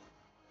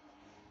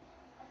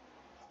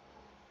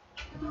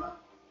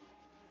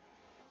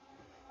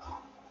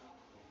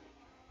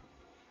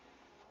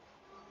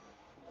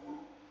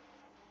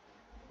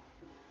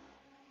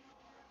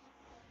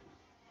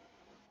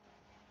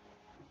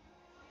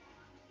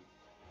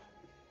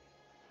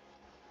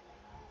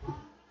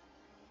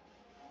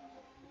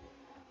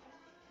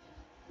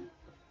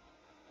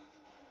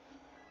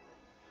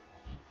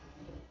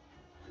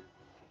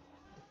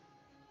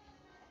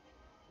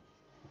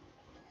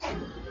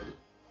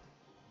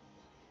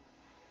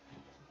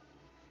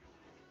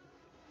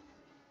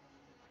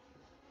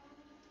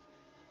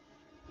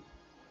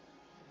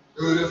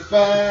 Through the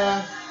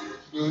fire,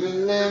 through the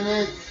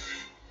limit,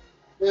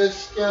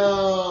 let's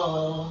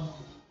go.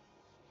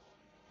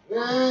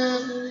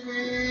 Rather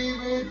be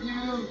with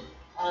you,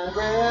 I'd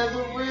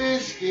rather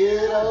risk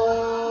it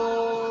all.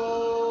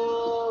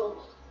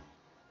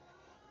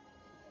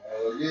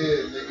 Hell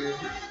yeah, nigga,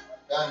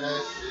 done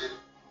that shit.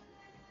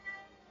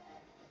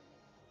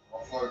 My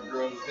fucking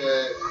girl's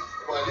dead,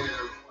 funny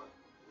as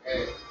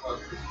hey, fuck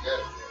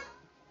that.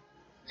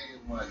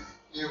 Nigga want to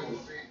kill me,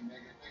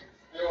 nigga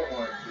still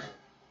want to.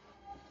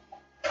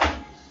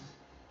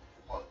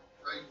 Fuck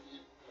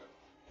crazy.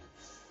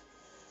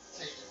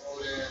 Take it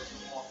over there,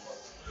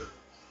 motherfucker.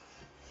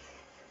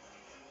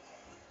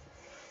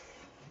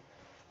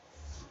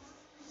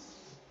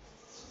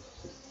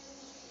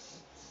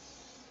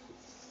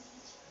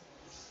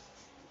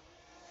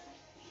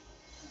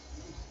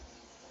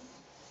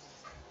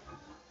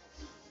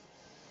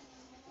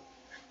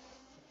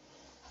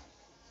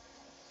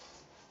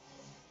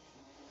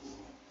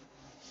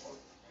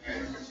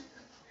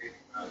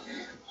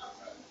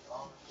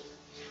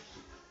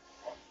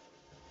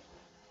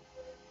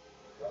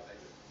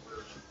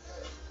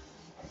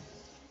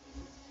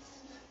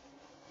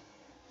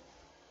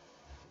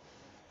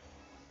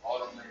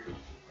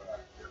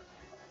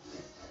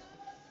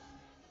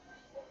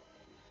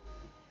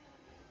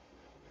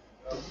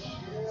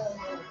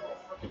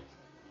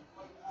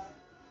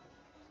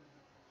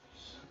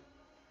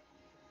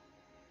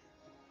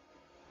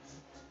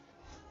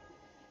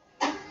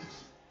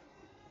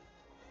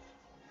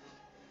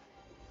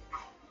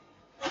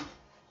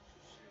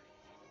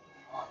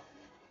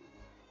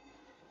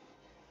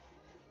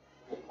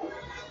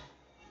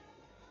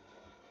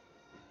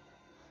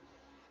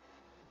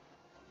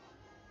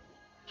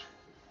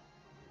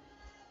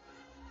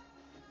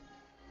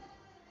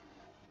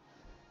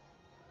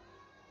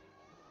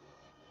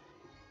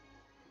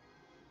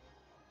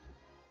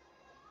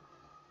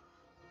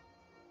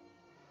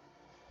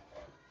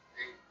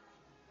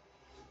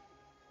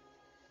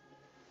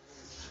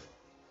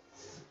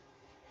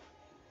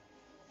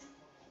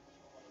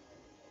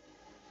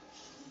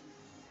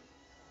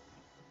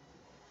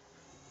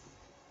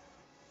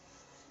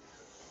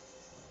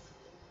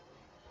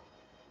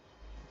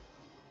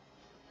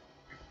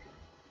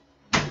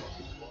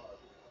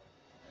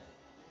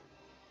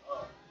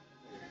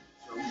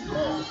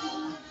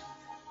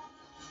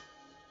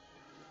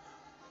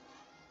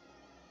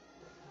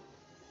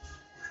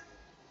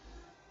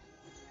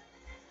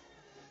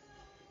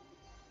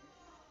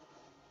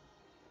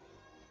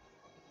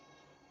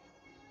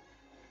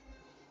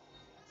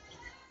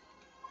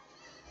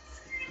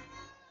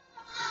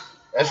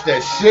 That's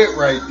that shit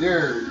right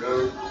there,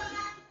 yo.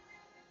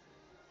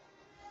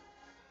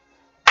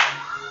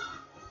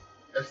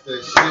 That's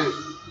that shit.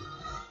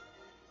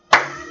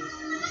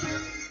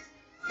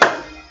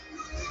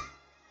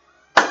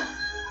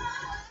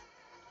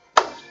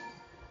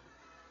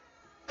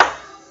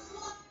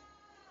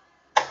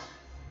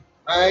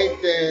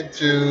 Ninth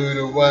into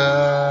the wild.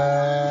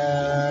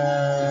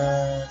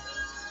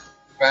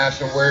 Find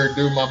somewhere to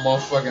do my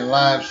motherfucking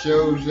live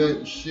shows at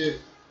and shit.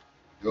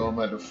 Do them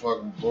at the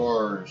fucking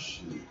bar and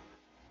shit.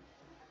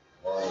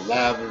 Or a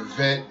live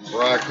event,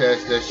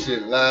 broadcast that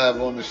shit live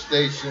on the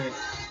station.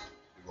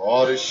 Do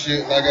all this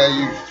shit like I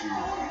used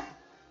to.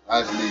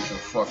 I just need some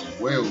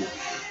fucking wheels.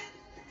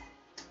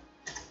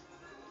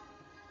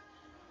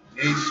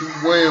 Need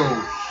some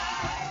wheels.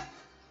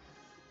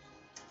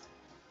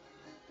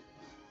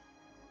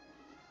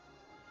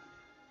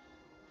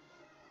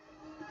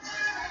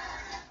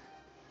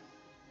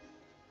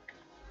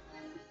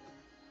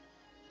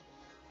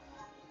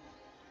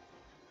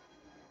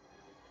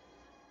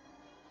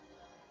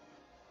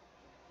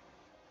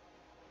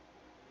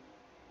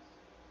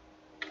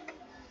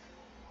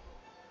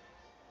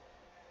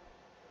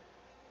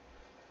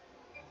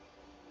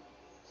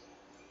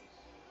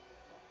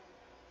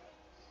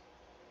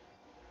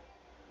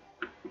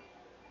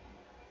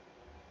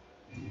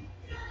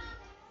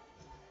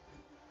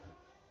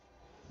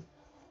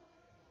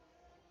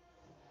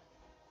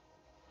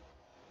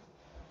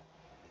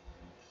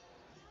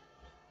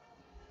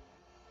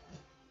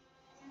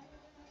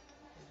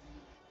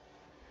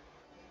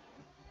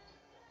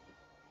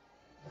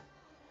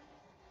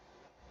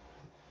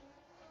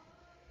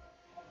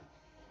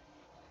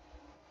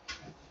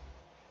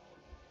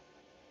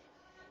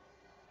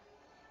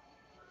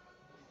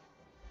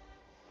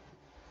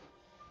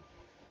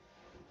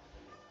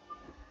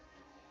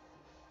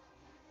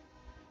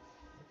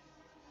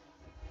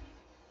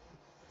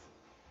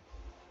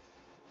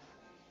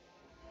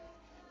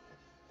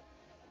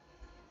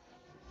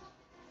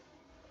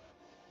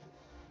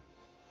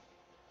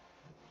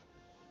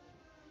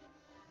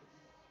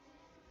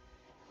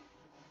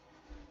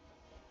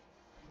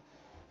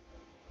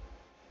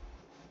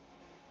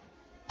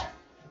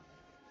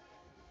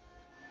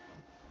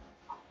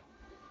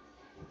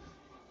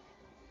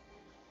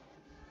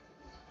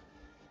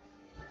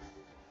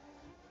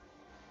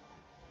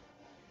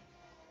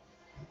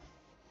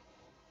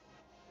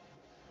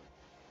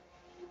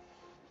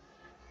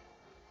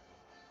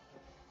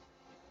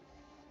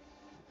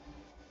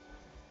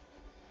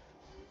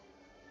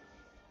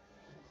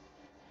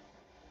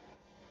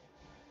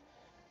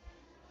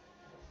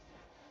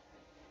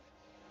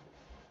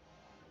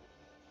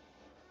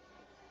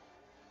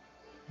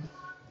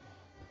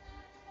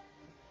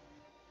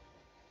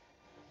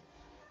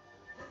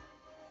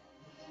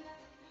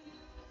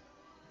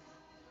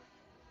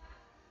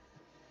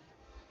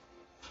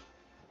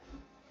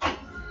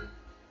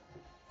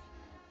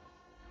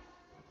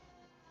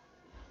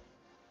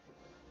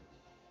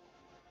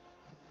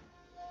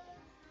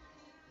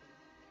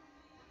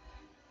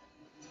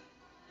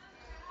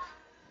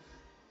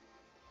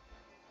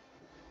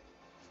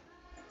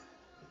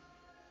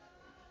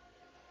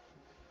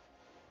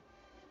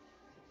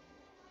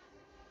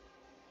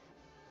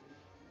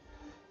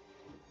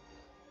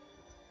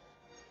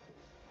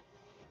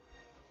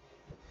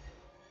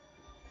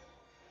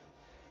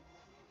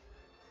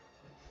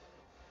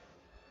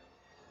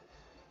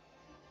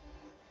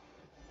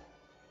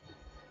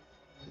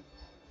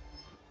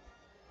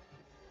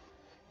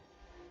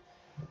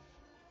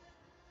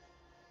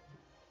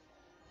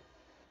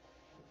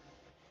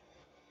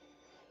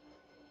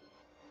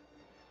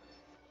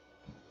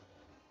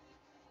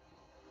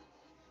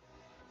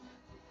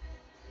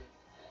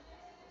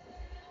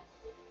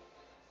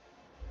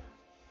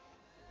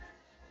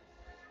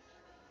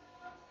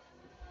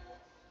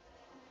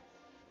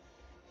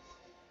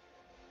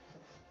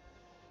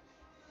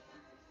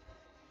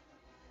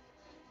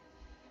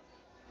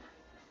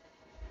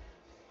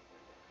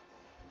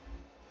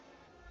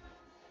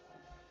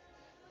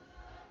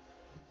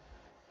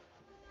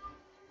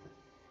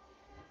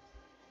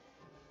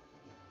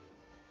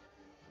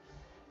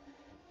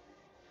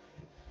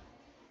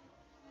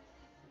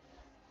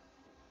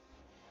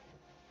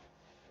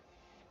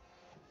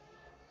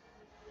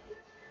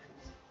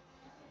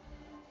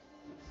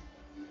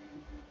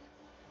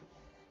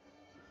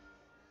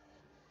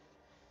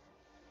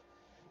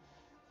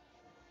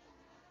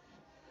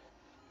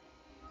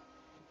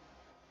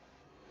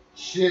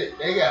 Shit,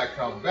 they gotta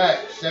come back.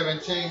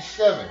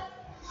 17-7.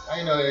 I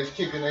ain't know they was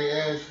kicking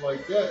their ass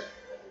like that.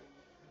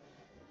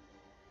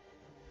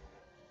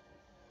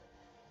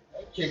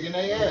 They kicking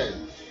their ass.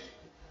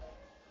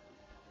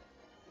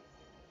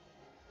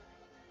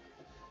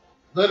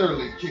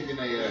 Literally kicking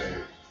their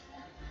ass.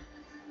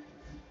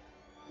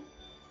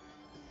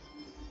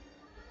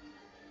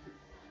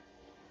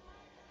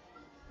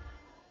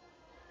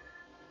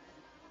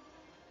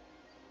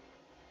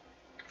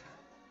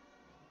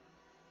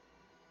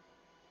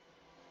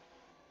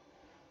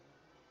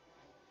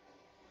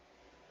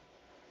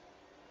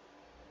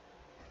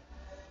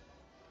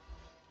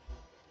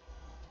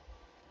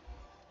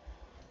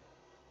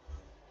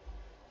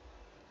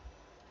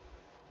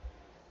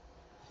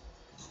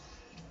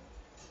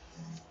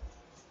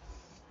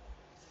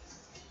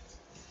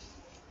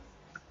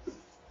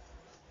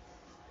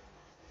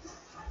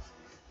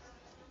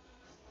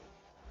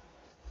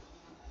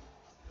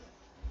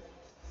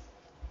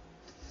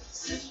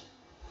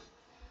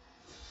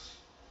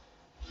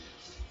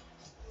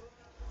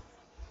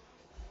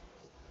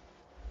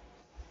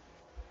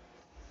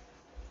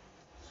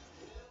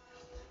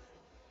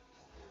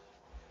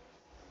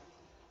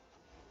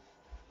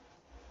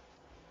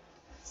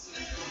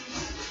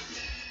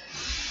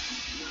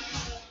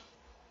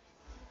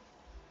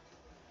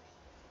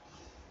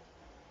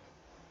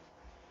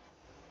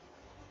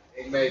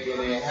 making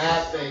it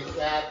happen,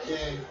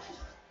 Captain.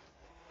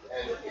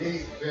 And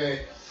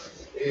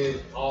defense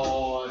is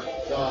on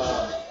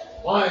the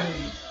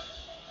money.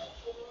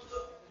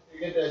 You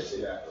get that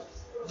shit out.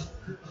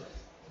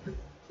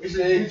 He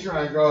said he's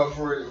trying to go up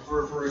for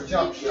a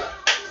jump shot.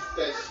 Get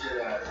that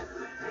shit out.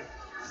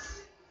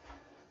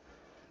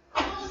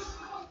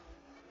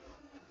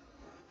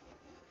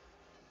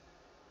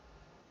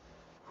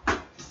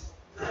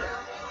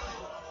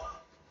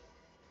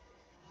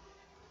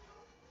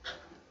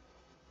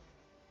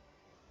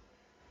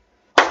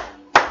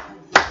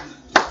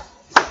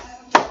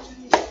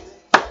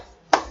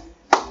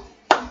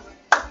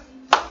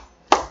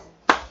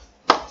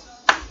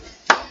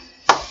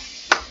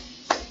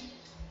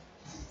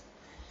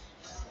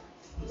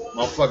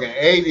 Motherfucking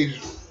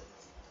 80s,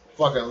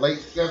 fucking late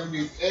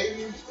 70s,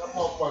 80s, that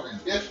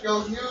motherfucking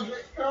disco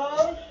music,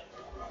 cuz.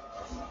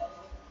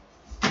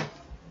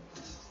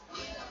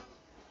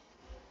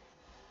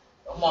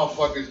 Them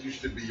motherfuckers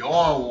used to be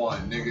on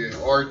one, nigga,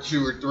 or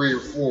two or three or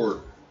four.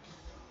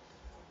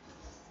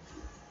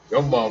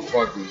 Them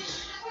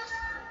motherfuckers.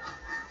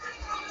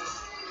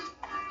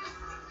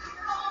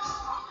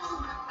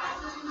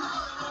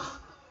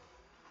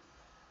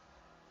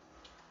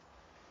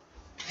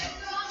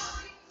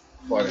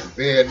 Fucking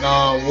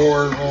Vietnam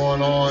War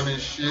going on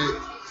and shit.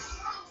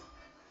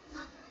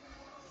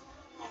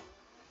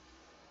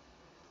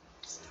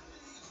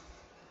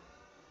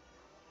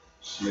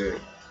 Shit.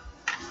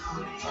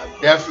 I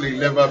definitely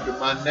live up to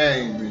my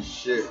name and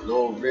shit,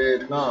 Lord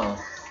Vietnam.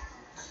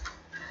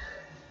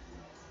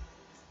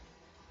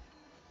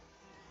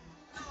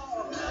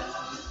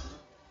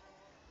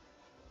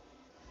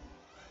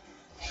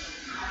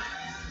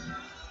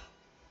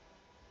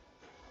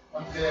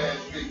 My dad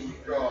speaking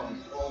from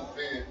Lord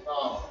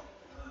Vietnam.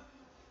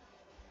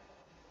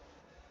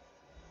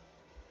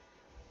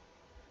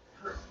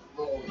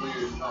 Lord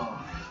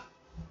Vietnam.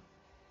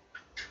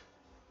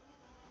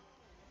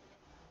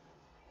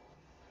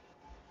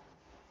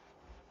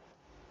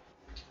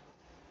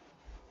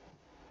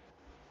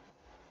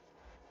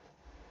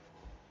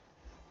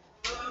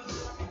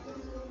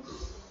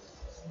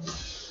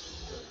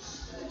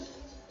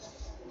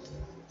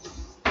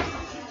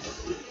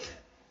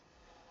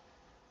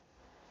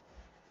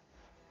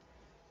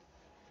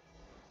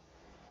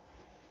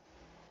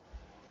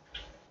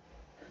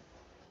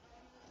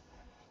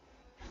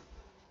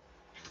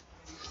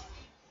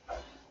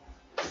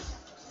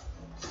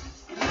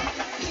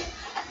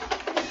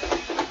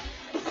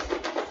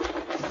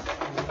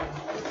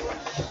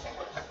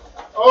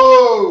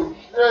 Oh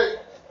shit!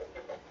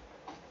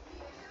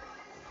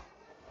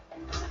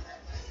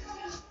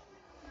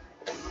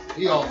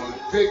 He almost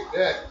picked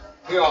that.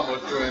 He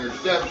almost threw an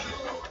interception.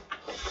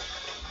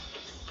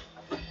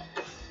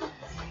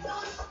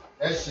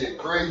 That shit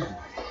crazy.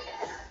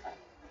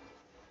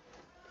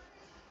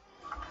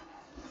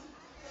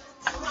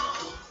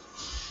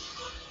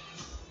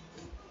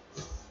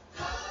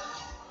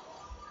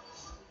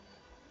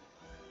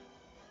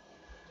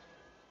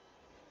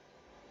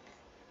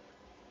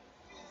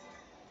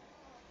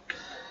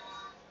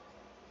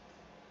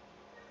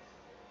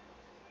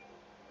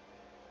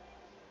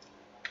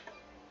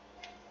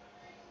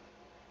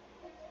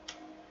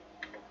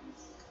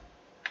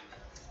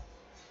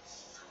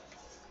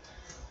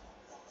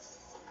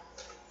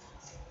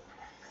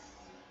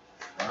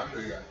 I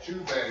could have got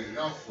two bags of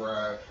them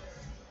fries.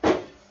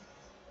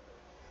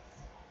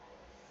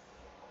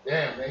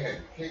 Damn, they had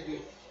to kick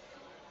it.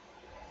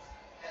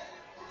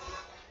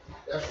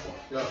 That's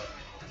fucked up.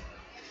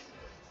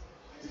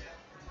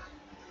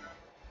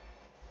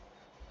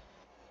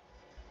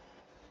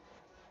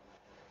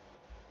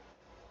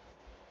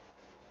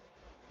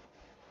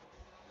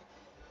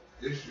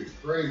 This shit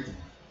crazy.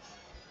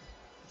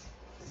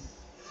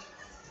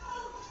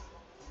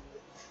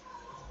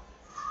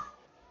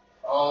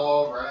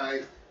 All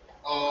right.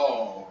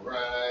 All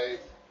right.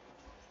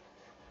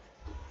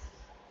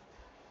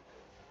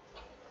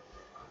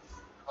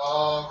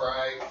 All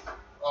right.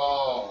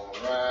 All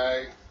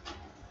right.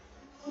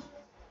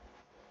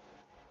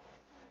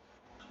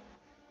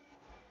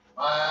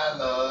 My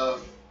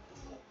love.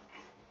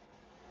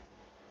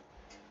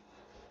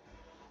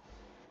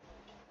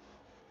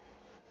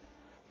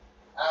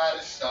 Out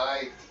of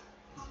sight.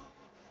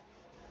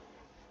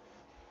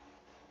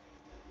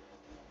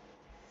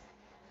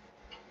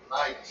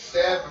 Like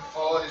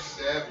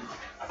 747.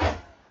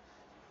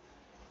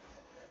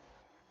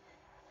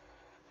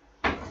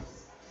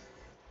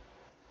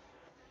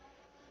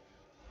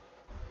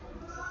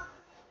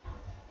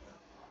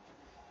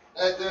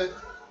 At the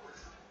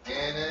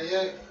end of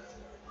the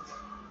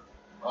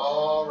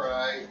all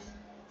right.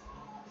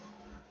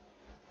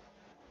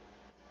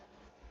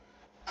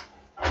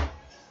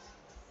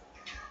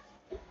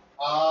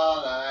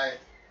 All right.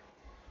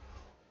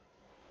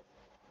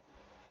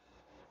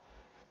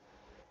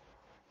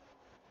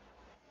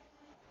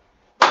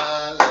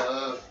 My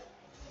love.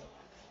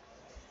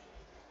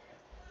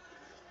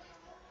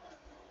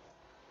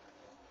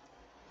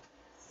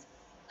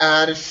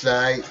 Out of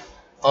sight.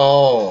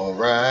 All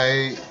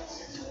right.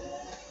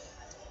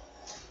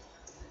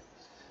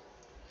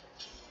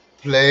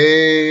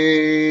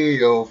 Play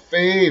your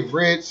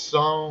favorite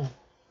song.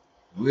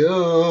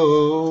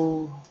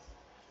 We'll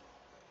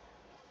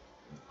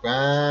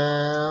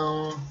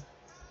bound.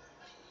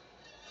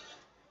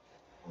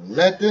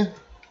 Let the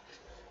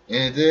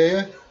in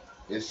there.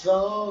 It's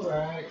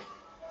alright.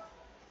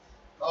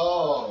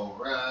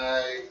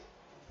 Alright.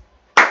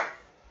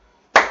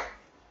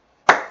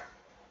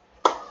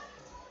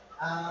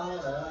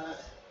 Alright.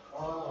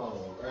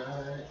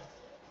 Alright.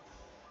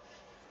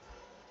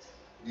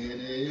 In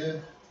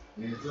there.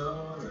 It's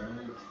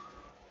alright.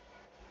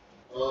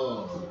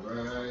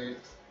 Alright.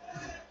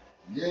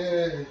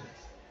 Yeah.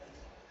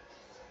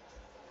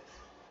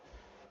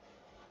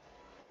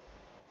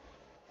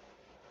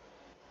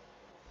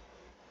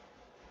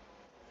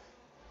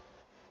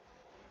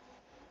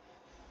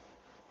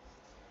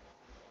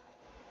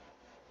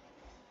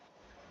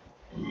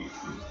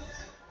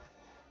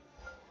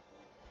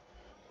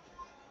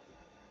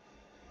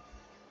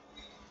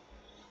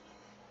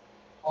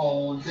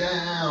 On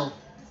down.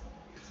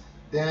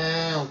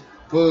 Down.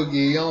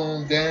 Boogie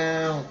on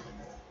down.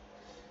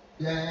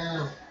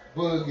 Down.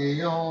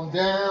 Boogie on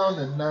down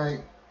tonight.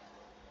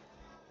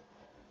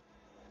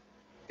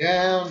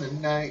 Down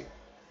tonight.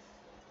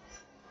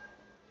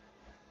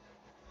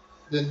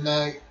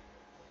 Tonight.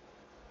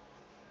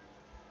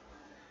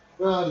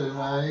 Brother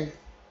night.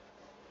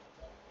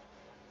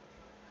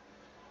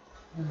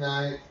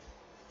 Tonight.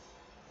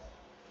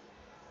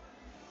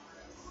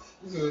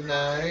 Good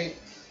night.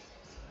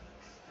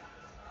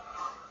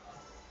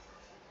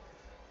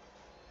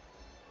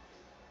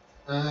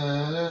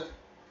 Uh,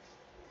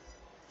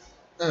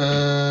 uh,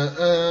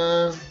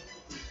 uh.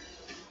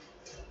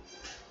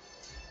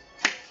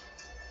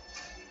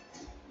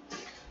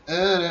 Uh,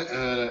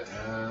 uh,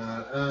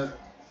 uh,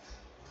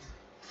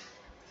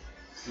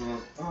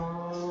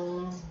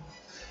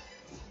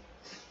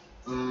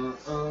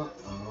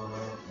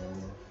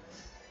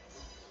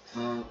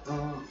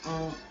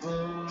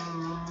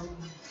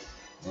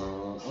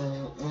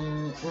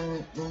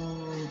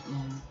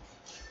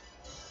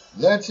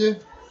 Let you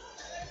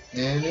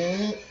in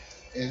it.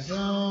 It's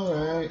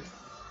alright.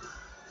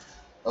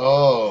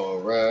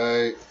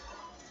 Alright.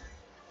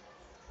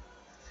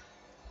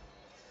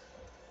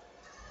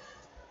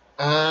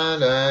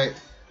 Alright.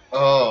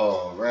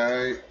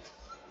 Alright.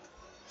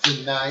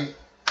 Tonight.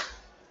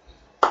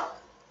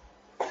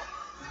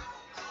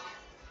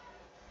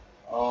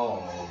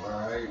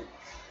 Alright.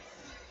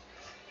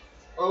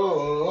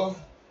 Oh.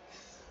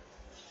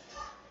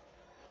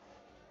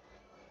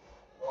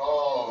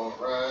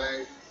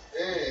 Alright.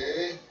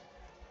 Hey.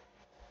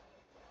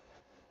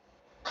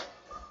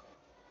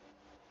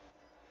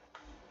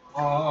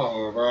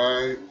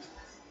 Alright.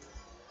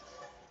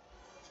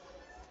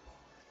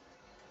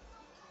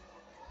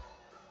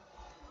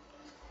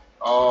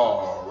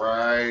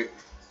 Alright.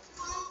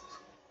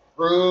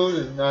 Through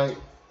the night.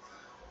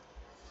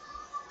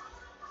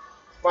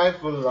 Fight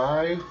for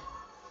life.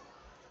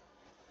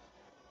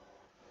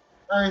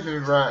 Life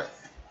is right.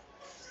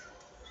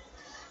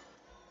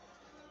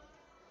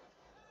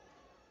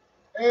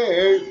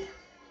 Hey.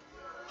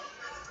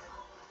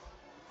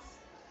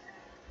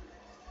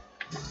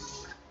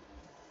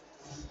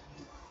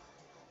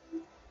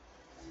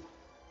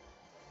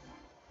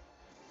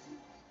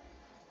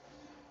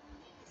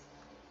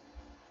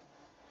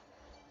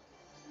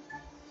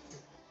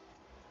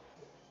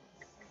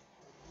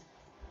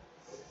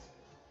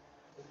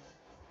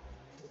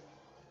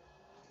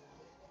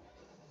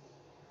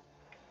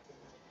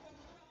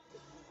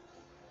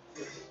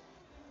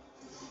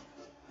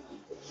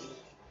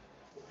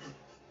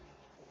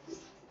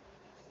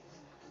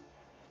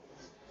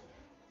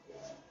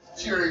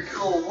 Jerry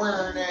Cole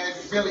wearing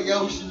ass Billy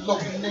Ocean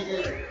looking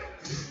nigga.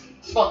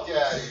 Fuck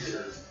out of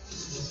here.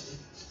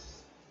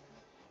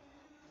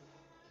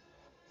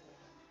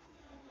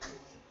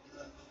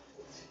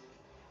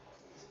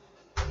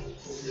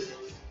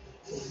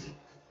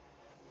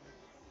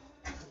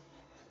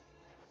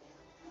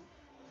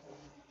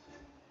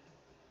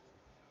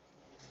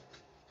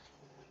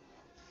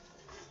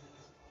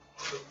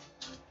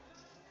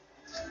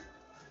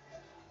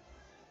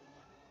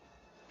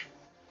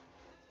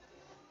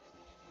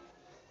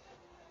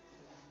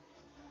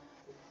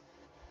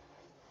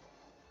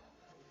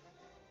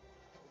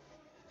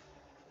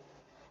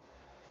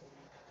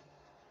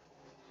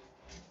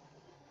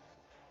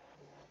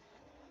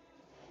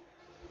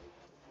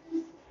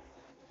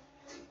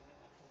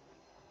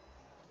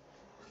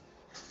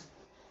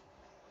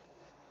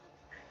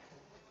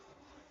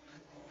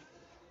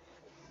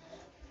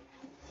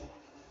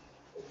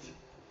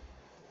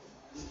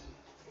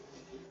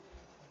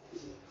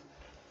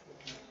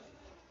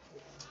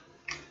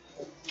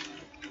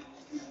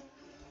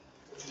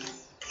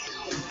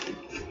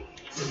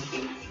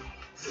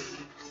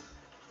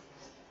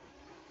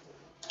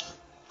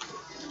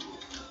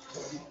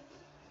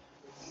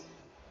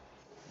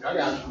 I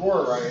got some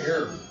more right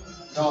here.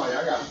 No,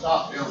 I gotta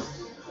stop them.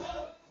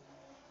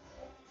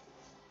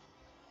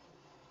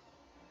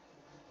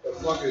 The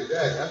fuck is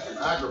that? That's some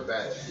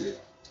acrobat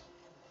shit.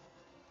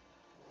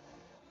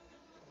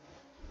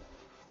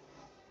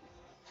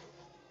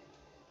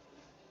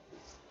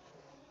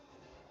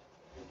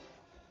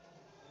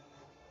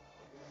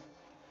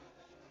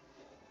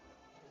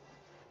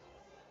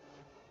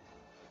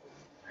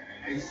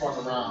 They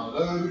fuck around,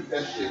 lose,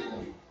 that shit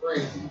gonna be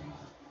crazy.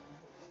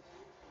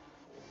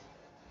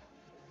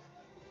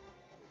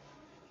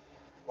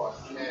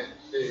 Fuck Kansas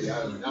City,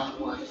 I do not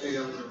want to see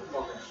them in the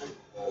fucking Super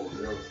Bowl,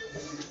 yo.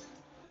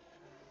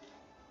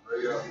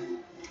 Straight up.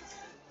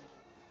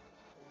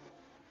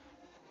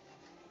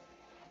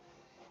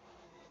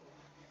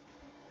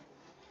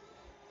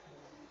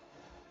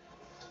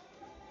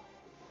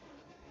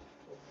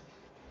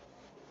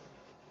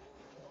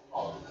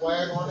 Oh,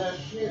 flag on that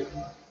shit.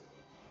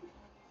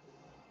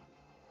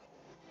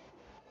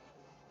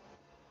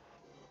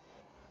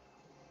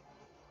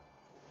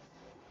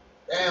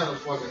 Damn, the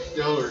fucking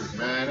Steelers,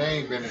 man. They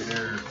ain't been in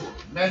there for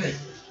a minute.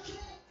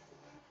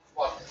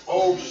 Fucking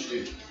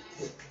bullshit.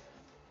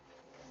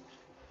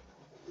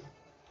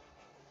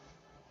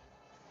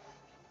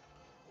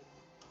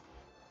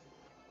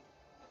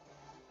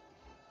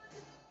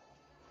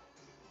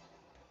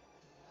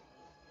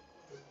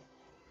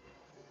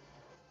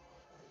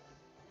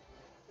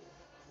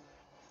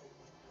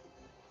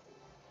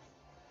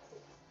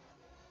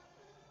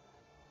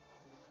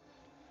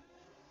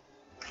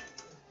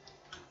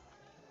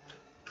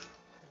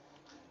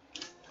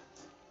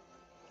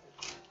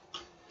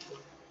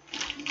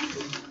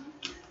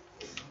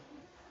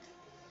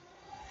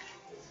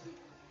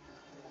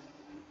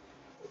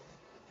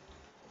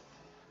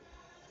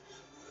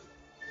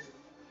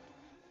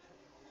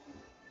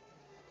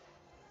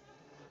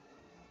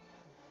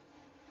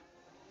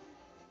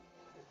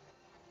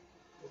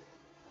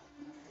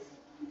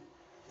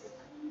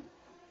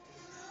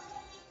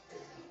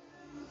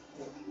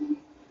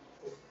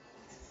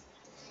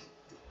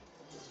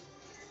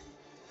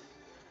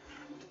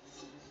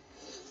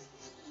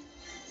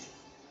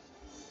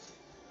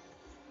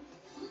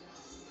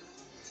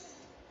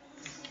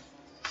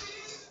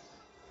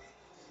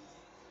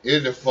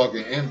 It's a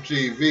fucking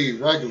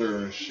MTV regular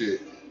and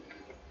shit.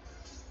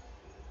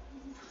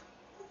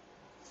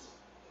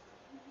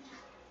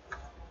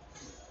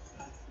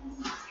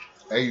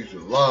 I used to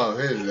love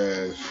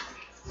his ass.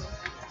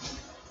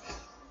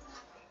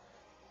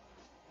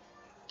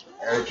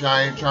 Every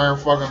time he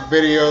turned fucking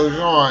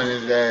videos on,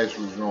 his ass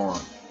was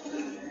on.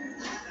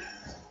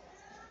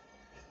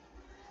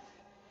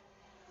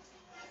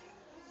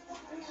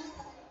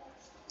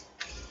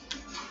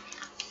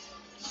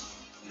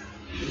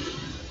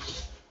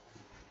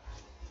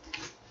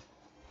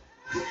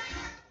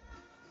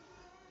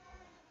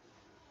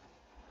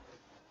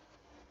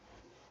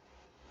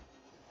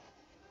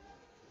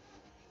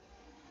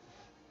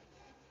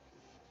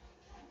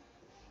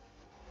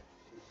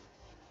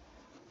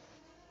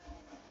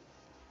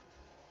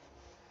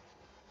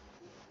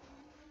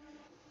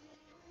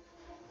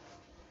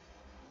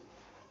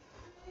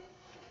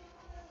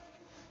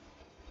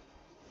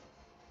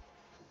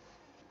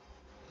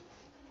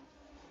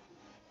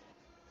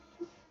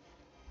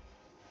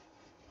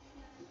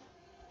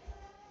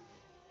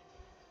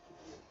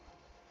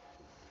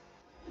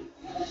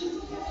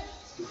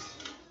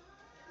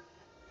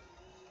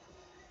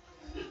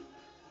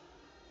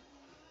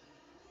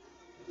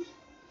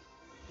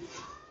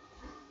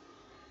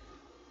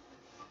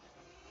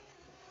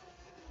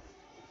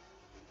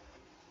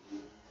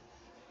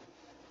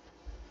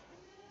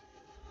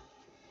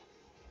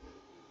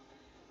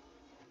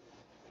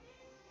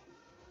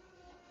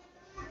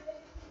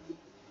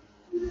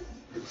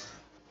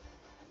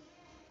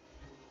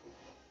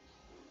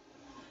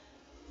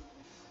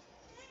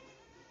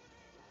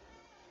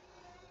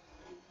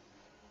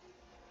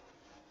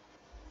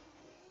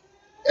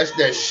 That's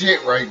that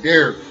shit right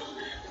there.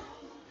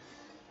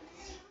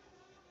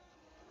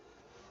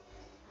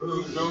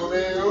 Who's no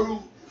man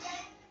who?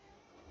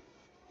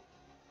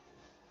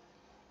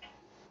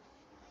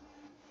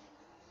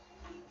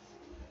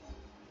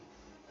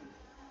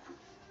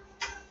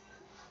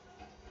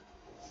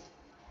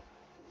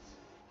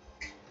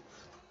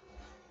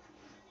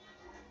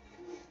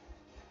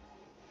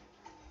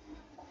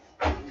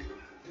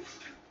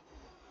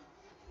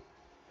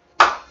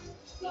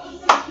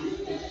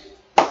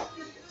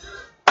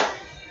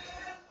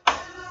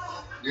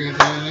 You got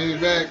the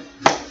niggas back?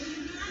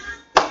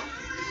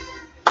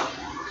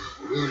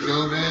 Who's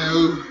no man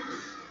who?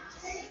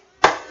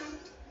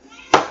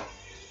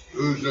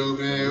 Who's no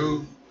man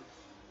who?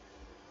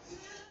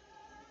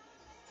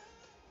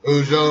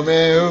 Who's no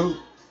man who?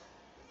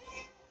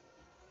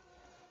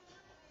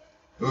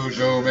 Who's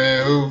no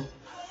man who?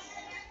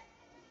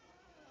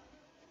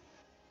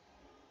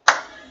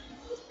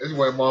 This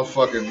way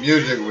motherfucking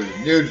music was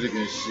music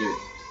and shit.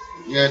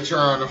 You had to turn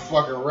on the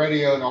fucking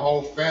radio and the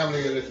whole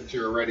family would listen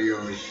to the radio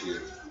and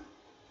shit.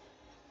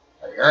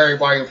 Like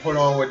everybody can put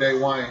on what they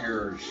want to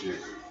hear and shit.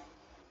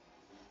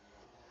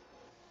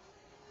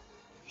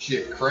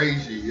 Shit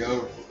crazy,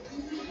 yo.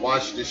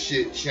 Watch the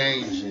shit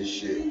change and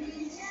shit.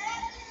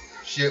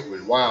 Shit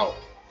was wild.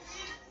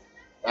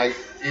 Like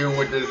even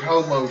with this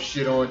homo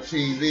shit on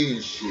TV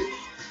and shit.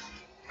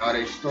 How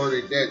they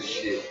started that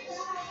shit.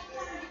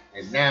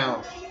 And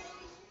now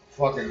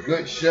fucking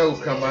good show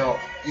come out.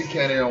 You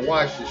can't even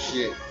watch the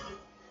shit.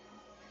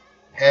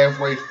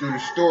 Halfway through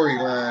the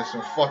storyline,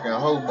 some fucking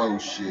homo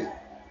shit.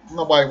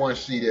 Nobody want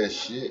to see that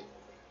shit.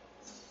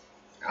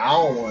 I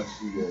don't want to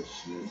see that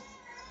shit.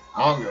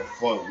 I don't give a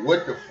fuck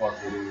what the fuck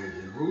it is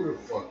and who the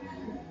fuck it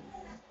is.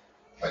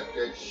 Cut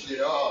that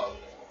shit off.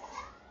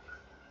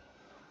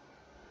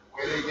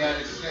 Where they got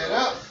it set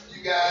up,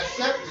 you gotta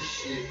accept the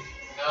shit.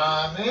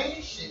 Nah,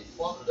 man, shit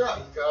fucked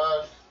up,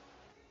 cuz.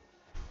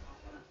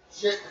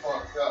 Shit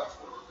fucked up.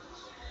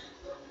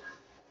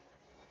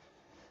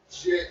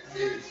 Shit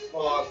is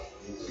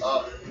fucked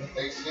up.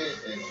 They said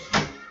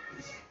that.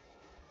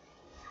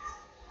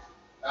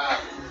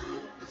 Ah,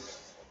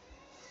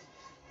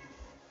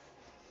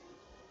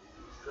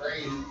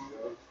 crazy,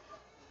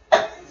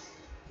 bro.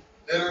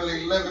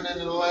 Literally living in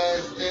the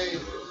last days.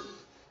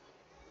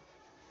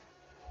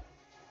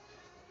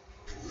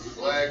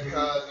 Glad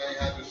cuz ain't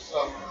had to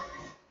suffer.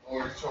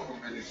 Lord took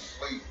him in his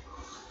sleep.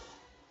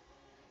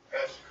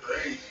 That's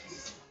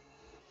crazy.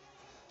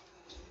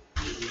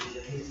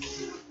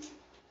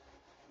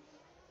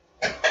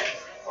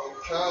 Oh,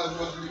 cuz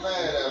wasn't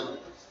mad at him.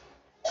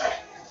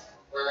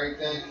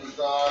 Everything was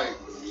alright.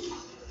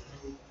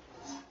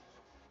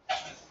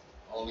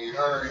 Only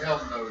her and him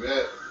know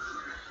that.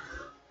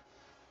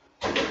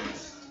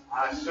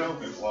 I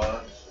assume it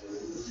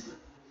was.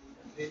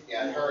 It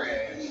got her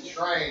ass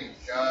trained,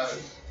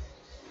 cuz.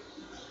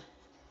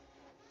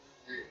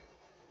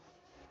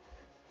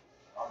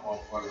 I'm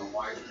gonna fucking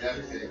wipe that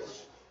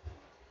bitch.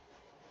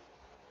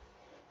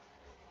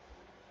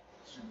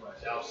 Too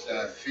much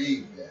outside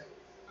feedback.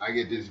 I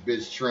get this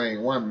bitch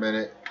trained 1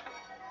 minute,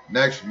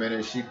 next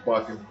minute she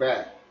bucking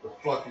back. The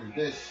fuck is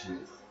this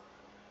shit?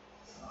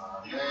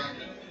 Man.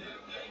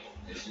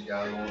 And she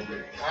got a little bit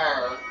of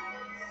power.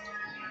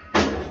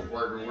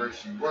 Working where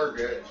she work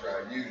at,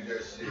 try to use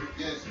that shit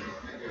against me.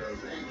 Nigga,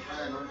 ain't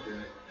trying to do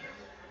it.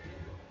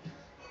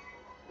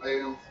 Play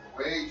them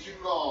for way too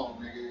long,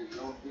 nigga.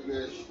 Don't do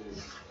that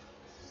shit.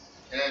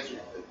 Cancel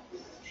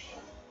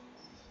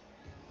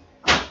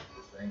that.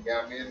 This ain't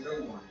got me a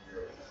new one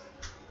here.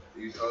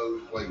 These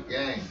hoes play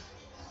games.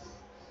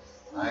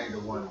 I ain't the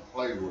one to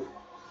play with.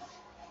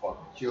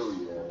 Fucking kill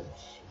your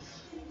ass.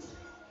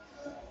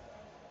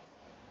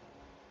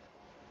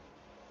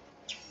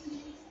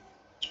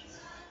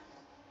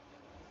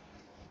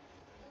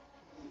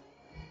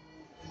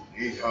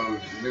 These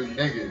hoes new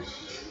niggas.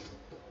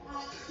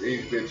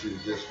 These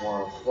bitches just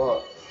wanna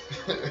fuck.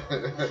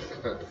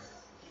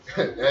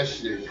 That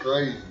shit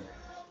crazy.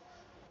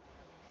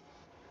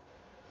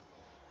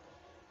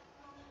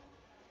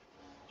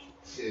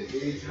 Shit,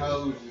 these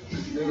hoes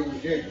is the new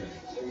niggas.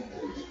 They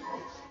just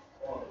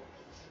fuck.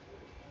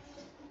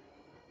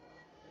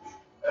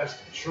 That's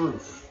the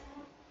truth.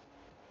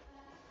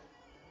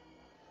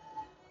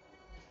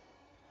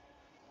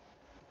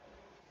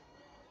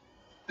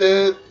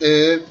 Do,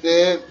 do,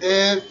 do,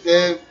 do,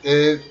 do,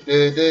 do,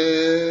 do,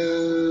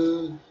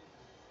 do.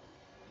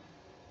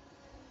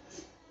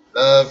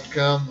 Love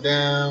come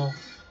down.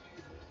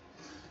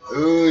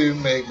 Ooh, you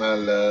make my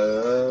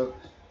love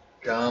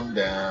come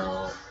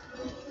down.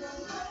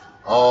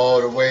 All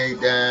the way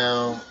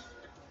down.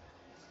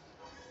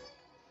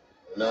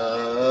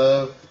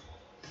 Love.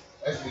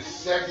 That's the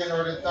second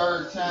or the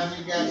third time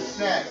he got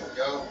sacked,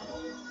 yo.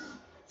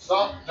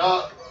 Something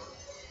up.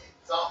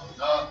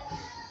 Something up.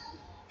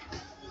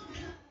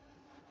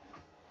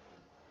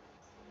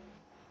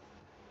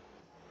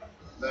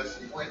 Unless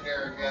he went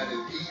there and got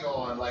his heat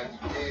on like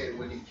he did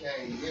when he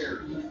came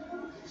here.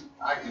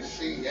 I can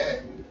see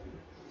that.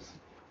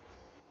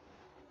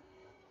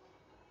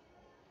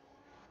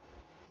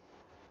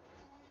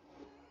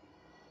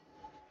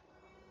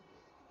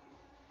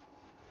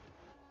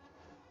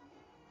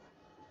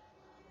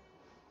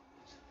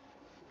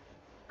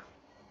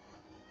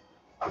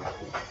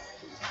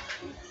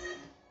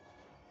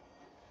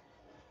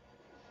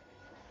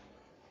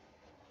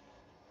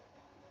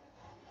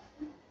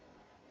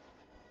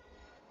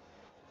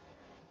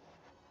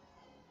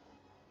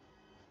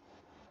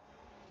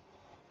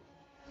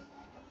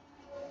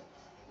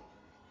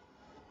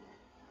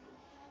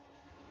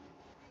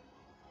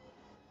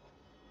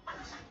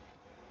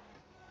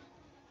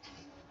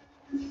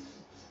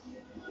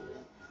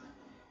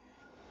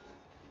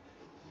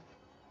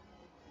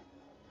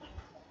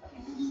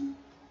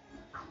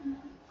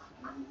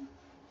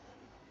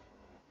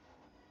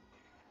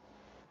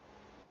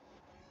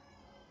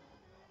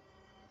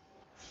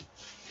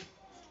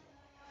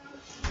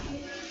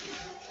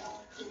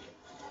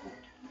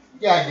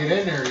 You gotta get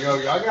in there, yo.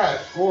 Y'all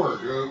gotta score,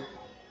 dude.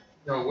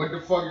 Yo, what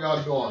the fuck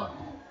y'all doing?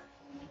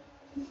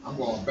 I'm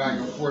going back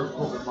and forth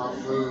cooking my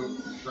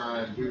food,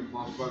 trying to do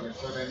my fucking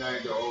Sunday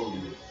night to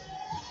Oldies.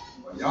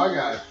 But y'all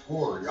gotta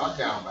score. Y'all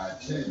down by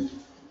 10.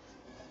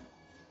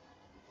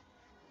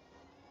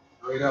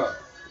 Straight up.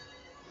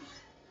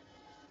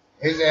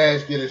 His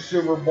ass get a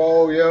Super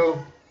Bowl, yo.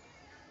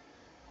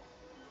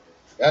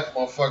 That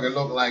motherfucker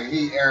look like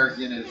he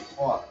arrogant as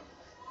fuck.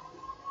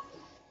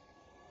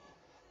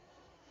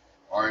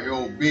 Or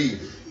he'll be.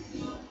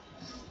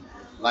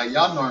 Like,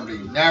 y'all normally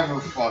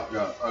never fuck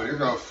up. Oh, there's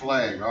a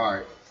flag. All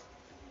right.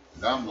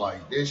 And I'm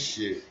like, this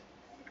shit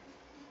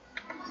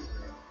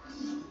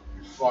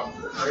is fucking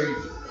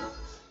crazy.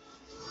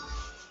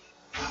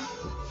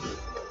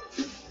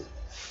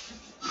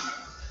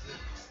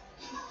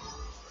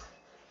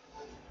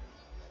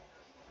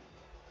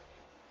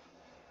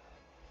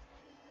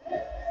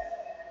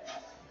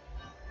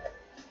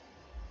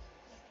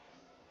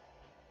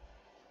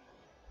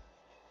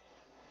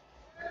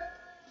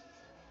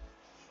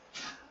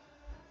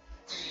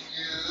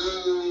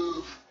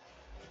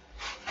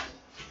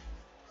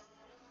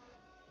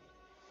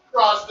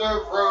 across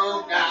the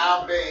room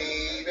now,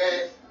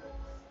 baby.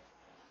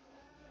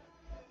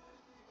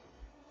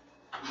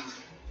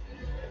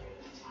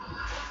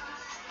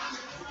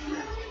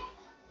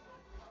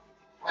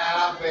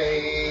 Now,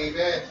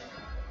 baby.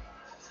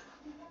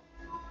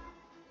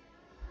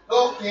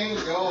 Look in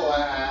your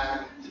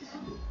eye.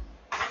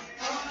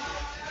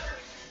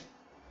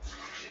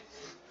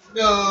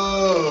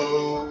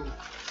 No,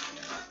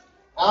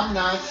 I'm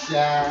not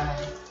shy.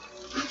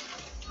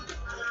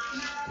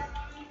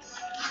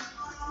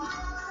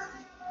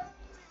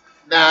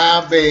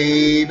 Now,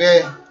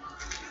 baby.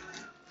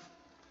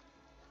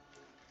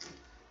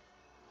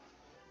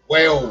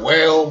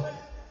 Well.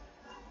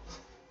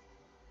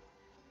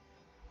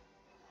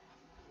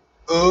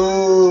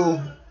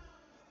 Ooh,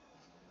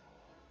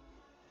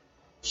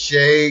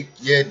 shake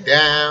you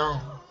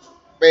down,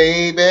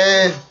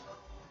 baby.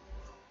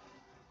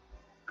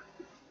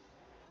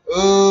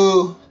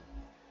 Ooh,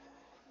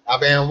 I've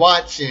been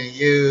watching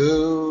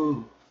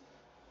you.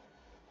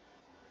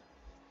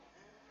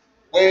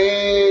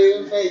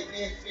 Well, make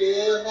me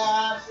feel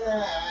nice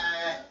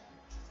right.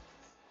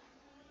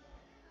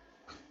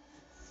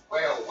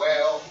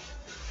 Well.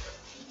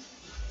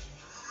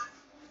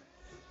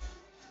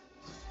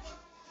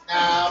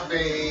 Now,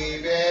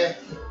 baby.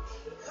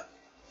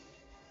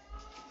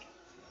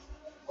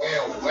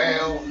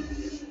 Well.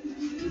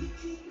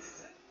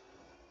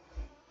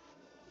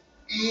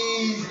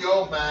 Ease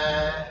your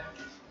mind.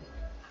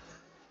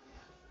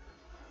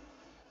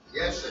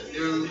 Yes, I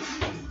do.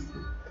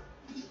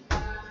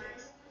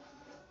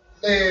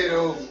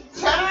 Little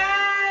time.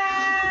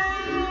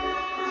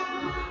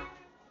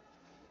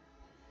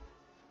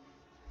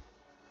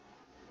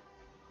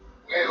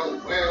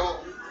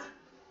 Well.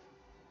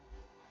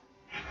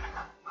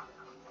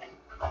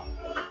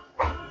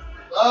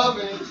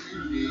 Loving you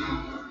need.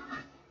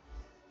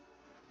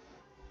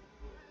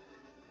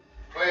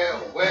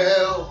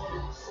 Well.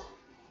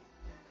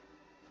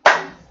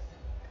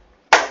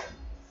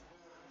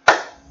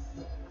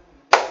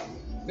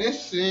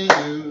 Missing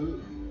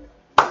you.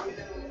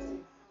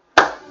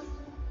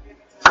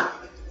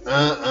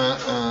 Uh.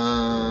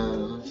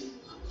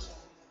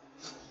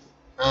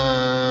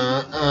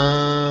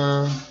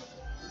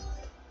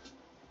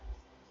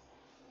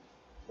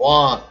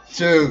 1,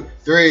 2,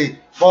 3,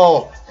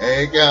 4.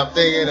 Hey, I'm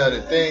thinking of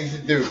the things to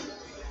do.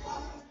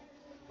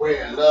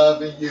 We're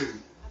loving you.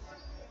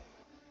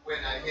 When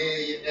I hear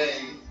your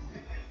name,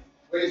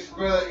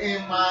 whisper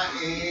in my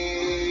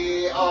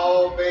ear,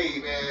 oh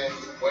baby,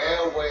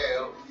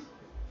 well.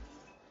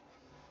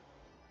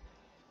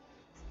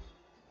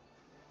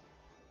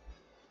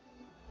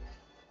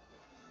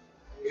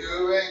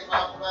 You make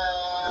my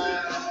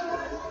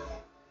mind.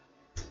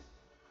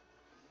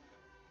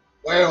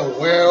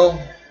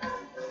 Well.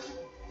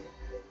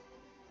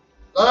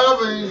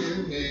 Loving you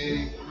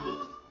need.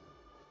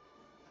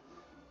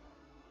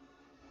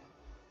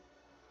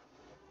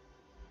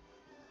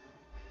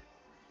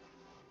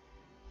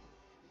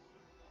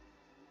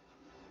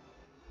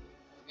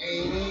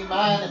 Ain't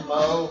mine and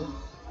mo.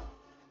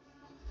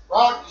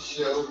 Rock the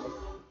show.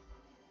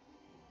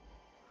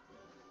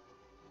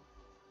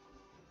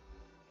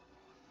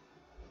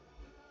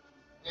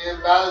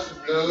 Everybody's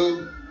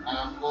blue.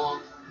 I'm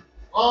going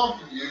on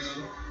for you.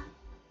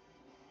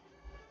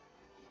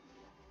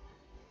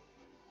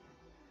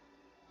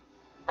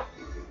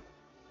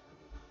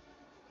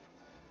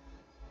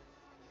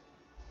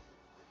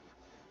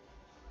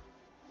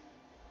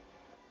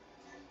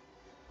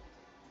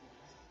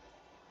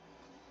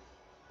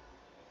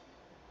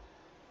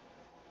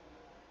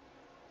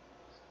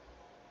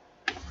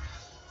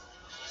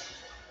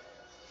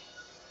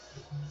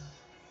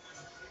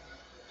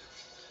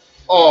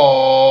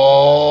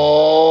 Oh,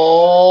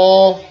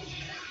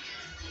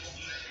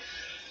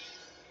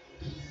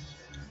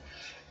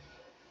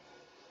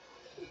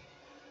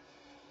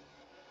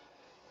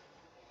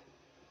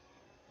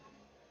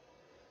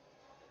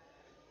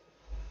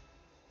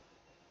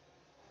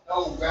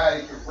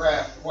 nobody can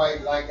rap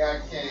quite like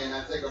I can.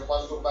 I take a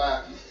muscle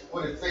back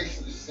with a face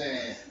of the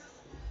sand.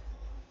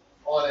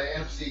 Or the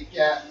MC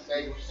Cap,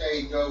 make him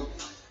say go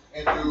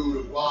and do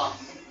the block.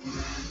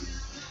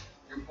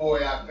 Your boy,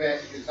 I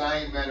bet, because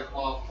I ain't met a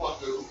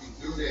motherfucker who can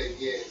do that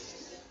yet.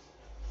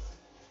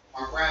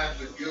 My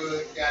rhymes are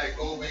good, got a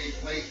gourmet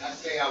plate. I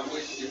say I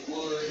wish it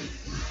would.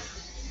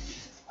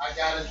 I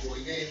got it to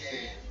win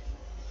and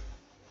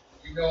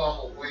you know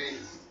I'm a win.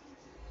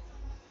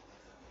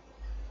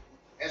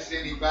 That's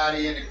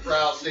anybody in the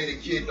crowd say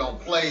the kid don't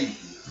play.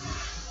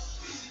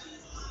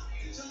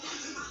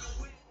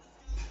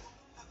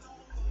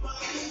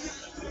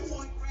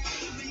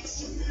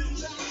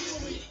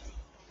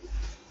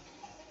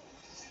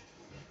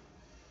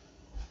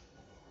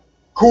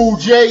 Cool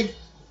J.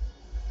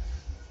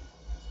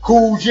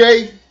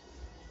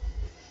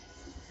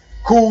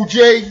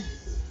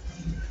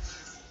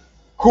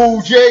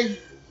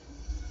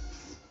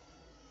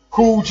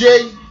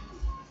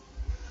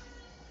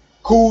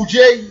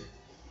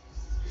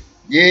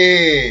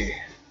 Yeah.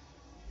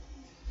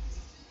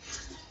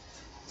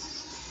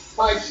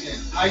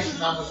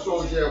 Icing, I'm a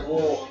soldier at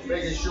war,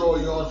 making sure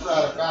you don't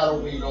try to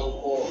battle me no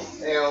more.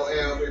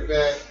 LL, be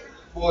back.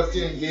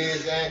 14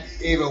 years, and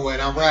even when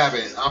I'm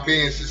rapping, I'm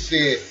being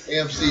sincere.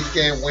 MCs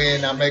can't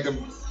win, I make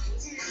them,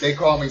 they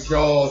call me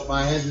Jaws,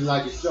 my hands is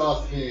like a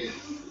shark fin.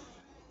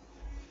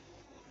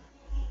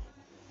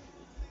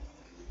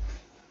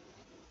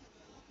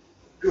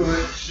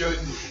 Good,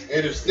 shouldn't,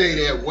 it'll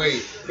stay that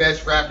way.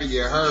 Best rapper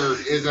you heard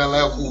is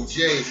LL Cool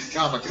J,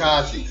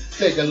 Kamikaze.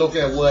 Take a look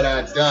at what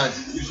I done.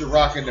 Used to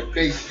rock in the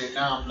basement,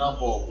 now I'm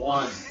number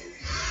one.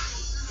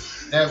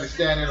 Never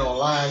standing on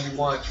line, you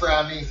wanna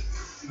try me?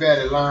 You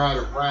better learn how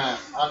to rhyme.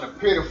 I'm the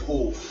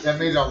pitiful, that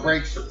means I'm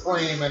ranked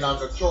supreme and I'm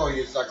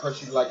notorious. I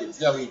crush you like a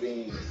jelly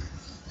bean.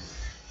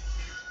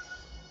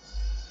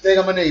 Think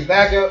I'm gonna need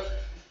backup?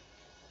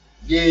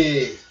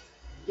 Yeah.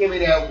 Give me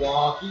that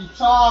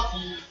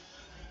walkie-talkie.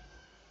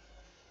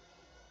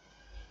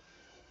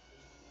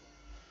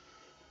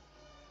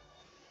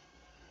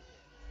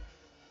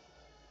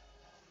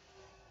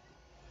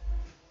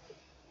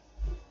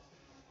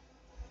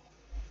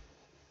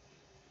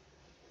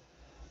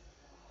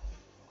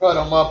 Cut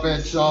them up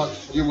in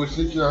chunks. You would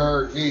sit your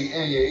hurt me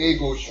and your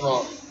ego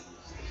shrunk.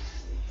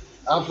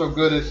 I'm so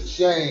good it's a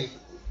shame.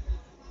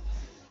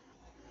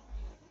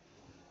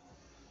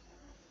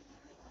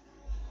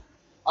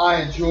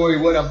 I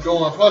enjoy what I'm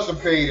doing, plus I'm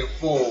paid in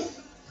full.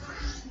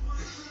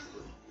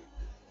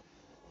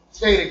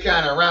 Say the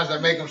kind of rounds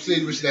that make them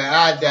see wish that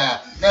I die.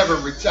 Never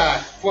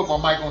retire. Put my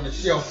mic on the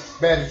shelf.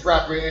 Baddest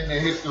rapper in the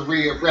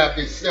history of rap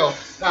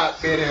itself.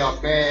 Not bitter or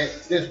bad.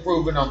 Just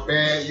proving I'm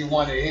bad. You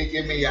want to hit?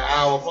 Give me an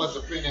hour plus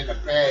a pin in the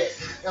bag.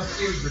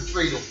 MCs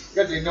retreat them.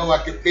 Cause they know I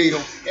can beat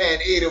them.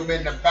 And eat them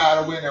in the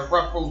battle in a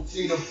rough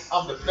routine them.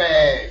 I'm the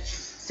badge.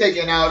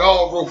 Taking out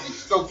all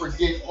rookies. Don't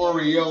forget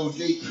Oreos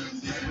eating.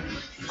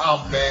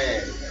 I'm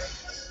bad.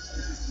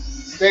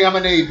 Think I'm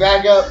gonna need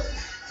backup?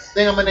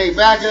 Think I'm gonna need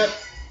backup?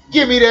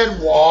 Give me that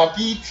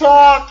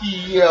walkie-talkie,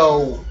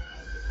 yo.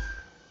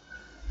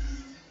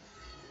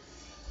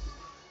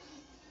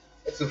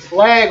 It's a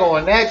flag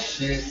on that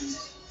shit.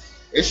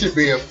 It should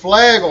be a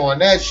flag on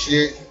that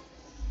shit.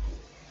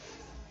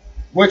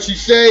 What you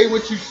say,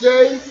 what you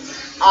say,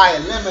 I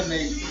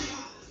eliminate.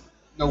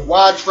 No,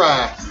 why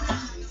try?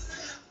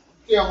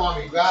 Tell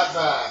mommy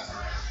bye-bye.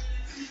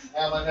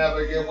 I'ma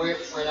never get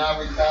whipped when I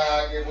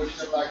retire. I get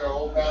whipped like a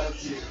whole battle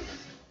shit.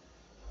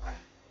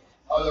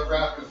 Other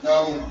rappers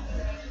go.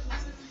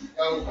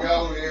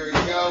 Go, there we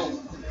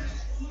go.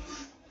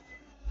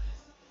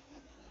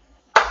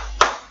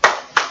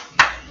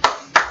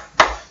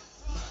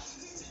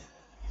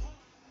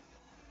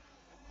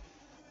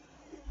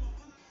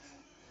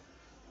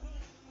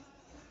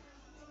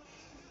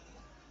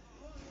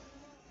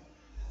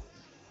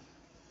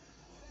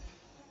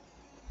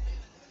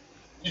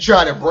 You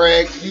try to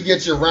brag, you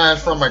get your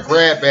rhymes from a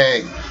grab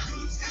bag.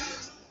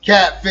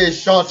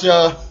 Catfish, don't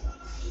ya?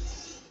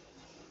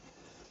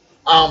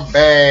 I'm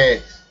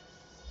bad.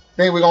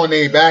 Think we're gonna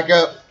need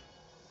backup?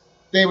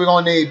 Think we're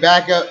gonna need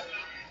backup?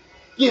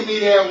 Give me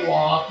that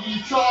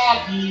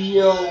walkie-talkie,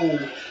 yo.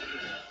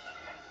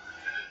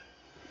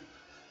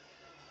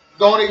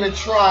 Don't even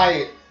try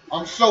it.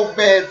 I'm so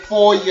bad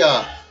for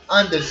ya.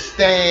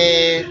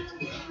 Understand?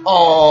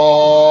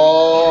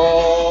 Oh.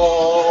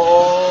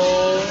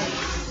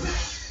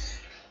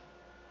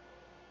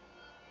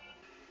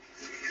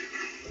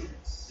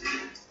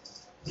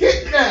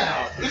 Get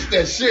down. This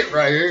that shit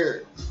right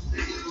here.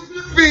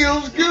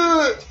 Feels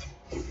good.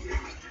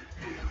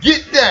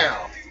 Get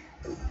down.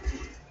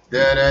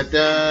 Da da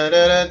da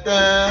da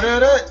da da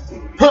da.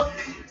 Huh.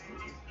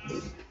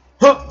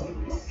 Huh.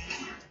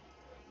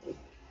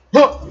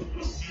 Huh.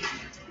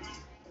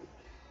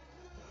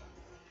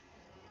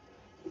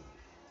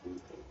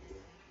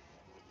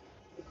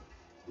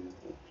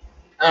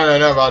 I don't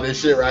know about this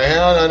shit right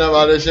here. I don't know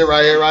about this shit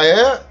right here, right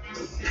here.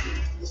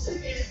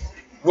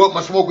 With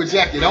my smoker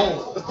jacket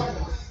on.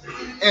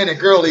 And the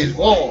girl is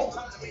warm.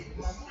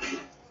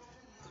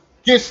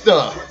 Get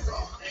stuff.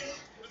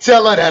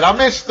 Tell her that I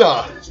missed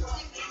her.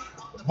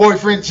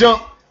 Boyfriend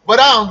jump, but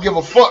I don't give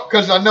a fuck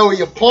cause I know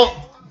you're punk.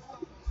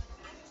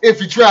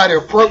 If you try to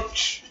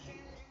approach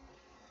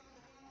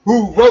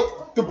who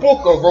wrote the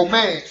book of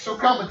romance, so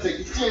come and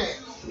take a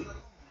chance.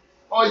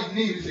 All you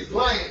need is a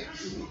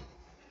glance.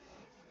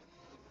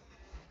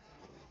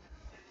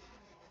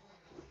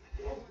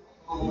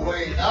 Oh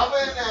wait, up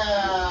and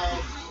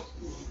down.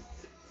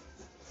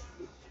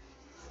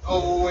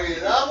 Oh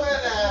wait, up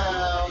and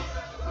down.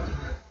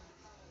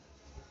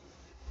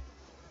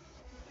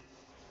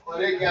 Well,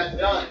 it got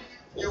done.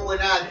 You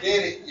and I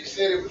did it. You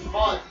said it was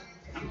fun.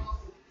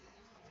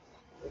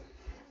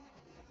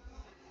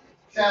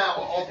 Time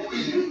on the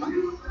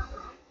wheel.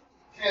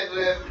 Can't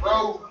let it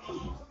roll.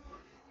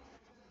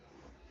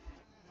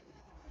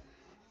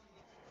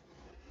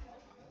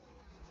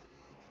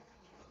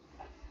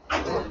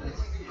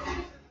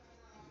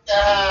 The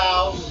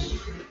house.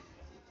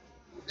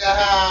 The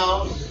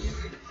house.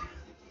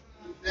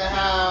 The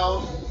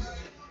house.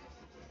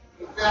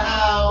 The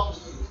house.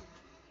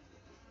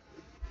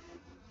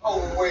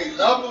 Oh, wait,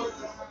 lover.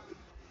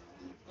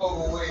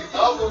 Oh, wait,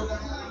 lover.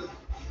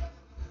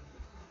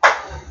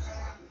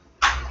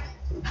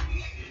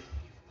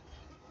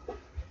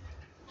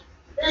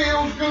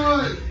 Feels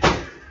good.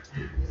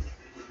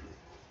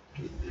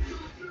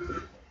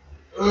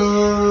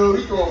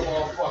 He threw a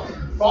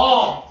motherfucking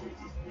bomb.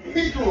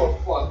 He threw a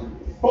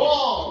fucking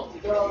bomb,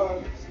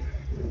 dog.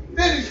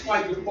 Then he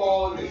spiked the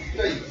ball in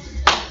his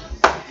face.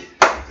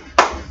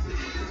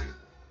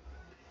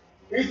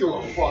 He threw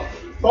a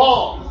fucking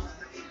bomb.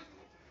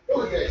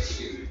 Look at that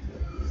shit.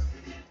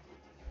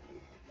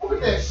 Look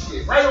at that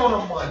shit. Right on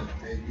the money,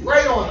 baby.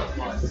 Right on the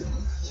money.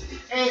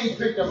 And he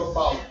picked up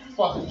about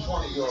fucking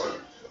 20 yards.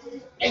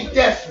 Ain't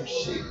that some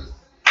shit?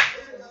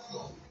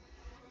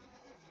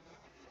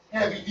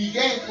 Heavy D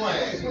game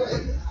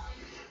plan.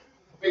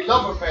 Big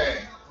lumber bag.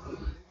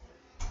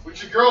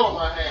 With your girl in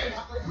my hand.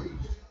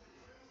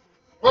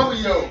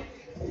 Romeo.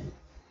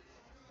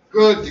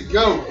 Good to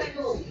go.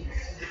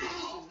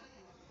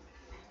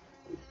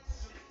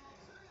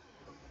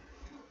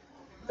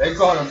 They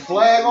caught a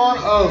flag on?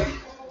 Oh,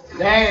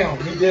 damn.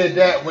 He did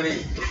that when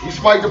he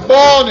spiked the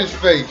ball in his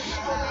face.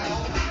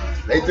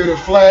 They threw the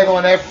flag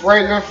on that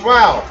fragrant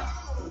foul.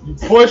 You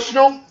pushed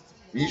him,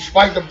 you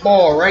spiked the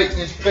ball right in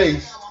his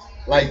face.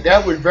 Like,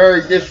 that was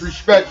very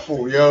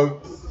disrespectful, yo.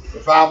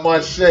 If I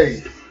must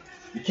say.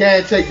 You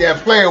can't take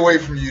that play away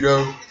from you,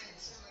 though.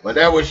 But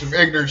that was some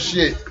ignorant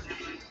shit.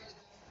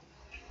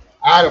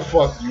 I'd have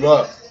fucked you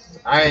up.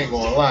 I ain't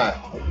gonna lie.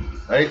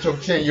 They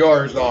took 10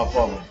 yards off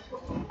of him.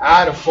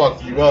 I'd have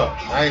fucked you up.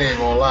 I ain't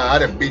gonna lie.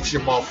 I'd have beat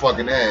your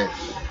motherfucking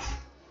ass.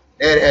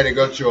 Ed had to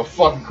go to a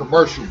fucking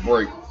commercial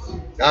break.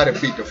 I'd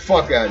have beat the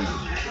fuck out of you.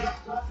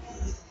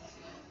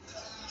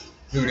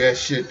 Do that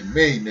shit to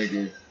me,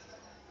 nigga.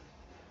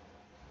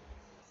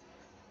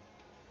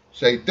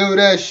 Say, do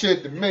that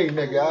shit to me,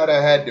 nigga. I'd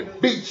have had to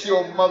beat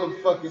your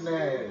motherfucking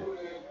ass.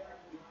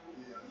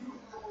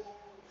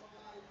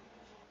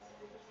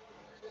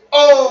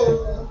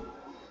 Oh!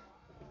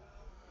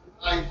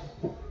 Like,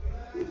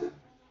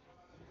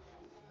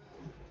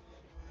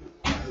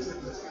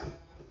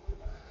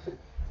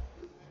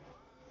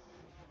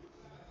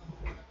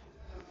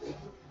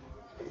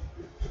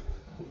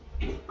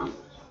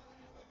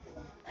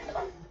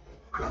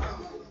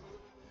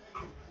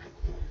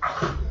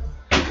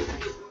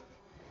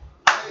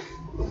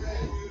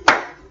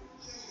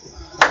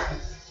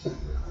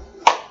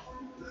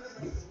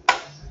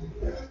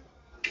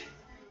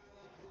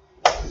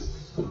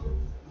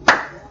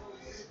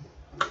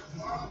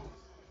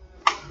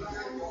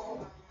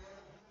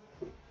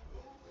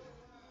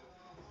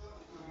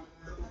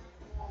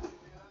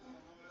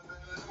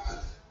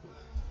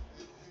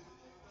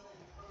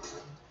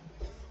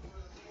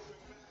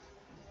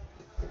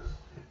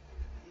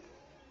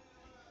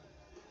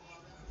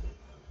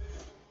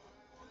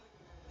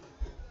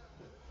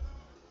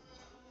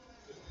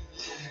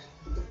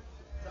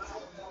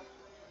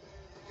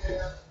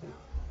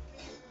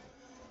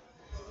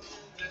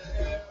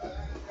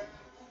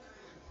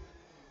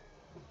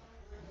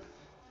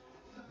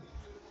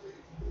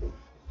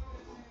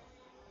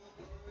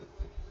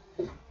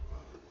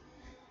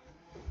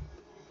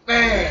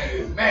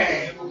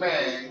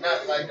 man,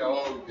 not like the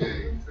old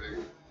days,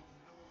 baby.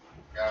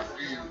 Gotta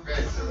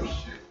reinvent some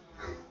shit.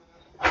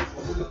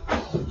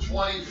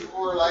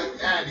 24 like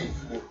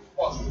 94.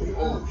 Fucking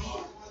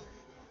bullshit.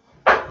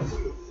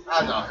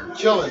 I'm out here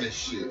killing this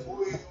shit.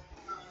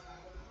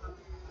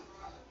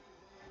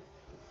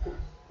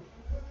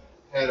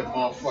 Had a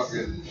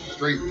motherfucking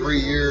straight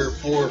 3-year,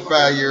 4 or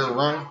 5-year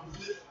run.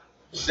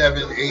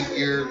 7,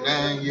 8-year,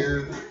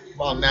 9-year,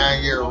 about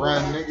 9-year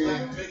run,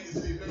 nigga.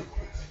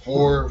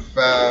 4,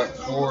 5,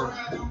 4,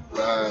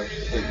 5,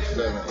 6,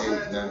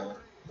 7, 8, 9.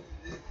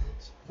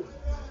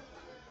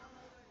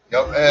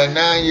 Yup, had a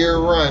 9-year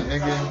run,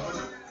 nigga.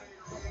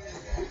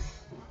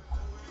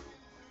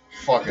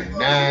 Fucking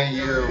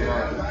 9-year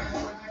run.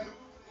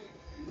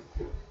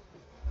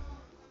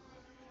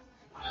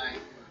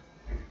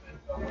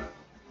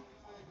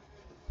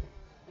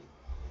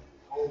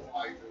 Oh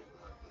my God.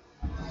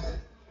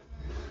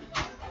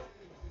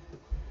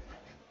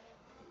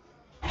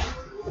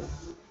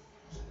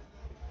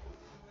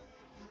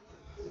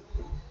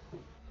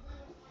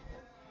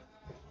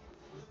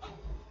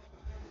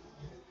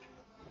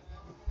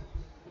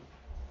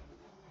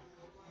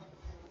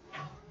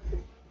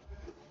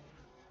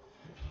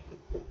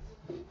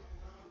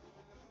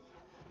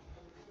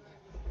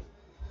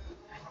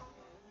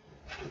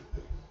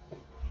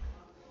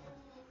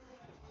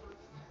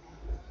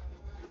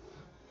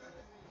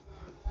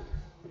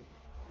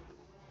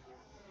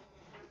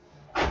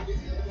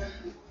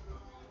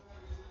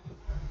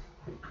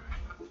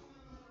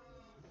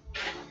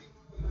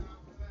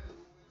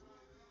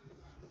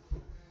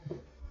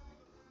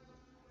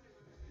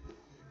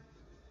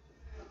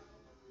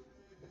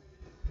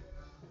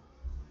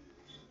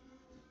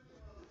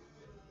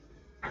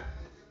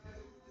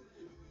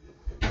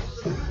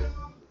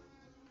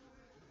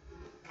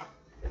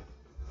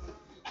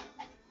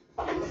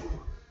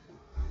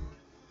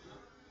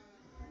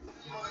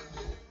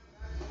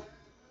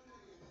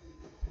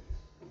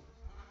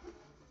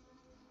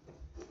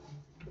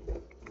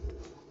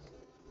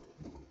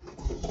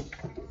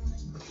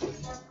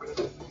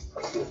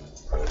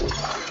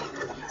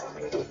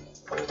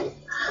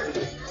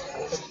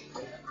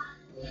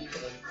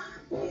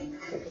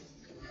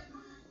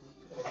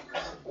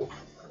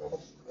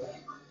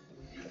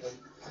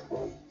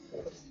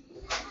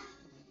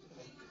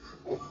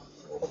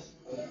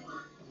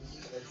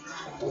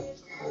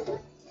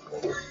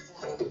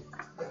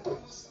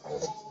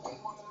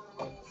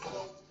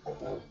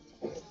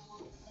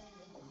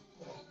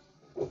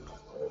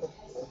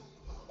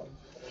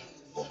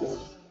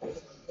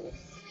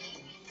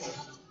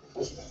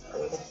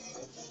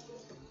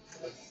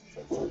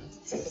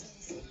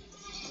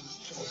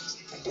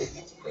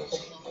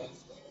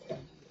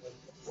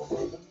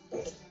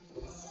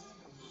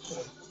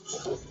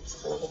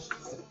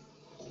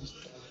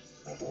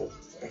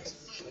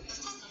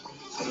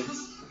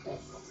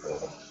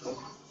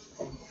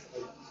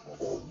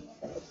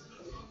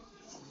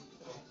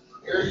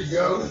 There you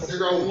go.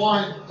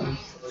 0-1 in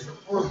the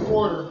fourth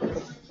quarter.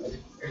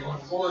 They're going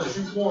to score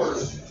 2 more.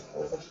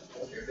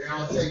 If they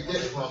don't take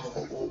this from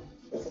them.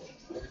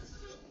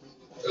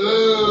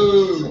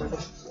 Ooh.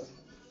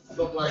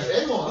 Look like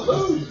they're going to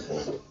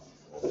lose.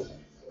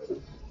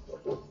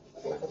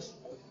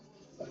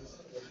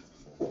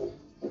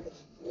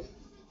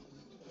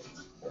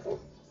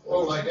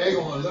 Look like they're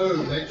going to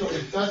lose. They took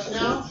a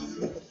touchdown.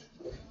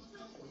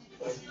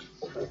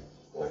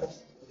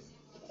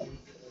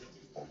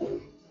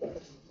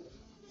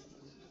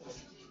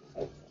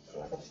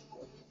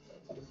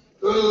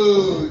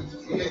 Ooh,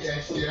 you get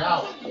that shit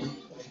out.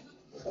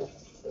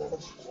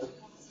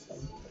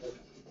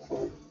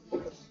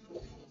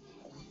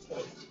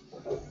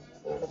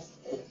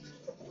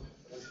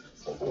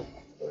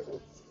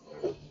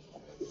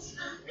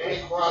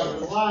 Ain't crossing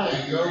the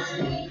line, yo.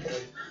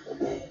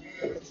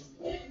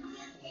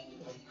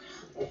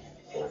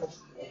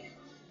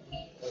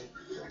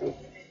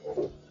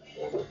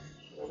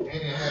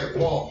 And it had a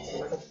ball.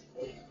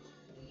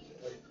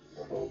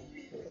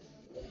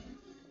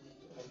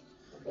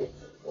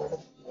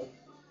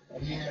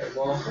 He had a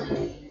ball.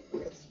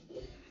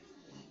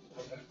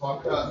 That's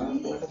fucked up.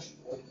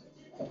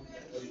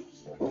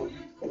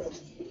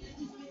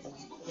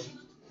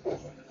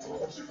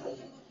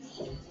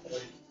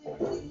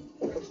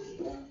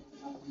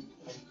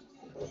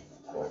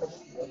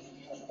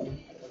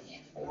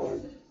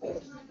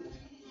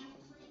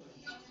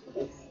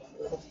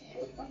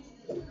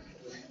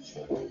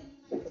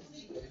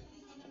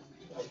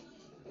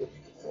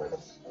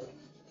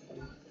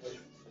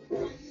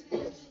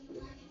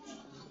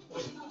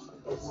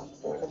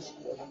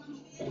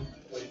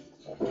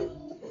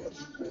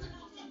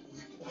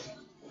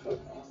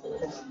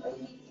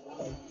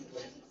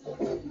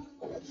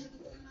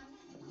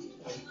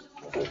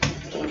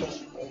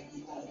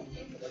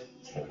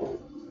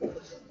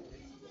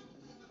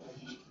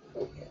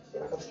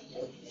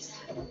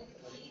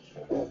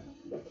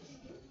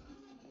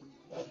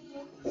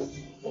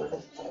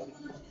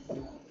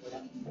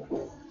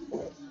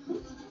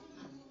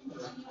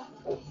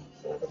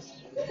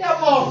 That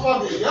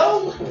motherfucker,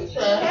 yo. What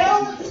the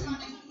hell?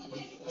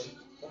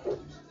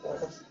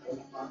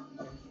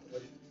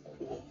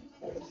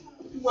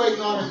 You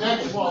waiting on the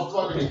next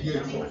motherfucker to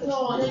get him. You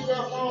don't hit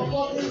that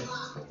motherfucker.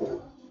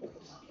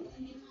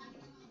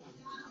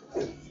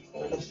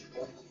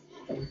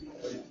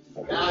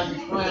 Now you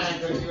crying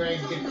because you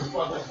ain't getting the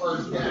fucking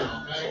first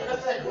down, man.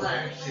 Cut that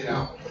crying shit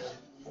out.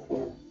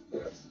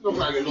 Look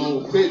like a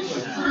little bitch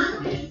now.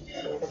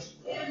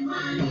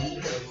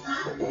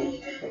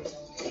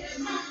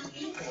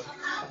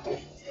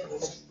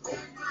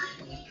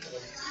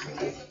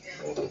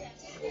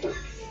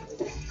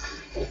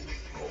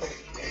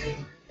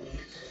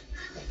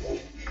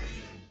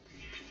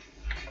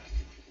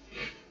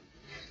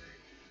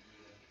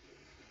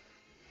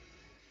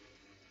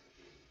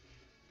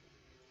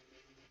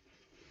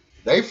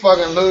 They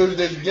fucking lose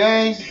this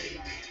game.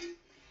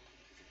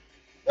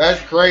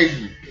 That's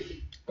crazy.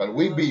 Cause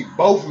we beat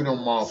both of them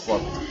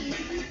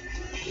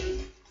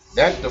motherfuckers.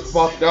 That's the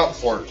fucked up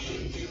part.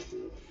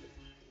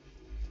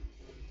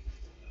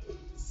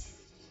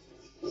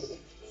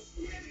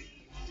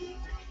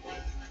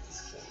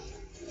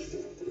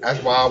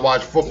 That's why I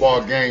watch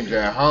football games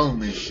at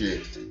home and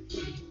shit. And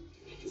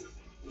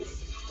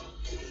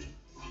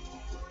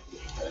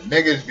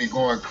niggas be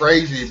going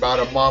crazy about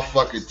a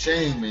motherfucking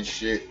team and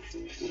shit.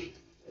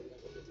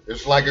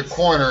 It's like a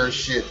corner and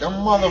shit. Them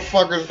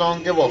motherfuckers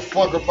don't give a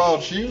fuck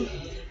about you.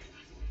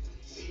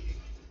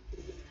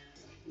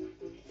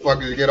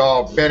 Fuckers get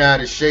all bent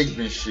out of shape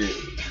and shit.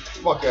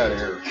 Fuck out of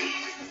here.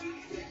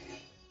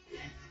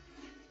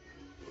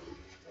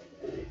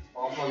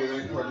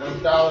 Motherfuckers ain't put no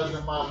dollars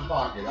in my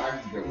pocket. I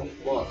can give a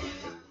fuck.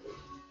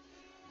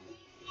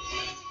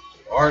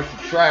 Or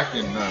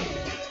subtracting nothing.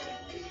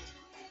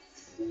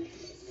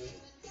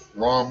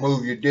 Wrong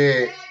move, you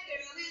did.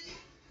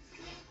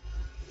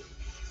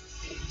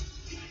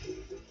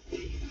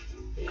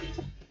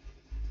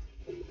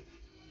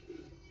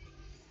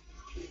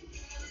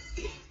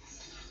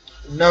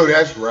 No,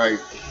 that's right.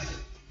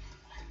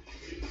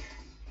 You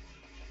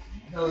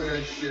know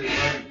that shit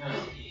right now.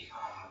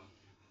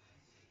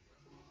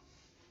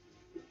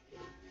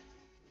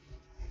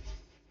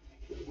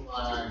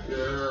 My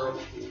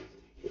girl.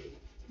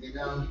 You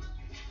know?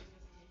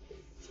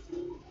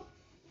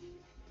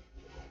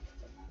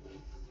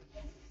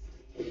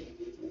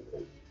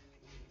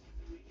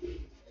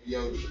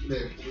 Yo,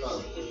 split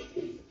flow.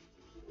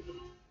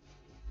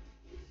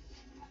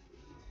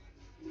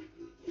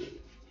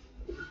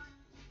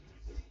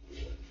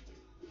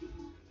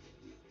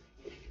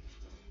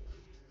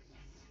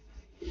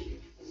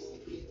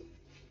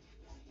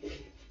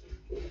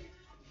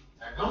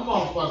 And them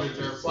motherfuckers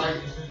been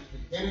fighting since the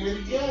beginning of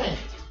the game.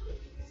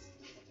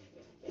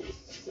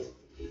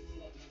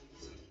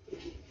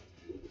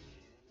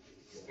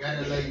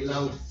 Gotta lay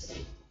low.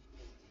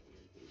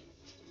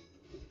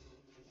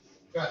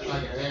 Got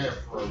like an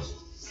afro.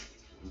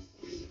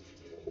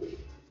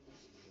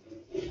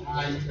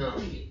 How you know?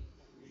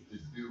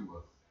 Just do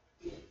what?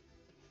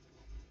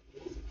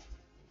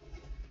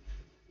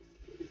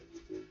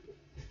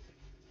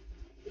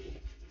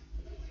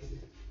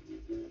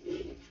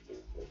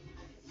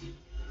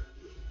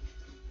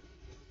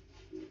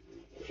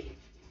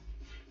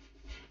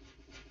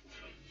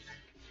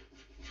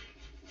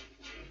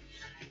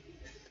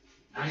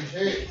 Ain't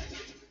hit.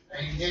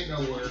 Ain't get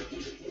nowhere.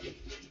 You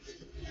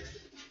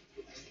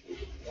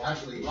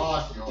actually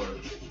lost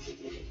yours.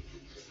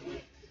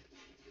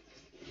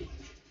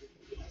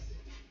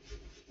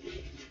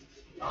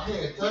 I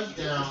hit a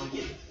touchdown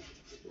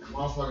and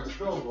motherfucking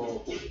field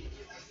goal.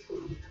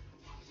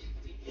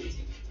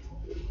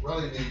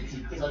 Really need to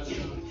keep the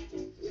touchdown.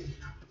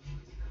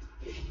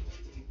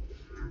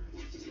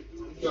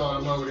 So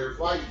I'm over there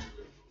fighting.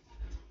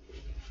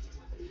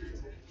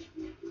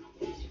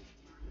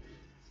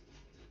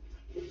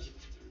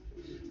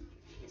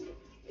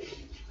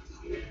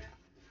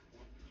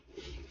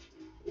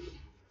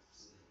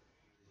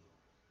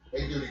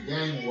 They do the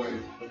game away.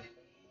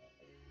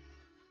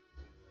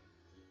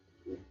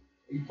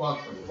 He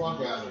bucked the fuck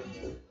out of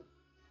him.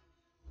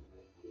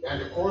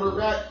 And the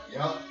quarterback,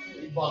 yup,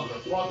 he bucked the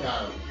fuck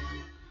out of him.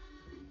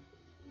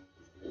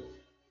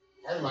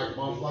 That's like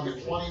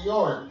motherfucking 20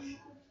 yards.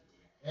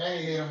 And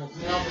he hit him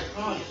with helmet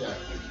contact.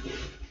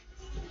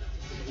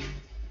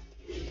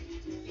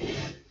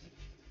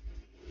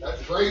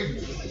 That's crazy.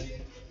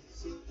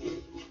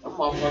 That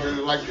motherfucker is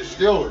like the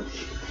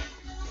Steelers.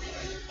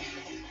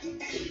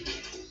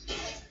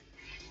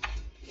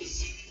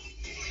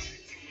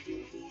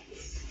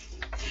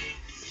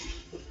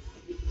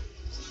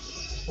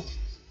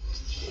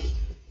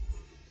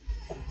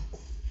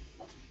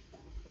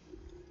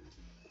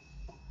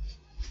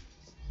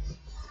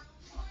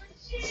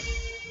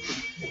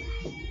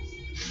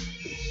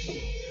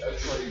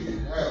 That's crazy as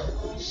hell.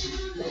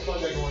 That's what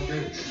they gonna do.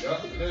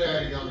 Yup, they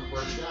had it on the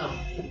first down.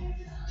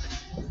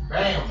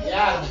 Bam,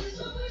 got him.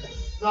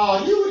 No,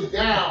 you was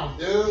down,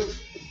 dude.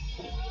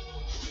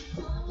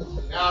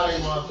 Now they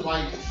want to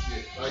fight and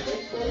shit. Like, they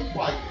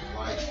fighting,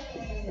 like.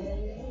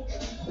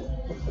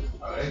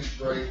 Oh, that's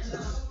great.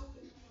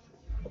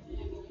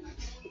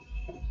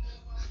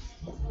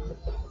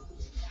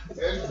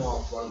 This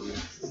motherfucker.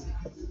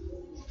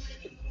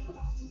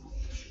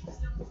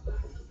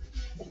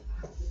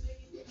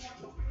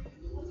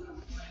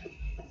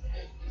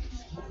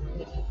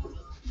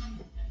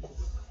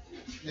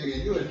 Nigga,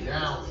 you was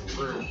down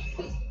for real.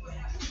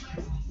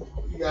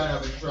 You got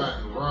up and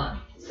tried to run.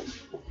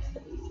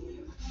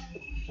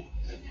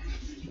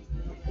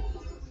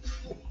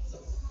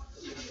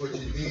 Put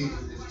your knees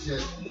in his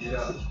chest and get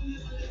up.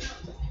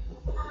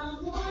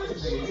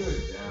 Nigga, you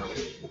was down.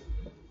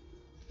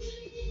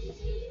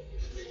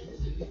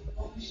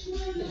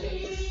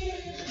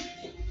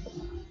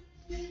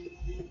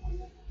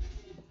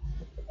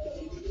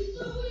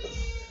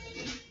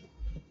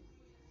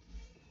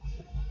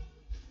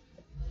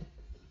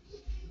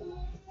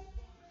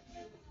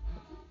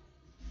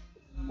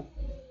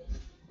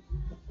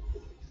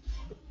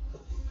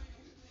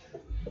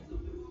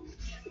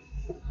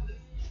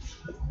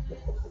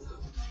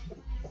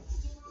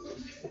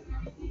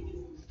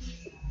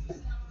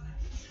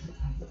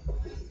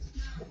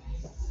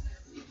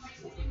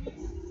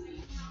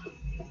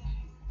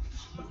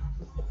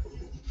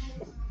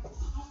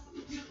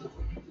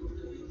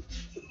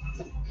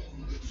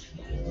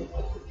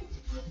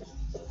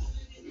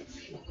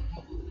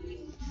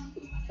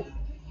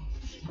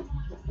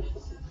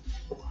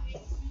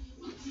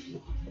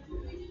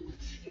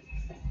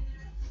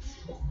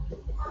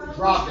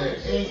 Drop that.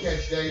 He ain't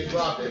catch that. He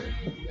dropped that.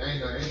 Ain't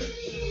no.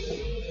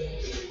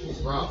 He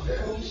dropped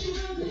that.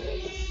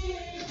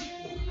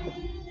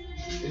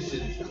 This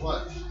shit is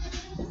clutch.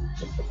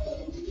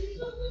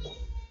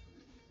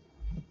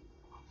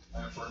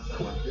 That first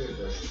time I did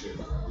that shit.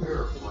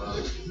 Here,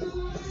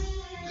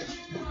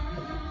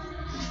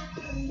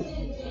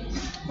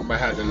 I might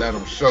have to let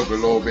him soak a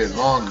little bit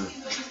longer.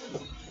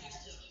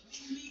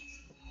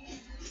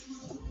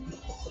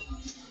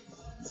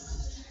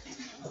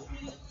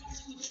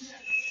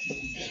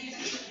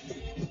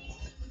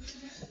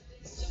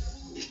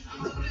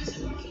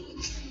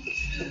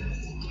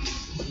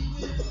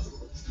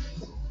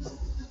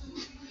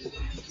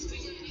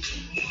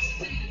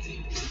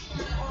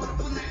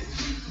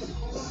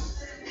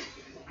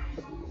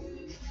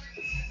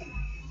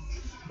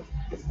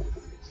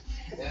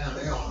 Damn,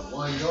 they on the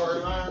 1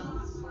 yard line.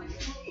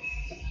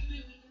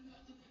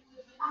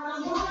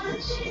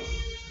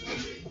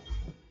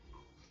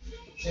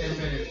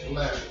 Minutes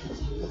left.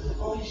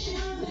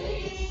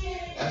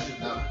 That's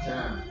enough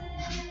time.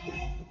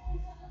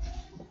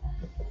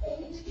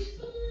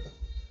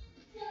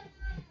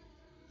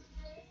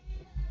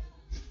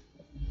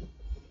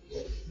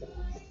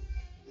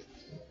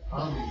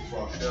 I'm be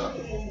fucked up.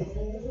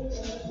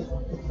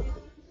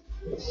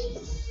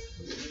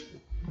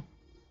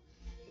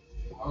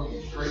 I'm be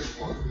straight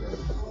fucked up.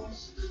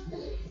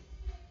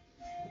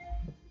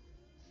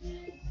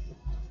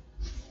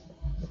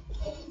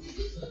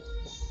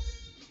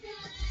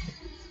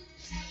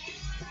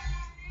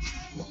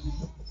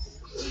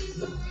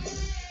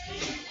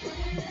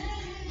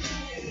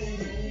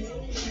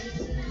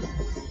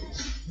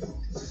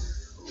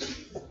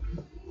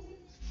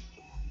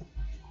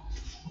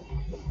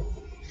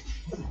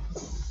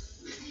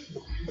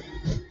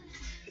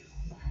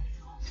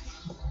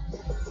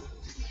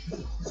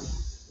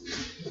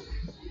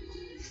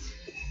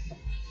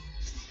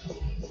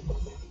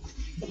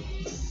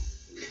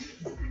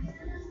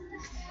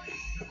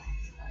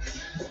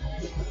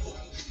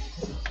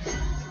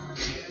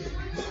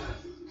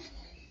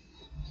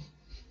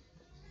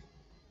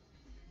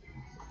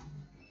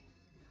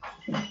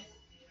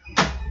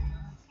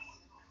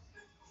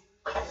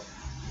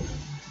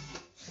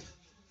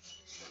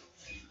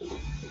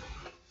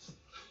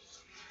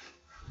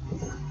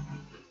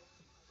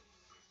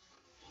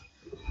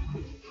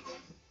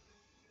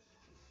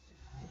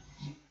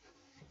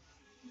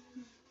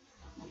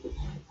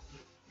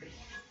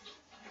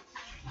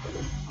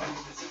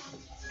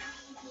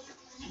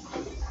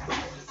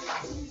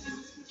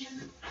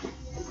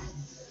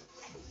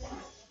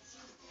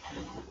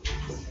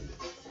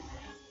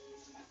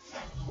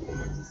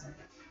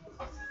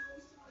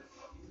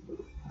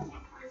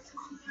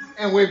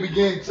 And we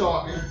began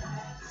talking.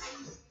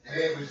 And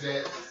it was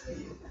that,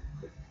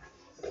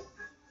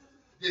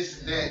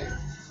 this and that,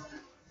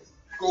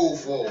 school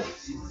for.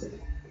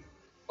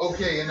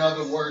 Okay, in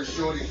other words,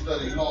 shorty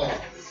studied law.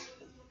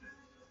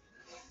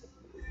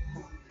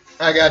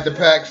 I got the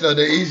packs of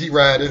the Easy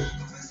Riders.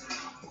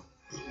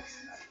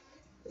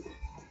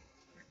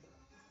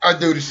 I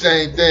do the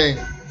same thing.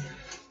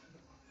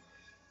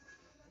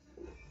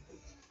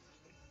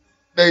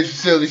 They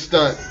silly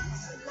stunt.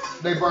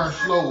 They burn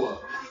slower.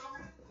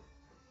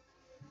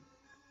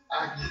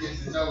 I can get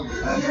to know you.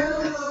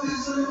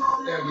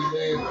 Every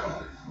day.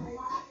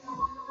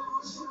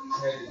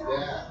 Head is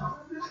down.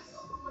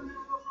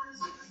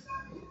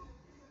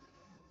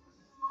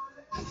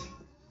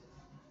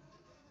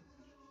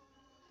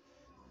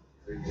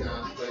 Every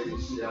time I play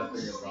this shit, I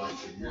think about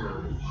the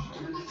mirrors.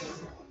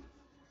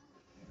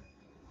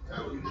 That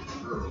would be the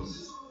girls.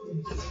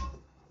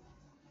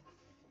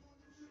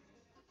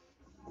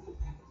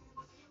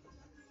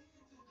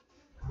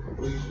 At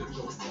least they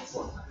took my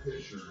fucking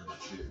picture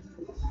and shit.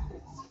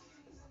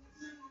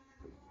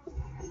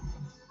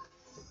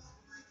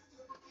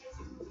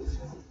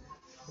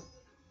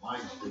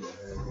 Mike still had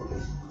it.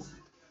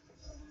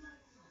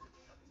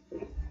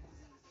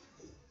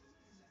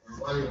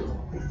 Right on.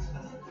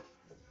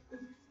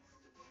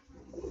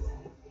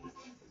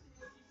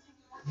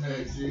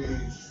 Hey,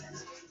 geez.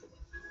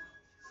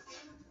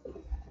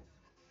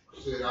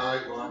 I said, all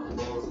right, well, I'm going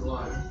to roll the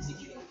blunt.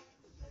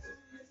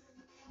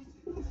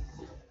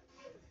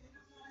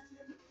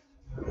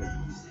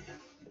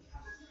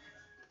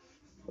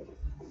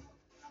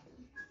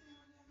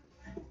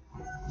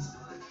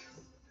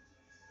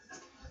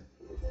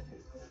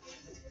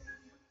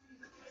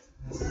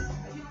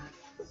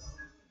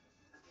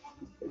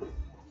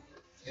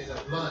 And a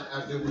blunt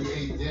after we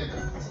ate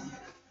dinner.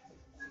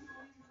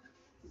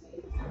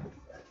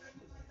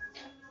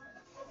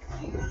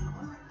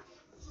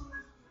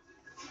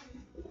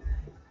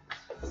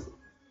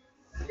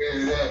 Get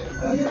that.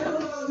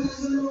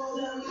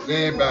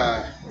 Live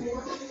by.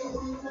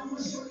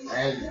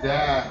 And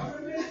die.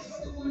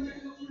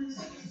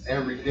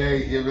 Every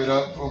day, give it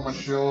up for my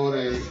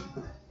shoulder.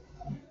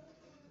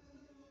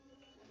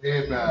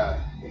 Live by.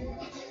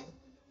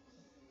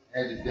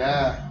 Had to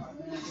die.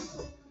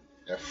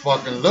 That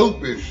fucking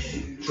lupus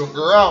took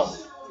her out.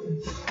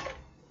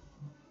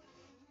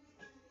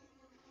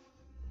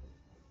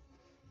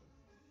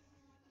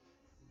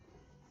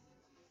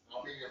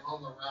 I'll be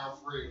home around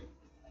 3.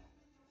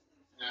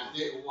 And I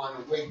didn't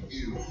want to wake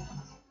you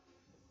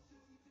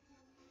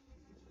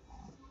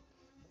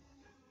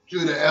to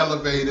the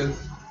elevator.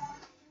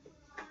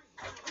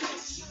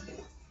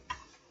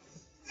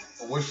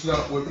 What's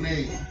up with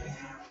me?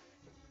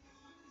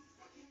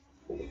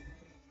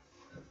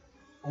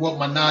 What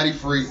my naughty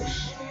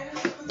freaks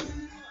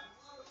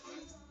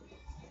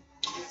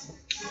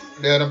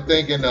that I'm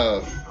thinking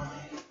of.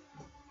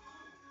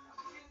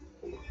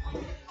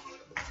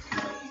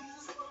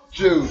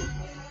 2.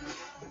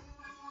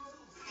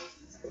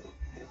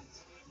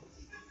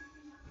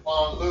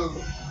 On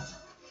loose.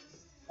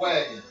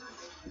 Wagon.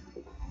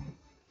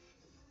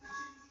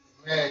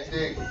 Mad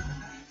dick.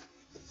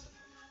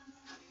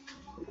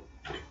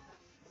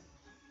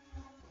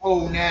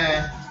 Oh,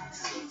 9.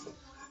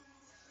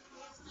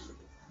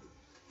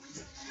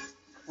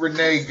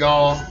 Renee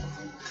gone.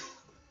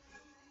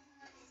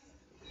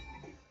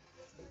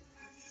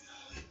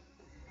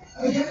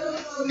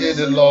 In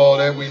the law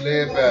that we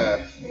live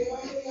by.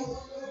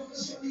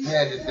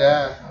 Had to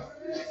die.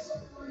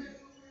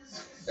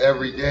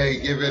 Every day,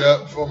 give it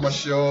up for my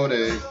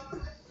shorty.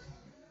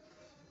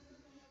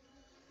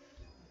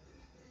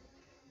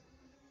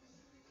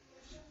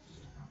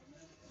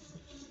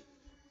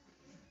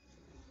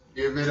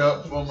 Give it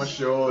up for my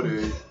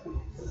shorty.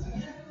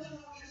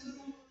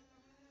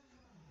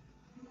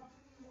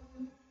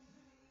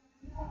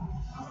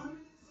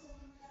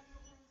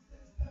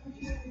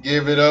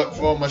 Give it up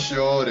for my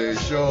shorty,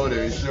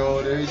 shorty,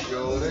 shorty,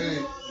 shorty.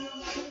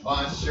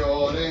 My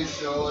shorty,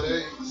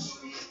 shorty.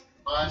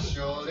 My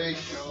shorty,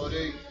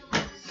 shorty.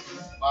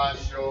 My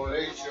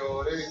shorty,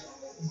 shorty.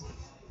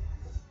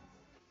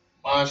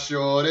 My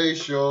shorty,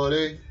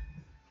 shorty.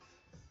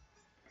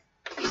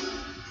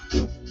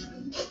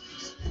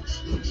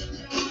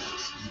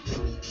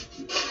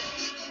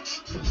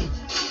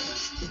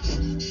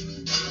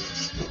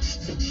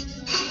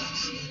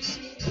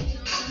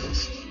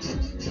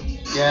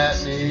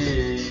 Got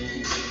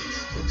me.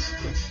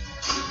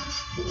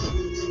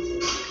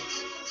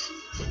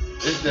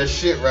 It's that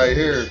shit right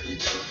here.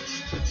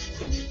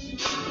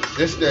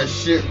 It's that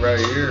shit right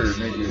here,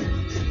 nigga.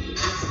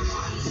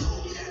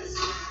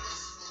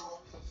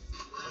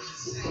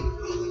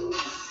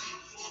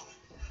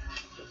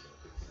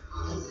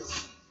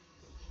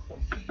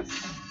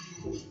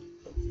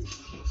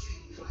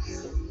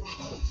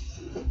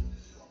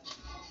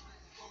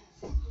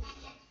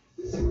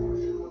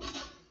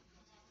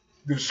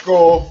 The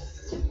skull.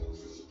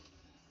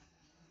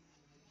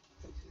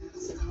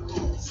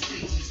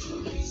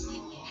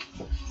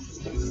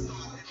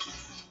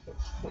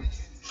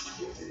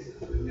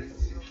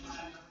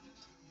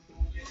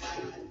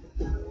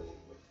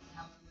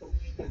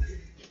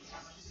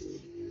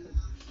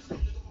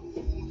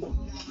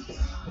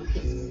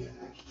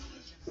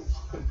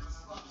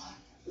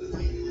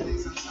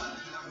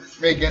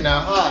 Making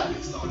that hot.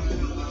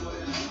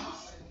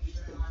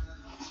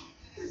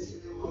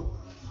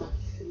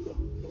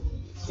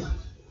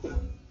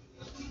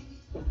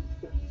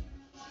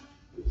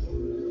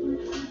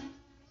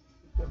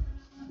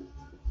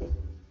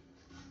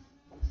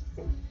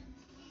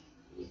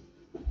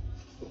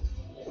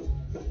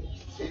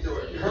 He threw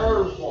a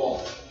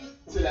curveball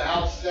to the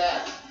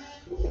outside.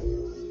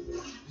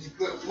 He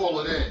couldn't pull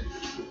it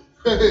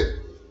in.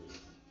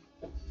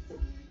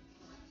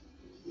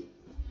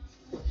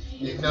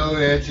 You know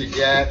that you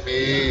got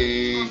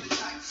me.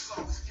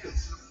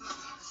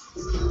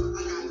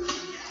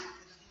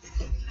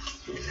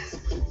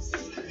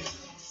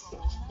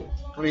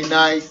 Pretty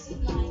nice.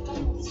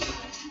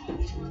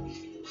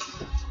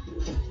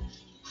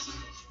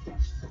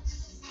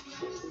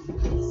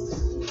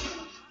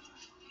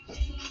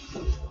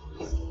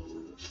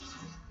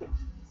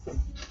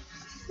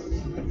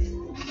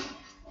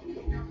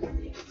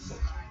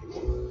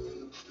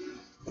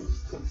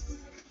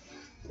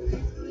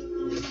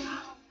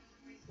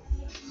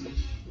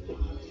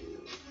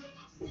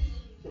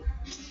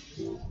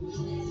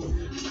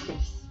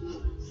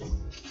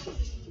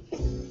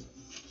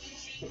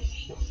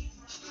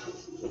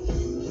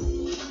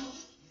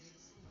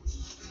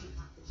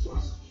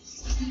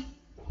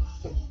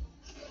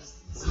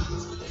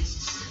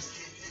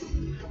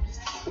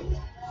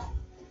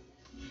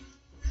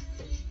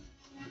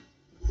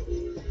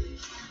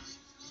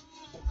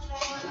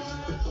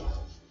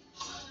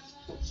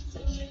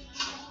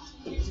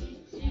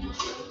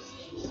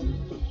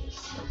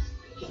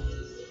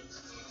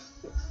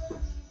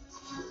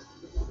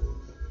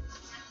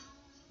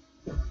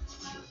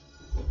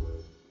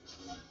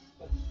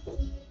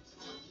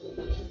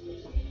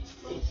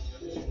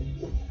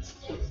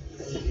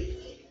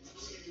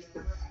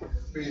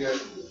 Be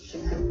that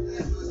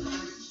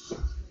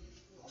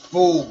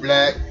full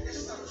black.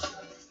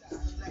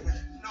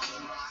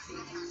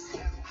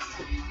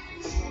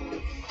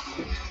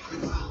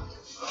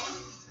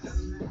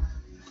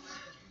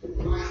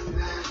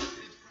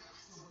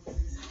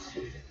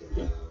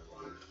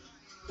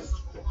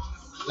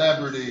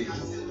 Celebrity.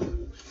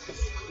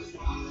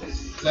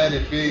 Let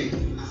it be.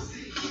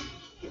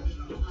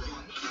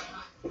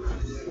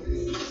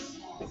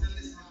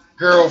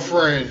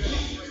 Girlfriend.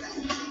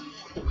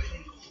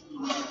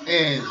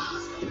 And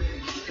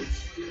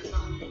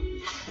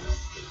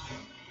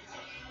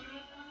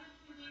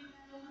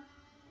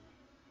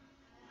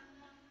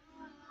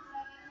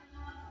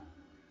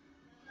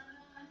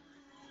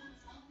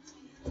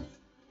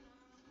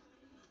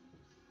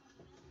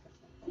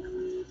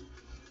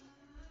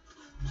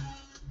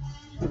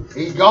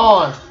he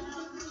gone.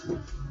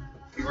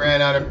 He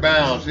ran out of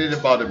bounds. He's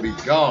about to be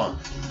gone.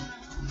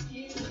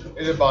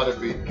 It's about to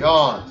be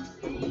gone.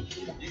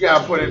 You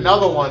gotta put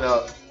another one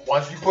up.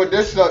 Once you put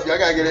this up, y'all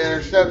gotta get an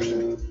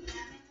interception.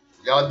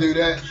 Y'all do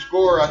that and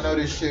score, I know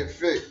this shit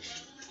fixed.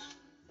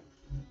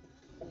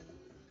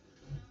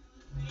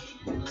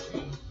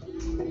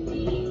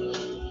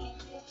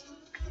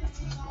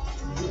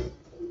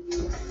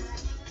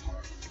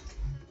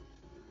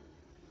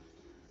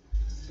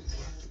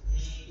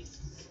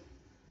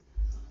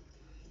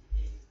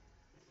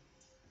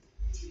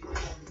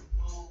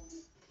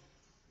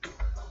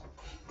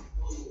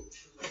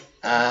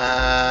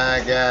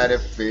 I got a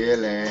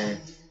feeling,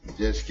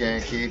 just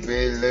can't keep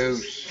it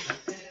loose.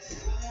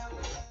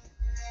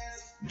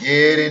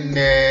 Getting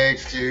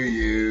next to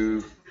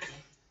you,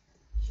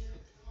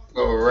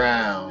 go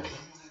around.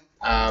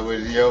 I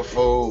was your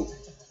fool.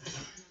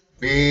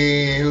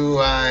 Being who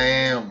I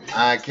am,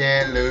 I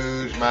can't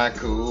lose my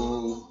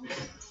cool.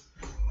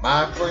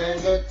 My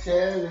friends are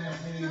telling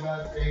me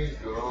about things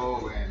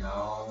going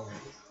on.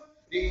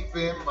 Deep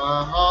in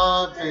my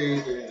heart,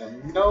 baby, I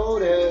know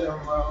that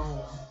I'm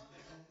wrong.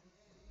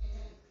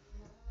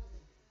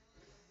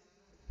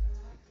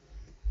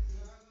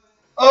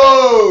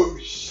 Oh,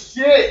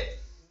 shit!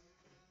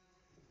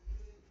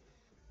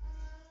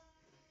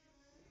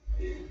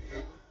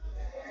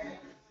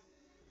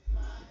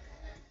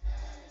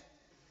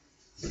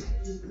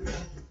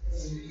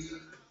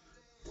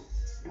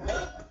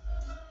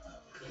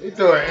 He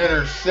threw an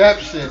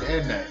interception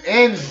in the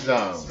end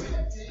zone.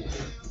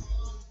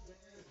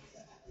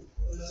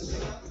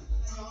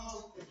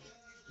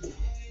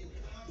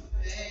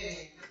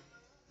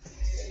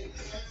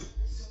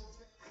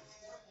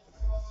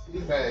 He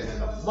mad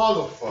than a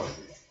motherfucker.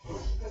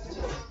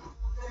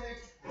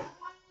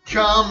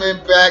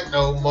 Coming back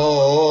no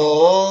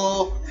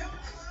more.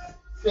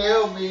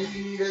 Tell me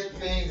that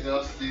things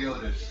are still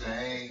the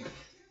same.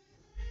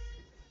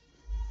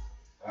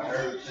 I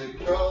heard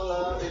you call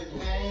out his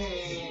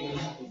name.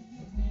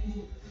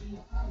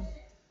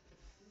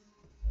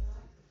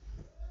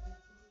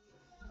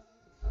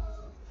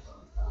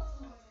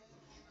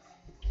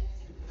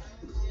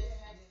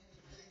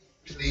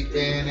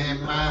 Sleeping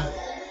in my,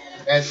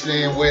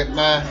 messing with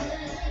my.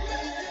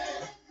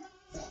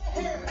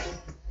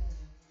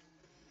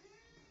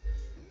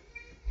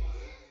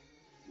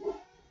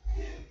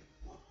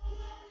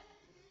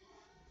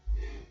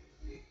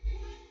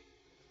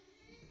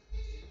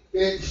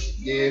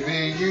 Bitch,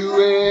 giving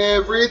you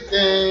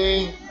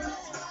everything.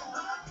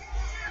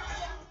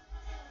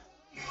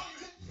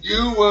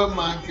 You were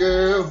my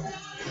girl,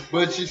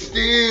 but you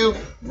still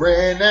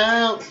ran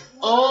out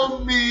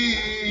on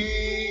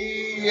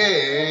me.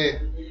 Yeah,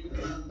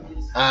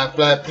 I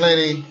fly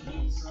plenty.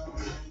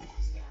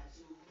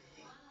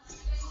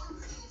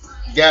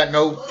 Got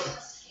no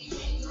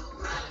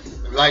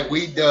like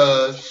we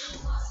does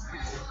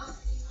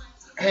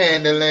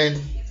handling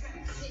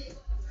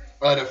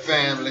other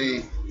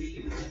family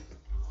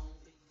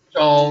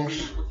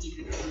songs,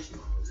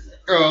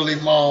 early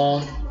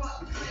morn,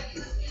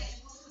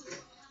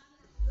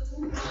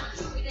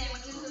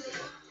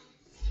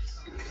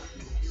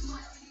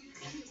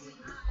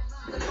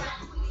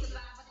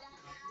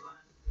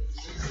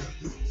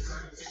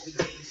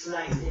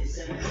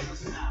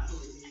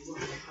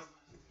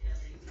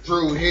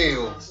 Drew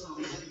Hill,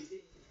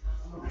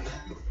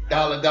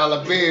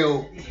 dollar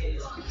bill,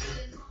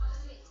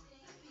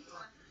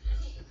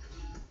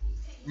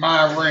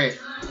 my rent.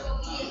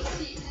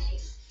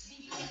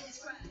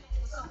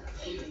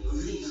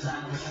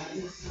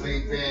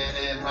 Sleeping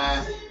in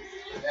my,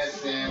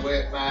 messing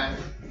with my,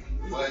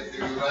 what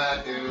do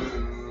I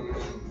do?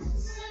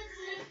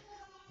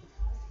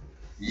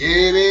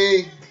 Yeah,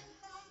 baby.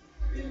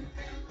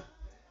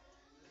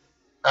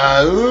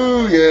 Ah,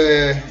 ooh,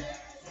 yeah.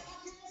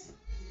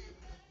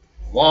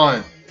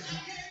 One.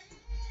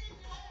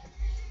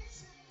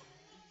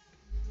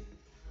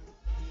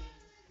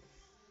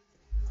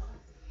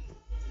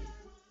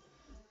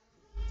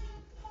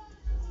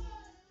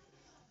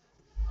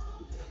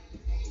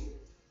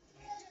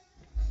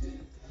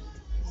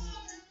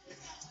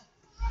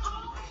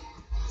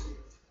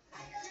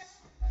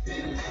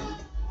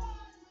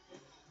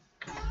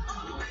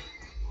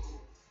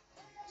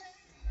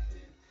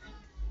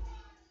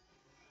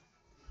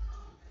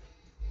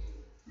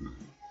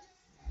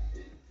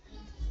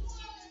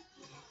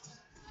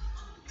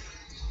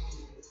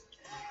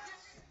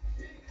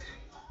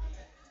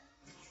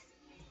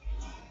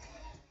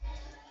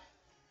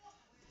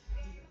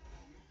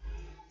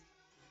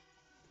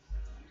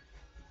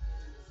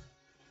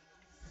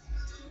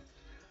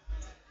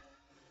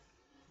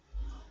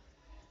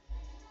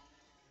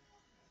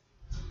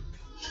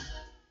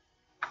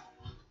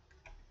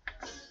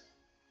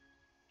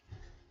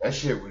 That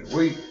shit was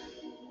weak.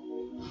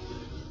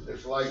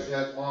 It's like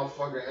that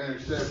motherfucking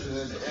interception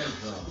in the end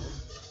zone.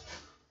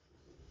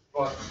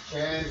 Fucking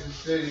Kansas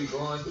City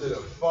going to the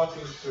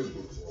fucking Super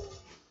Bowl.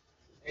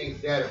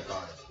 Ain't that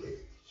about it,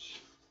 bitch?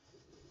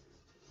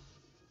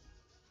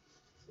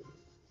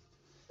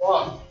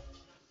 Fuck.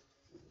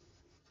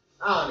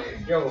 I don't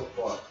even give a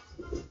fuck.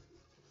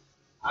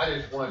 I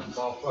just want the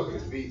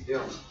motherfucker to beat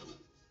them.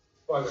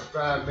 Fucking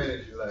 5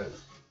 minutes left.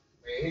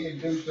 I mean, he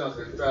can do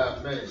something in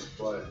 5 minutes,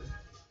 but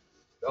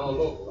don't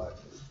look like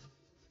it.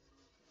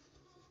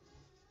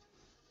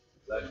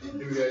 Like you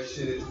do that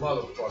shit in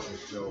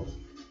motherfucking show.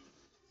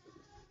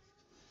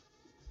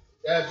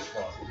 That's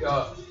fucked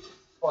up.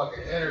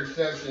 Fucking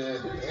interception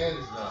in the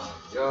end zone,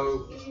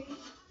 yo.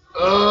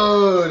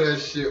 Oh, that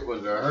shit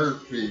was a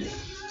hurt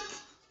piece.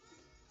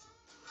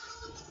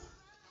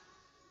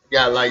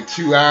 Got like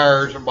 2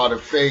 hours. I'm about to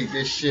fade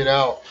this shit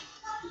out.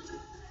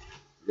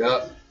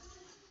 Yup.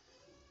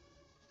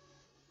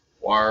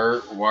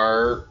 Word,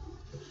 word.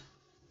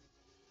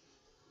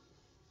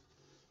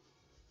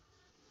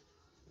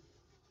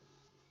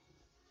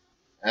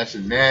 That's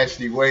a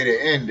nasty way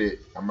to end it.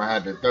 I'm gonna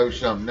have to throw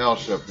something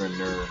else up in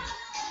there.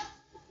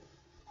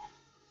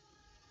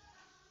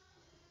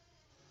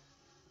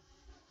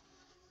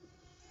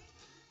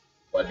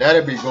 But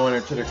that'll be going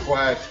into the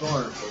quiet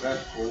storm, so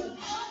that's cool.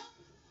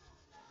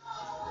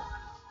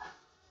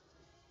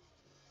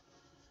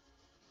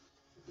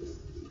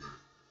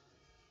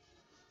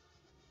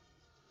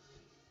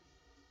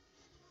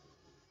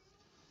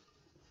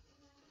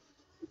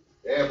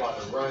 They're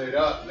about to run it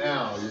up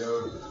now,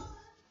 yo.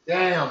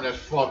 Damn, that's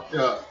fucked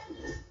up.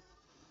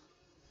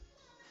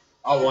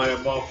 I wanted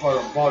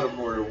motherfucking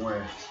Baltimore to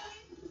win.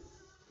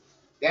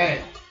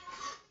 Damn.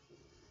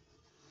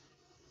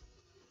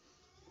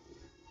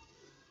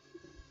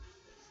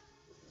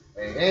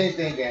 And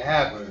anything can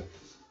happen.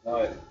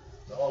 But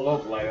don't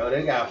look like, oh,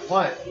 they got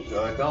fun.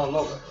 So it don't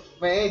look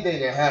like, man, anything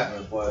can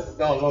happen, but it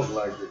don't look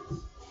like it.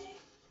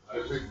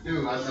 If it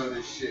do, I know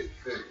this shit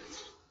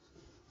fixed.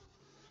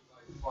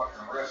 Like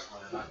fucking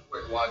wrestling, I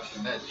quit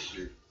watching that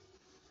shit.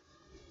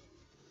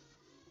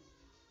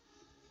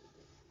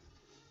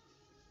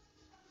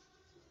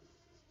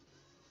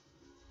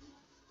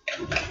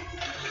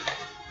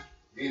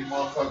 These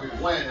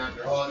motherfuckers win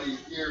after all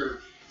these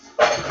years.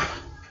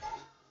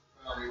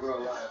 Finally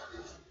realized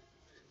this.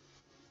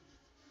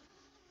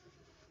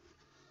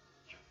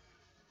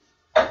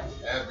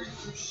 That'd be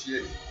some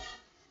shit.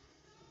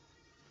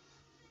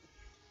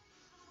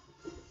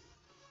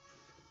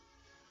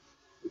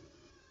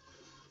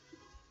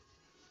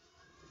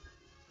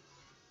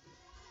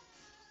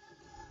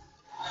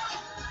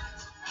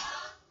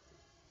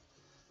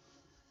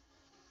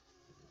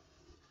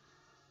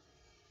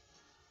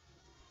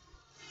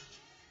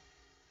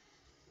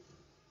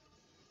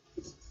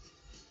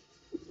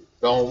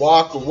 Don't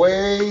walk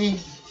away.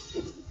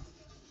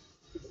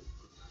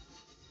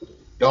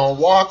 Don't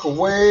walk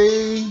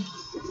away.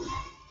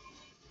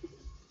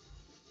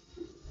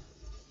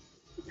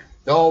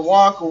 Don't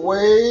walk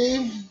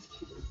away.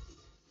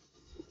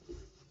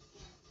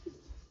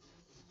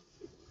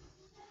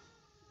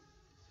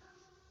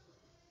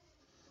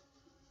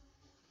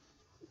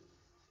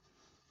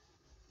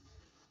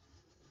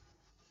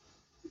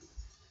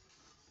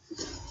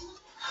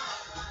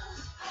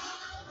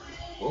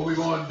 What we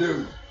gonna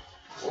do?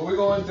 What we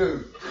gonna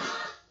do?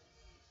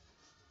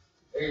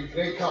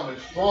 They coming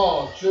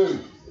strong too.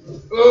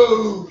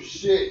 Oh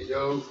shit,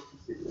 yo.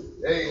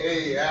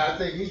 Hey, I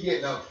think he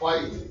getting up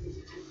fighting.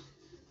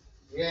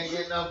 He ain't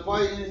getting up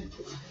fighting.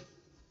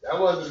 That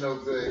wasn't no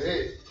good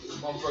hit. This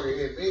motherfucker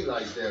hit me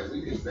like that.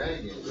 We just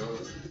banging, yo.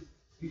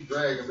 He's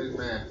dragging this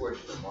man,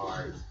 pushed him. All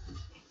right,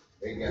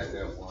 they got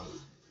that one.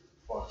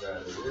 Fuck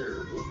out of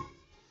here.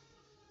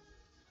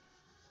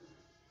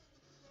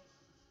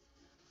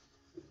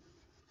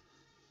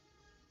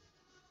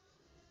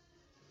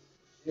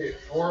 Shit,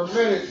 4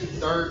 minutes,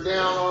 third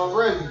down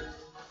already.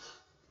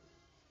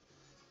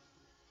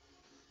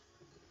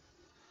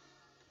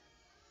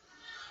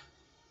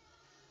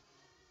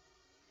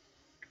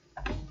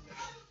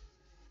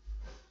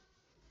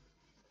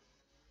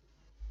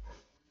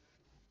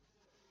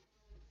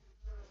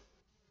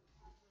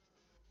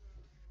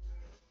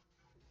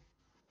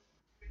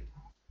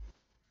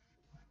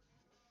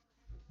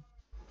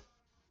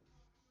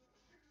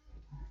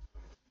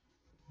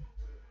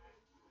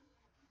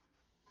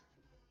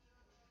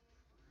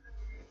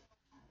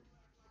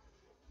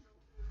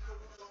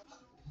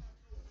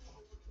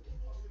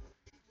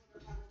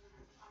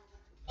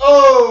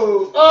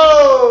 Oh,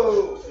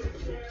 oh!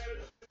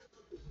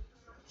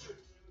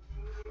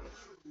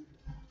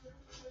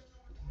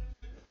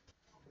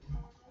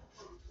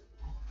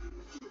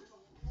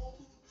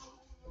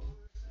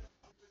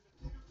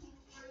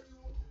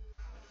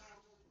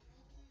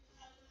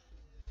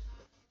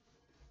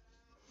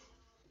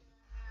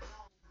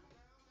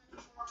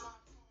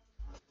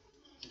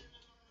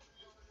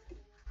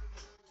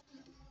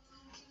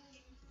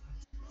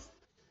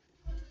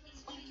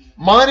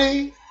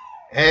 Money?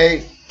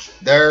 Hey,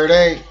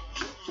 dirty.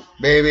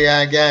 Baby,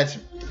 I got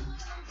you.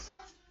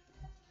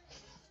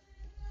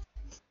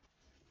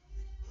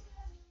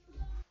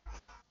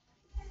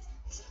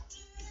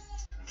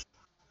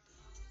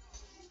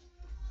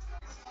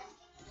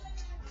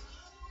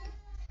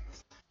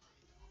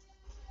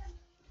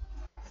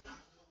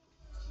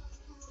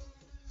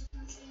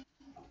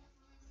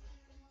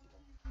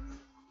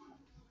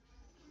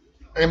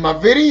 In my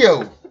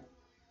video.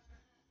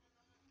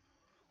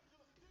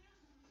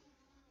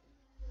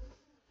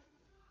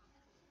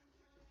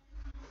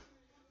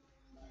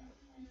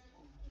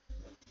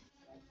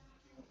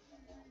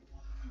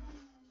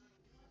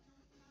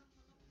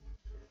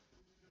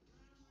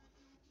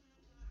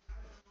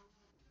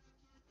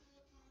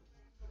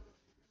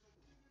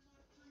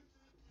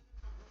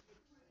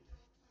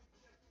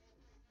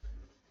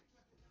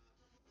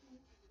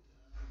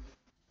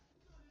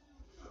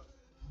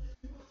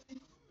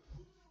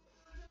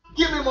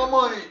 Give me my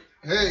money.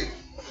 Hey,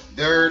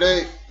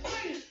 dirty.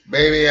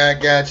 Baby, I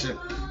got you.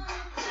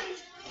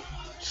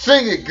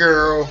 Sing it,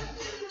 girl.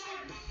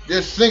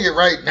 Just sing it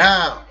right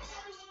now.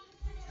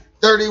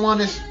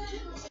 31 is.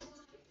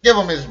 Give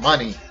him his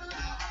money.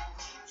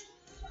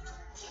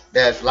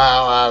 That's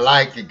how I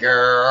like it,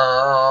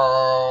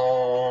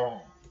 girl.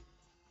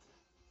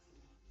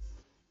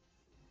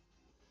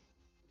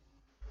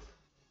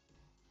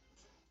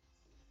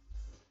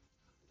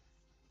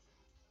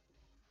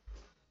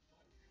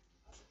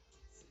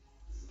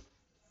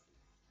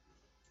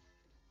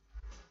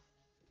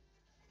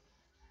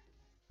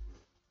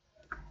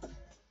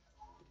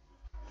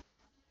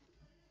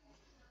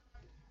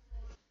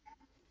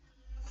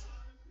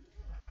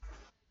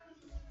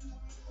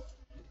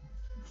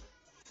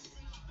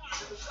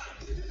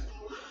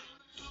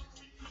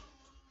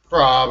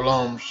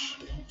 Problems.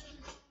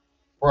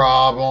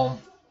 Problem.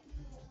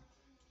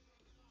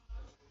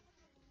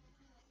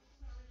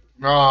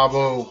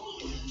 Bravo.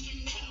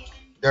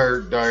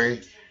 Dirt day.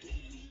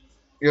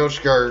 Your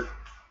skirt.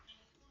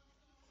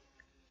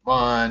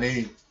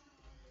 Money.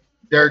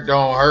 Dirt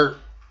don't hurt.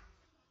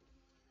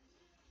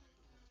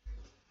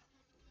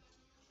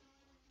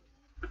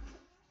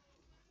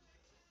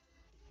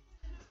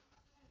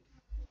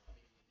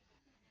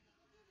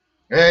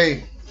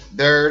 Hey,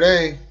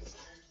 dirty.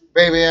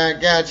 Baby, I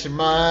got your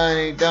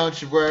money.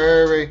 Don't you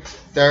worry.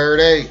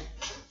 Dirty.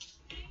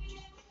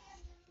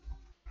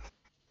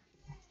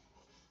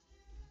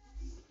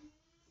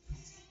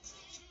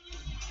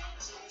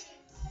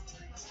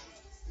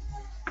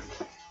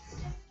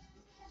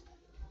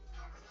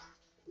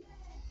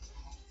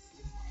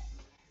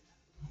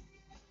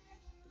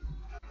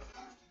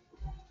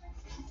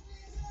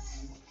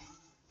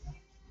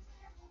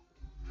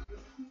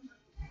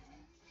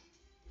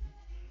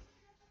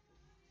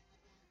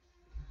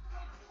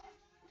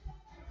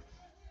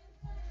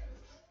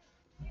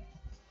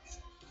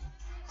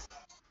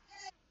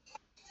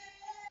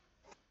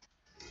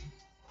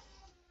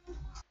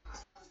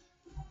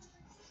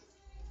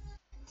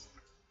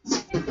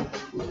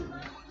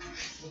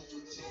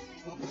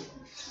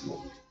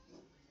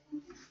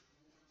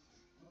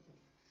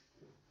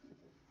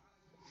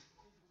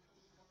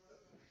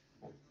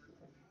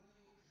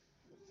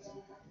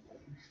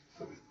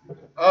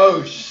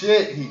 Oh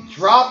shit, he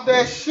dropped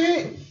that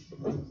shit?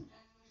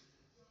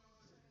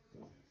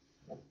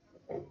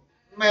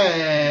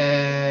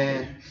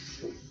 Man.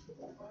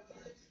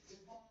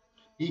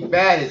 He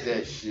bad at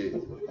that shit.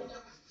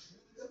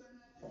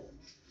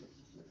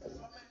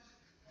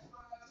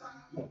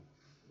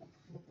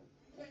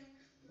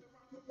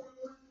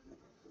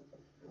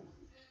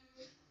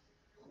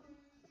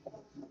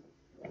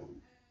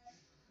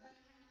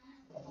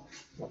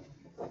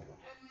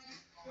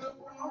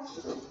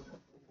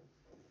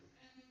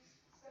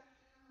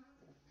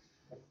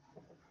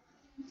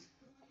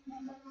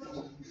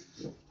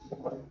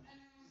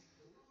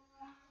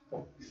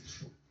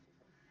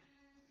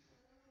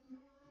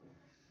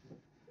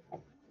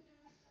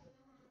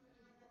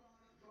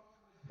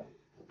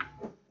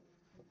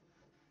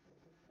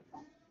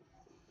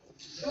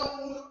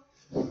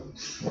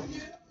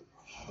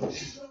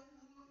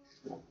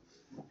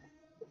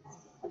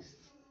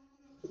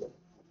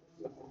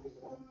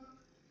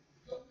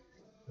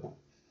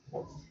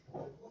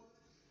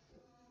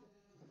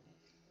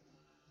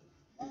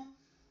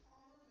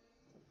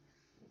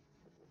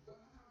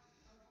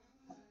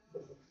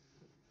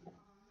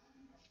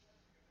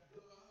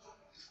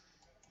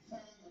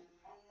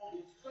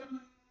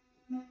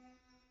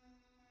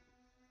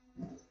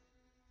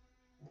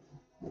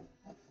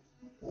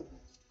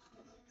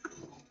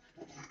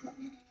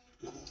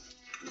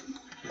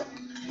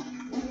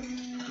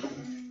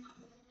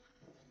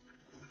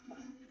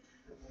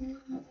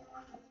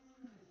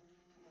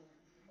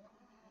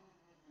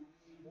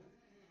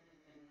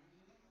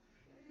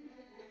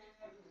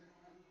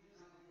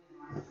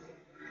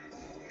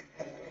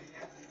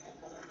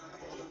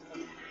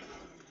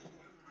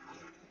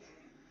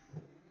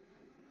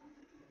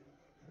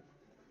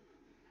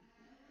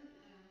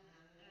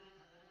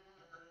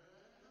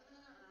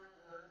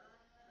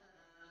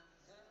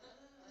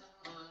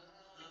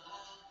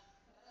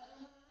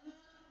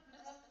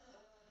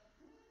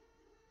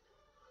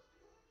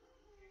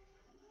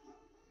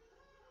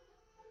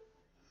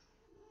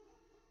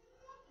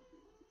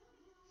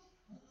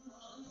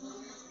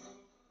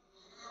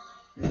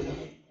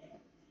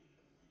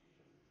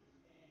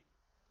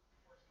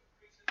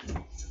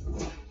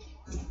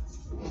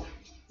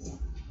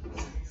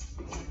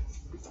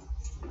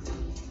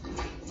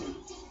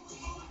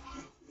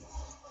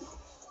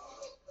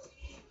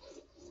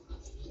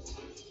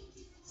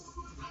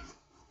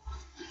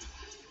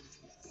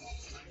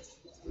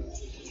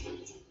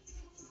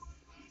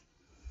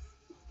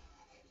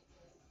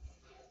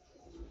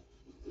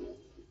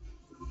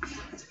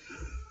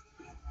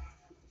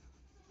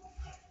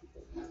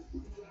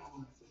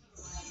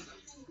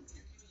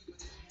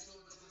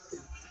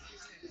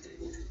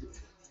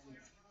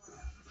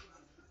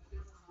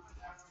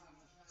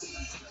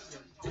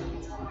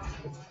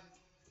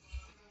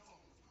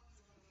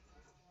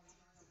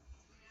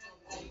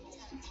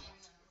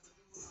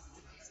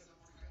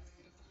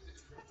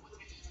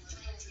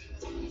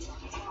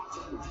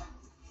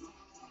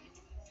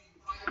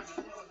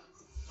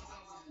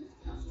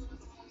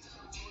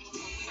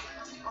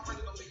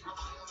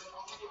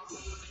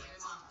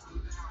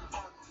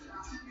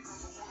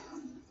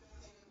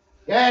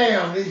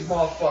 Damn, these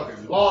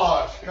motherfuckers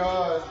lost,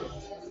 cuz.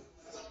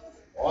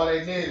 All they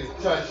need is a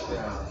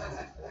touchdown.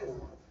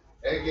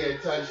 They get a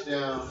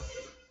touchdown.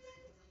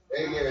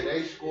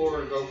 They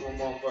score and go for a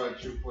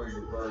motherfucking 2-point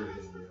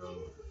conversion,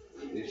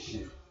 This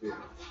shit fit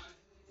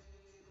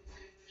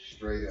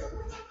straight up.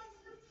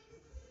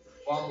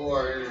 Fumble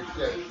or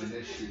interception,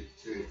 this shit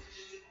fit.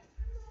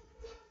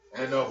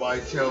 Ain't nobody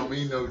tell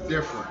me no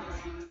different.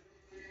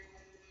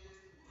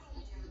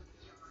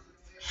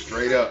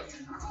 Straight up.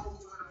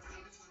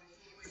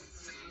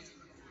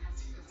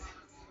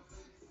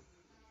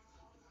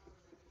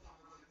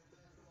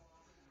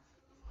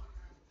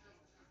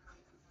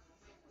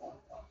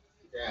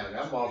 Damn,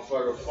 that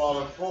motherfucker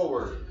falling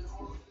forward.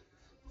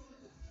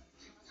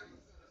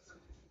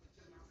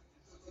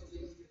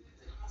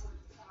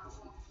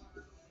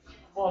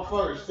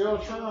 Motherfucker still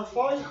trying to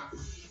fight?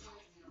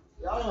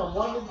 Y'all done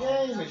won the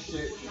game and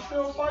shit. You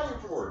still fighting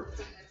for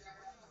it.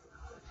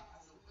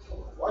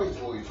 White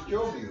boys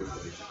kill me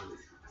with this shit.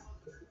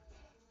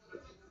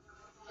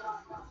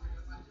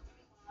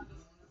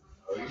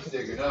 Oh, he's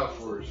sticking up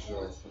for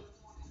himself.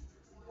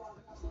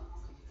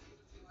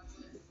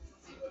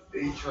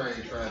 D-Train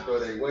trying to throw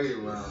their weight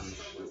around and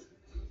shit.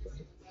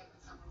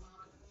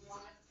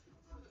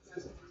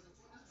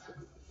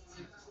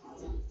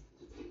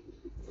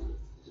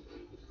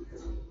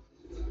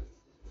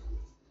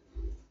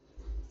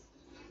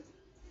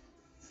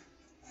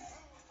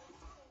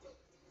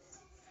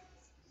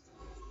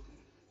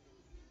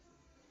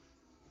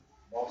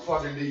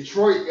 Motherfucking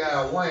Detroit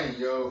got Wayne,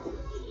 yo.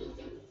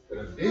 But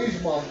if these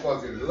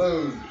motherfuckers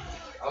lose,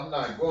 I'm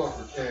not going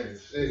for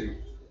Kansas City.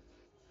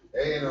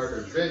 They in our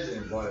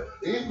division, but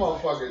these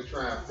motherfuckers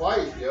trying to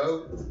fight,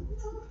 yo.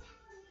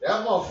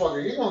 That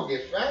motherfucker, he gonna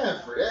get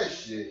fined for that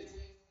shit.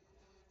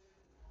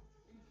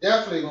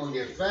 Definitely gonna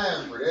get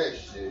fined for that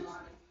shit.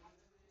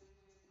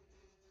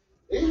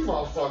 These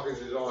motherfuckers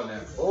is on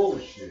that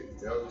bullshit,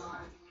 yo.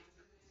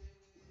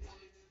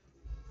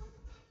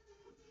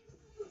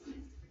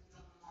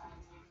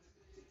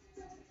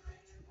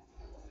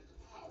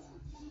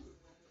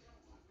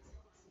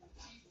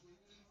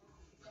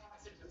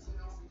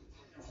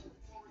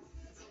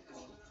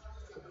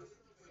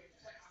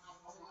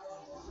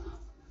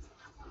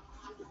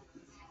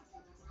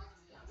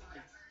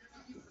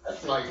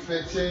 That's like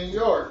 15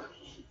 yards.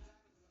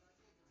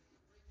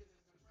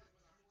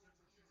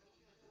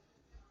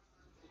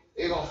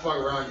 They gonna fuck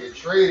around and get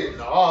traded in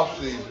the off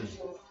season.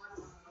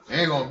 They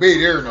ain't gonna be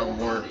there no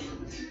more.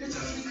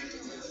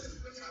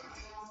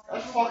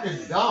 That's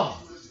fucking dumb.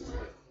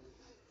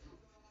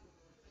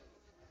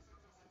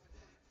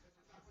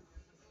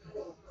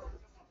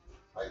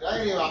 Like, that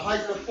ain't even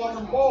hike the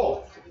fucking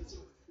ball.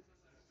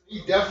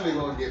 He definitely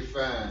gonna get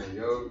fined,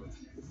 yo.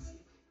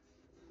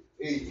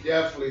 He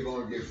definitely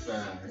gonna get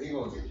fined. He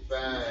gonna get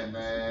fined,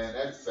 man.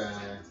 That's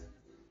fine.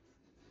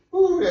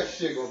 Ooh, that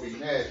shit gonna be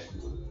nasty.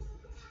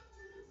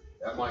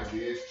 That might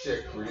be his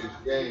check for this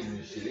game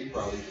and shit. He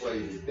probably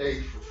played the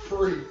day for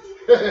free.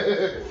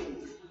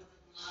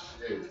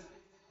 Shit.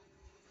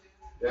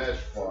 That's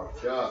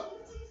fucked up.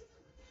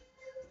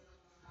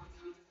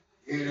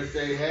 Even if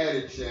they had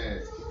a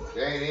chance,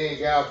 they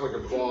ain't got to put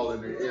the ball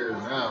in the air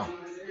now.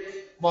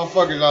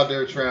 Motherfuckers out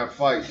there trying to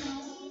fight.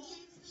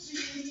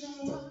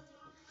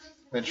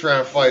 Been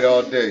trying to fight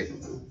all day.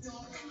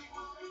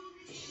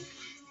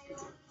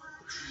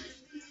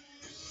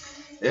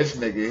 This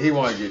nigga, he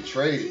want to get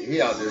traded.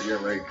 He out there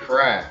getting ready to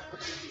cry.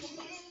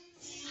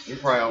 He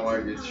probably don't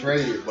want to get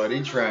traded, but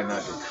he trying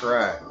not to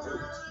cry.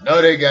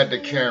 No, they got the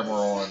camera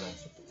on him.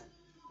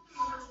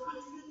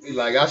 He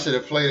like, I should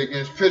have played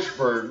against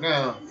Pittsburgh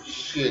now.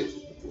 Shit.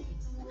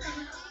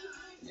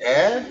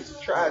 Yeah?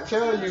 Try to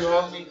tell you,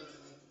 homie.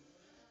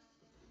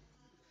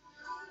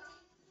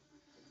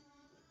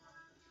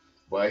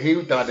 But he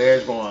thought they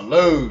was going to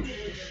lose.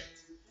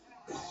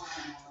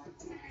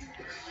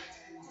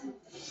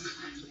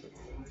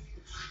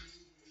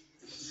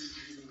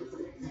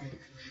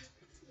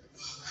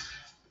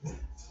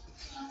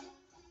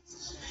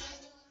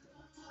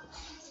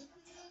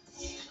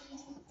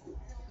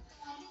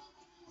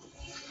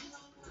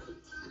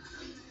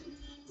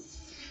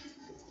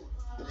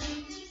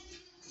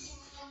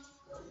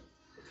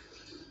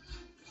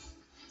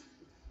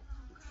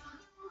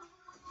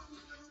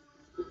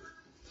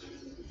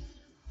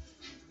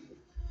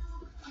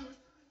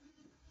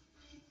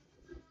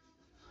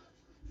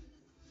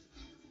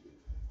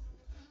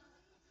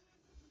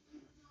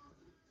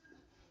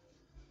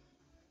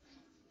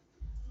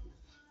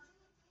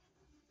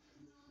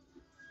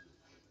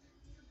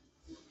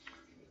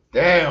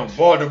 Damn,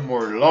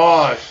 Baltimore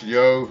lost,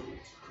 yo.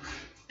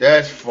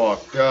 That's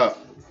fucked up.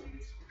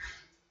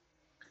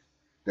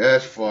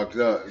 That's fucked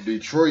up.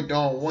 Detroit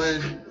don't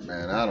win,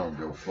 man, I don't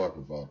give a fuck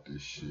about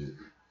this shit.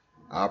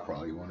 I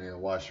probably won't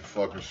even watch the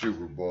fucking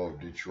Super Bowl if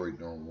Detroit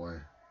don't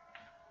win.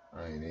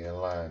 I ain't even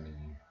lying to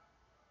you.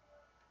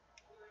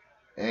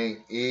 Ain't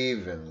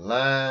even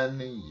lying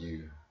to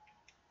you.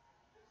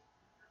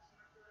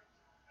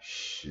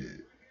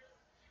 Shit.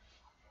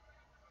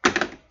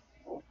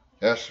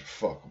 That's some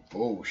fucking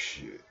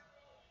bullshit.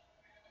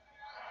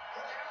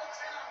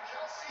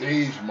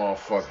 These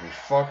motherfuckers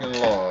fucking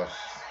lost.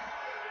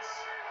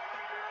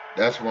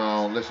 That's why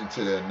I don't listen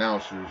to the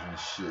announcers and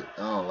shit.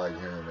 I don't like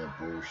hearing that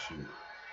bullshit.